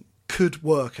something could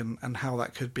work and how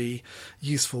that could be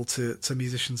useful to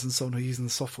musicians and so on who are using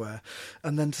the software,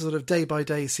 and then to sort of day by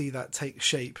day see that take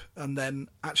shape, and then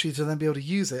actually to then be able to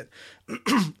use it.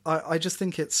 I just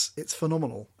think it's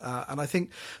phenomenal, and I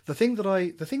think the thing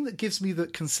that gives me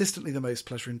consistently the most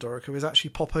pleasure in Dorico is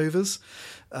actually popovers,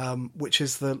 which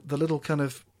is the little kind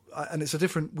of. And it's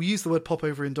we use the word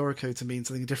popover in Dorico to mean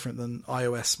something different than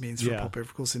iOS means for popover.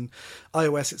 Of course, in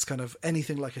iOS, it's kind of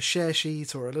anything like a share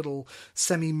sheet or a little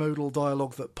semi-modal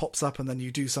dialogue that pops up and then you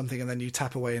do something and then you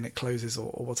tap away and it closes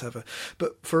or whatever.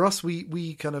 But for us,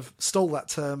 we kind of stole that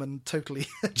term and totally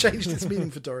changed its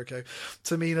meaning for Dorico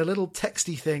to mean a little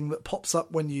texty thing that pops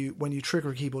up when you trigger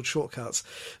a keyboard shortcut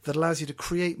that allows you to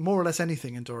create more or less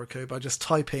anything in Dorico by just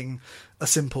typing a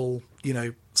simple, you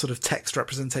know, sort of text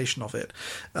representation of it.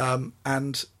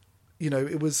 And you know,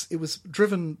 it was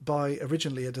driven by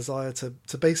originally a desire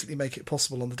to basically make it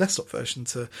possible on the desktop version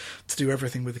to do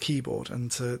everything with the keyboard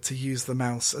and to use the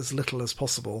mouse as little as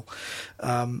possible.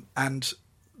 And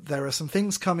there are some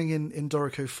things coming in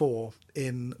Dorico 4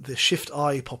 in the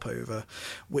Shift-I popover,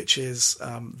 which is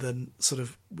the sort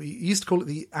of, we used to call it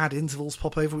the add intervals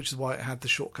popover, which is why it had the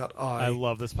shortcut I. I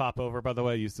love this popover, by the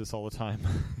way. I use this all the time.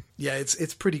 Yeah,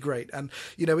 it's pretty great. And,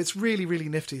 you know, it's really, really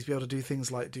nifty to be able to do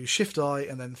things like do Shift-I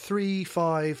and then 3,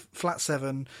 5, flat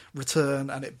 7,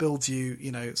 return, and it builds you,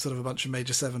 you know, sort of a bunch of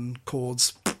major 7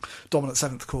 chords, dominant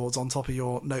 7th chords on top of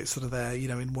your notes that are there, you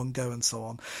know, in one go and so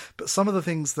on. But some of the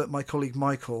things that my colleague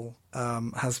Michael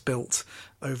has built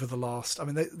over the last, I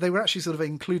mean, they were actually sort of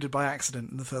included by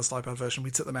accident in the first iPad version. We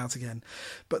took them out again.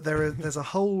 But there's a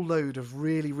whole load of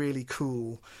really, really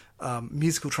cool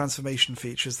musical transformation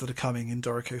features that are coming in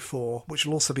Dorico 4, which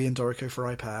will also be in Dorico for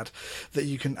iPad, that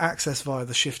you can access via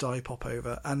the Shift-I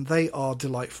popover, and they are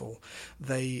delightful.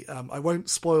 They, I won't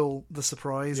spoil the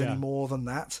surprise any more than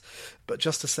that, but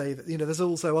just to say that, you know, there's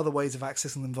also other ways of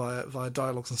accessing them via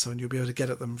dialogues and so on. You'll be able to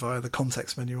get at them via the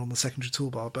context menu on the secondary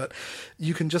toolbar, but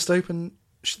you can just open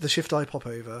the Shift-I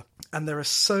popover, and there are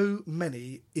so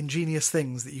many ingenious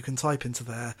things that you can type into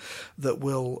there that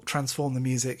will transform the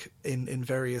music in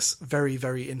various very,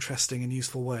 very interesting and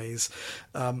useful ways.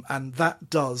 And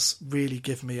that does really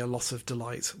give me a lot of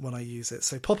delight when I use it.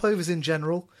 So popovers in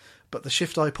general, but the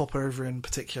Shift-I popover in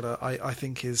particular, I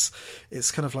think it's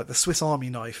kind of like the Swiss Army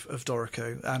knife of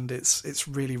Dorico, and it's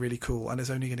really, really cool, and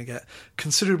it's only going to get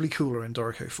considerably cooler in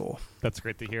Dorico 4. That's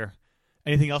great to hear.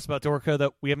 Anything else about Dorico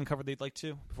that we haven't covered that you'd like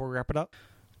to before we wrap it up?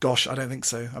 Gosh, I don't think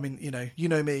so. I mean, you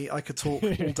know me, I could talk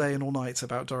all day and all night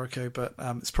about Dorico, but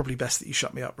it's probably best that you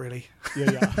shut me up, really.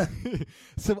 Yeah.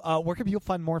 So where can people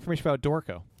find more information about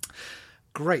Dorico?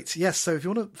 Great. Yes, so if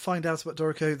you want to find out about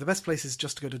Dorico, the best place is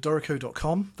just to go to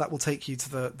dorico.com. That will take you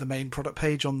to the main product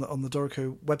page on the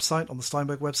Dorico website, on the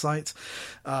Steinberg website.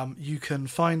 You can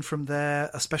find from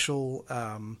there a special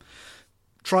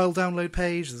trial download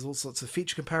page. There's all sorts of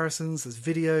feature comparisons, there's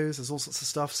videos, there's all sorts of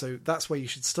stuff, so that's where you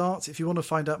should start. If you want to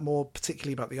find out more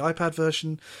particularly about the iPad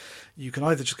version, you can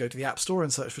either just go to the App Store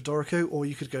and search for Dorico, or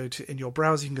you could go to, in your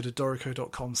browser, you can go to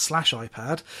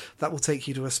dorico.com/iPad. That will take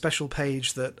you to a special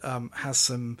page that has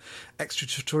some extra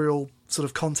tutorial sort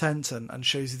of content and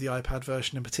shows you the iPad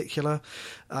version in particular.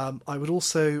 I would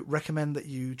also recommend that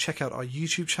you check out our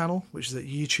YouTube channel, which is at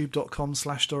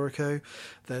youtube.com/Dorico.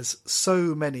 There's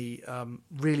so many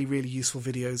really, really useful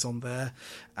videos on there.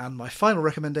 And my final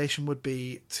recommendation would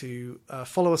be to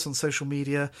follow us on social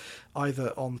media, either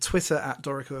on Twitter at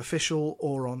Dorico Official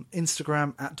or on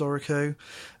Instagram at Dorico,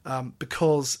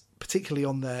 because particularly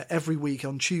on there, every week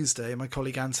on Tuesday, my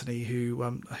colleague Anthony,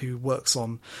 who works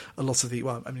on a lot of the,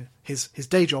 well, I mean, his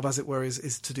day job, as it were,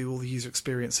 is to do all the user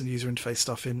experience and user interface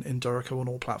stuff in Dorico on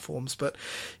all platforms. But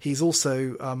he's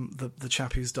also the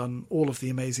chap who's done all of the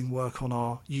amazing work on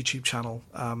our YouTube channel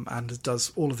and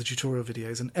does all of the tutorial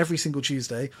videos. And every single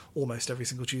Tuesday, almost every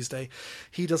single Tuesday,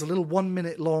 he does a little 1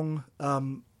 minute long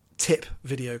tip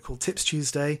video called Tips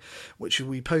Tuesday, which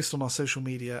we post on our social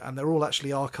media, and they're all actually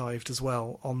archived as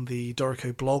well on the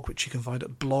Dorico blog, which you can find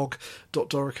at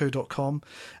blog.dorico.com,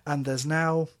 and there's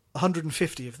now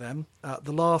 150 of them.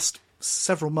 The last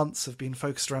several months have been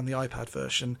focused around the iPad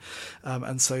version,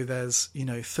 and so there's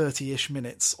 30-ish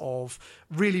minutes of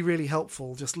really, really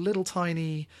helpful, just little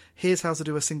tiny, here's how to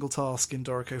do a single task in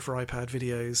Dorico for iPad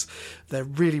videos. They're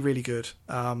really, really good.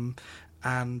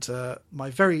 And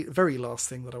my very, very last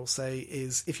thing that I will say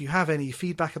is, if you have any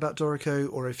feedback about Dorico,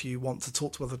 or if you want to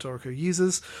talk to other Dorico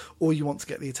users, or you want to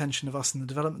get the attention of us in the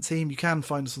development team, you can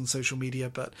find us on social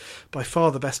media, but by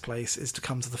far the best place is to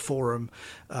come to the forum.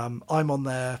 I'm on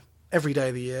there every day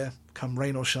of the year, come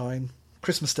rain or shine,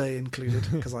 Christmas Day included,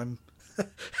 because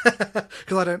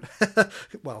because I don't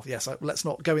well, yes, let's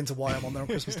not go into why I'm on there on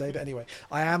Christmas Day, but anyway,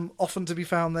 I am often to be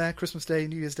found there. Christmas Day,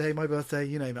 New Year's Day, my birthday,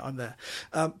 you name it, I'm there.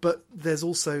 But there's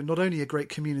also not only a great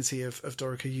community of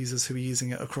Dorico users who are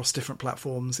using it across different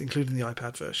platforms, including the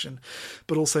iPad version,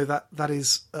 but also that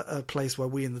is a place where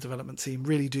we in the development team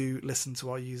really do listen to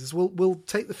our users. We'll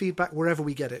take the feedback wherever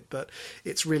we get it, but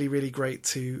it's really, really great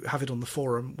to have it on the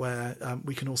forum, where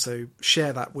we can also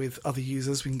share that with other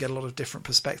users. We can get a lot of different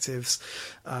perspectives.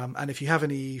 And if you have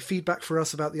any feedback for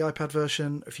us about the iPad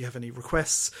version, if you have any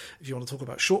requests, if you want to talk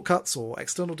about shortcuts or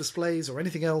external displays or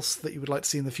anything else that you would like to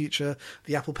see in the future,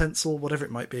 the Apple Pencil, whatever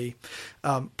it might be,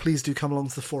 please do come along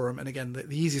to the forum. And again,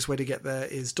 the easiest way to get there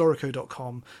is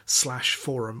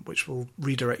dorico.com/forum, which will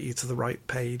redirect you to the right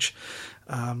page.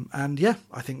 And yeah,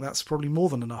 I think that's probably more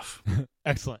than enough.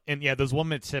 Excellent. And yeah, those 1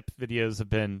 minute tip videos have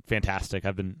been fantastic.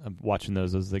 I'm watching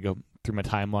those as they go through my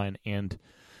timeline. And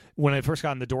when I first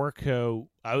got into Dorico,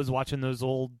 I was watching those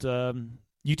old YouTube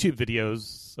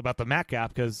videos about the Mac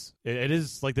app, because it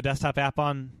is like the desktop app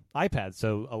on iPad.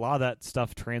 So a lot of that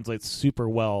stuff translates super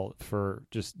well for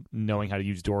just knowing how to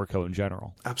use Dorico in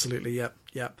general. Absolutely, yeah.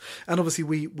 And obviously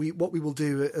we what we will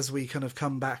do as we kind of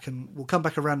come back, and we'll come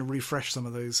back around and refresh some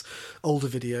of those older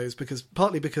videos,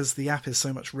 partly because the app is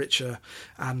so much richer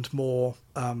and more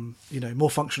more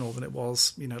functional than it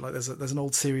was. Like there's an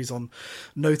old series on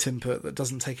note input that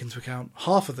doesn't take into account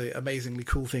half of the amazingly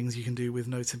cool things you can do with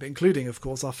note input, including, of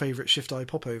course, our favorite Shift-I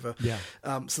popover. Yeah.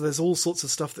 So there's all sorts of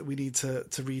stuff that we need to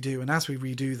redo, and as we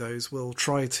redo those, we'll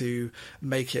try to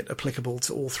make it applicable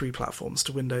to all three platforms,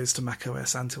 to Windows, to Mac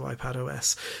OS, and to iPad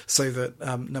OS, so that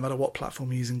no matter what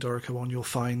platform you're using Dorico on, you'll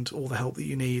find all the help that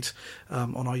you need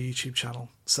on our YouTube channel.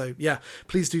 So yeah,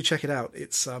 please do check it out.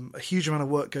 It's a huge amount of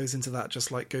work goes into that,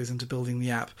 just like goes into building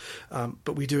the app.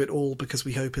 But we do it all because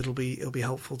we hope it'll be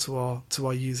helpful to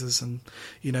our users. And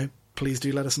please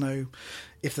do let us know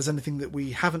if there's anything that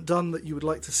we haven't done that you would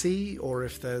like to see, or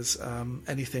if there's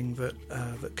anything that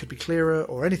could be clearer,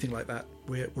 or anything like that.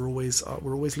 We're always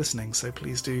listening. So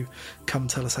please do come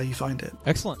tell us how you find it.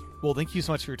 Excellent. Well, thank you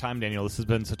so much for your time, Daniel. This has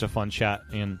been such a fun chat,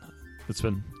 and it's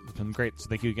been great. So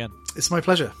thank you again. It's my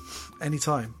pleasure.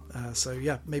 Anytime. So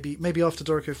yeah, maybe after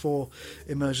Dorico 4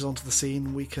 emerges onto the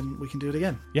scene, we can do it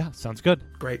again. Yeah, sounds good.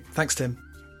 Great. Thanks, Tim.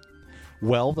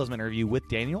 Well, that was my interview with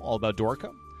Daniel all about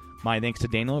Dorico. My thanks to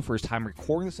Daniel for his time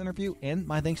recording this interview, and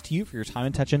my thanks to you for your time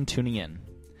and attention tuning in.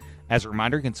 As a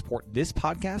reminder, you can support this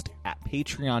podcast at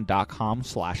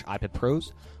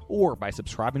patreon.com/iPadPros, or by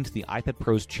subscribing to the iPad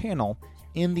Pros channel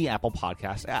in the Apple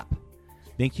Podcast app.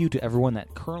 Thank you to everyone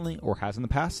that currently or has in the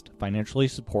past financially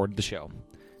supported the show.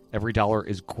 Every dollar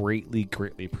is greatly,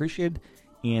 greatly appreciated,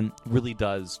 and really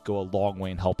does go a long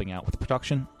way in helping out with the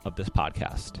production of this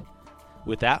podcast.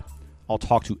 With that, I'll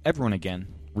talk to everyone again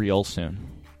real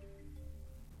soon.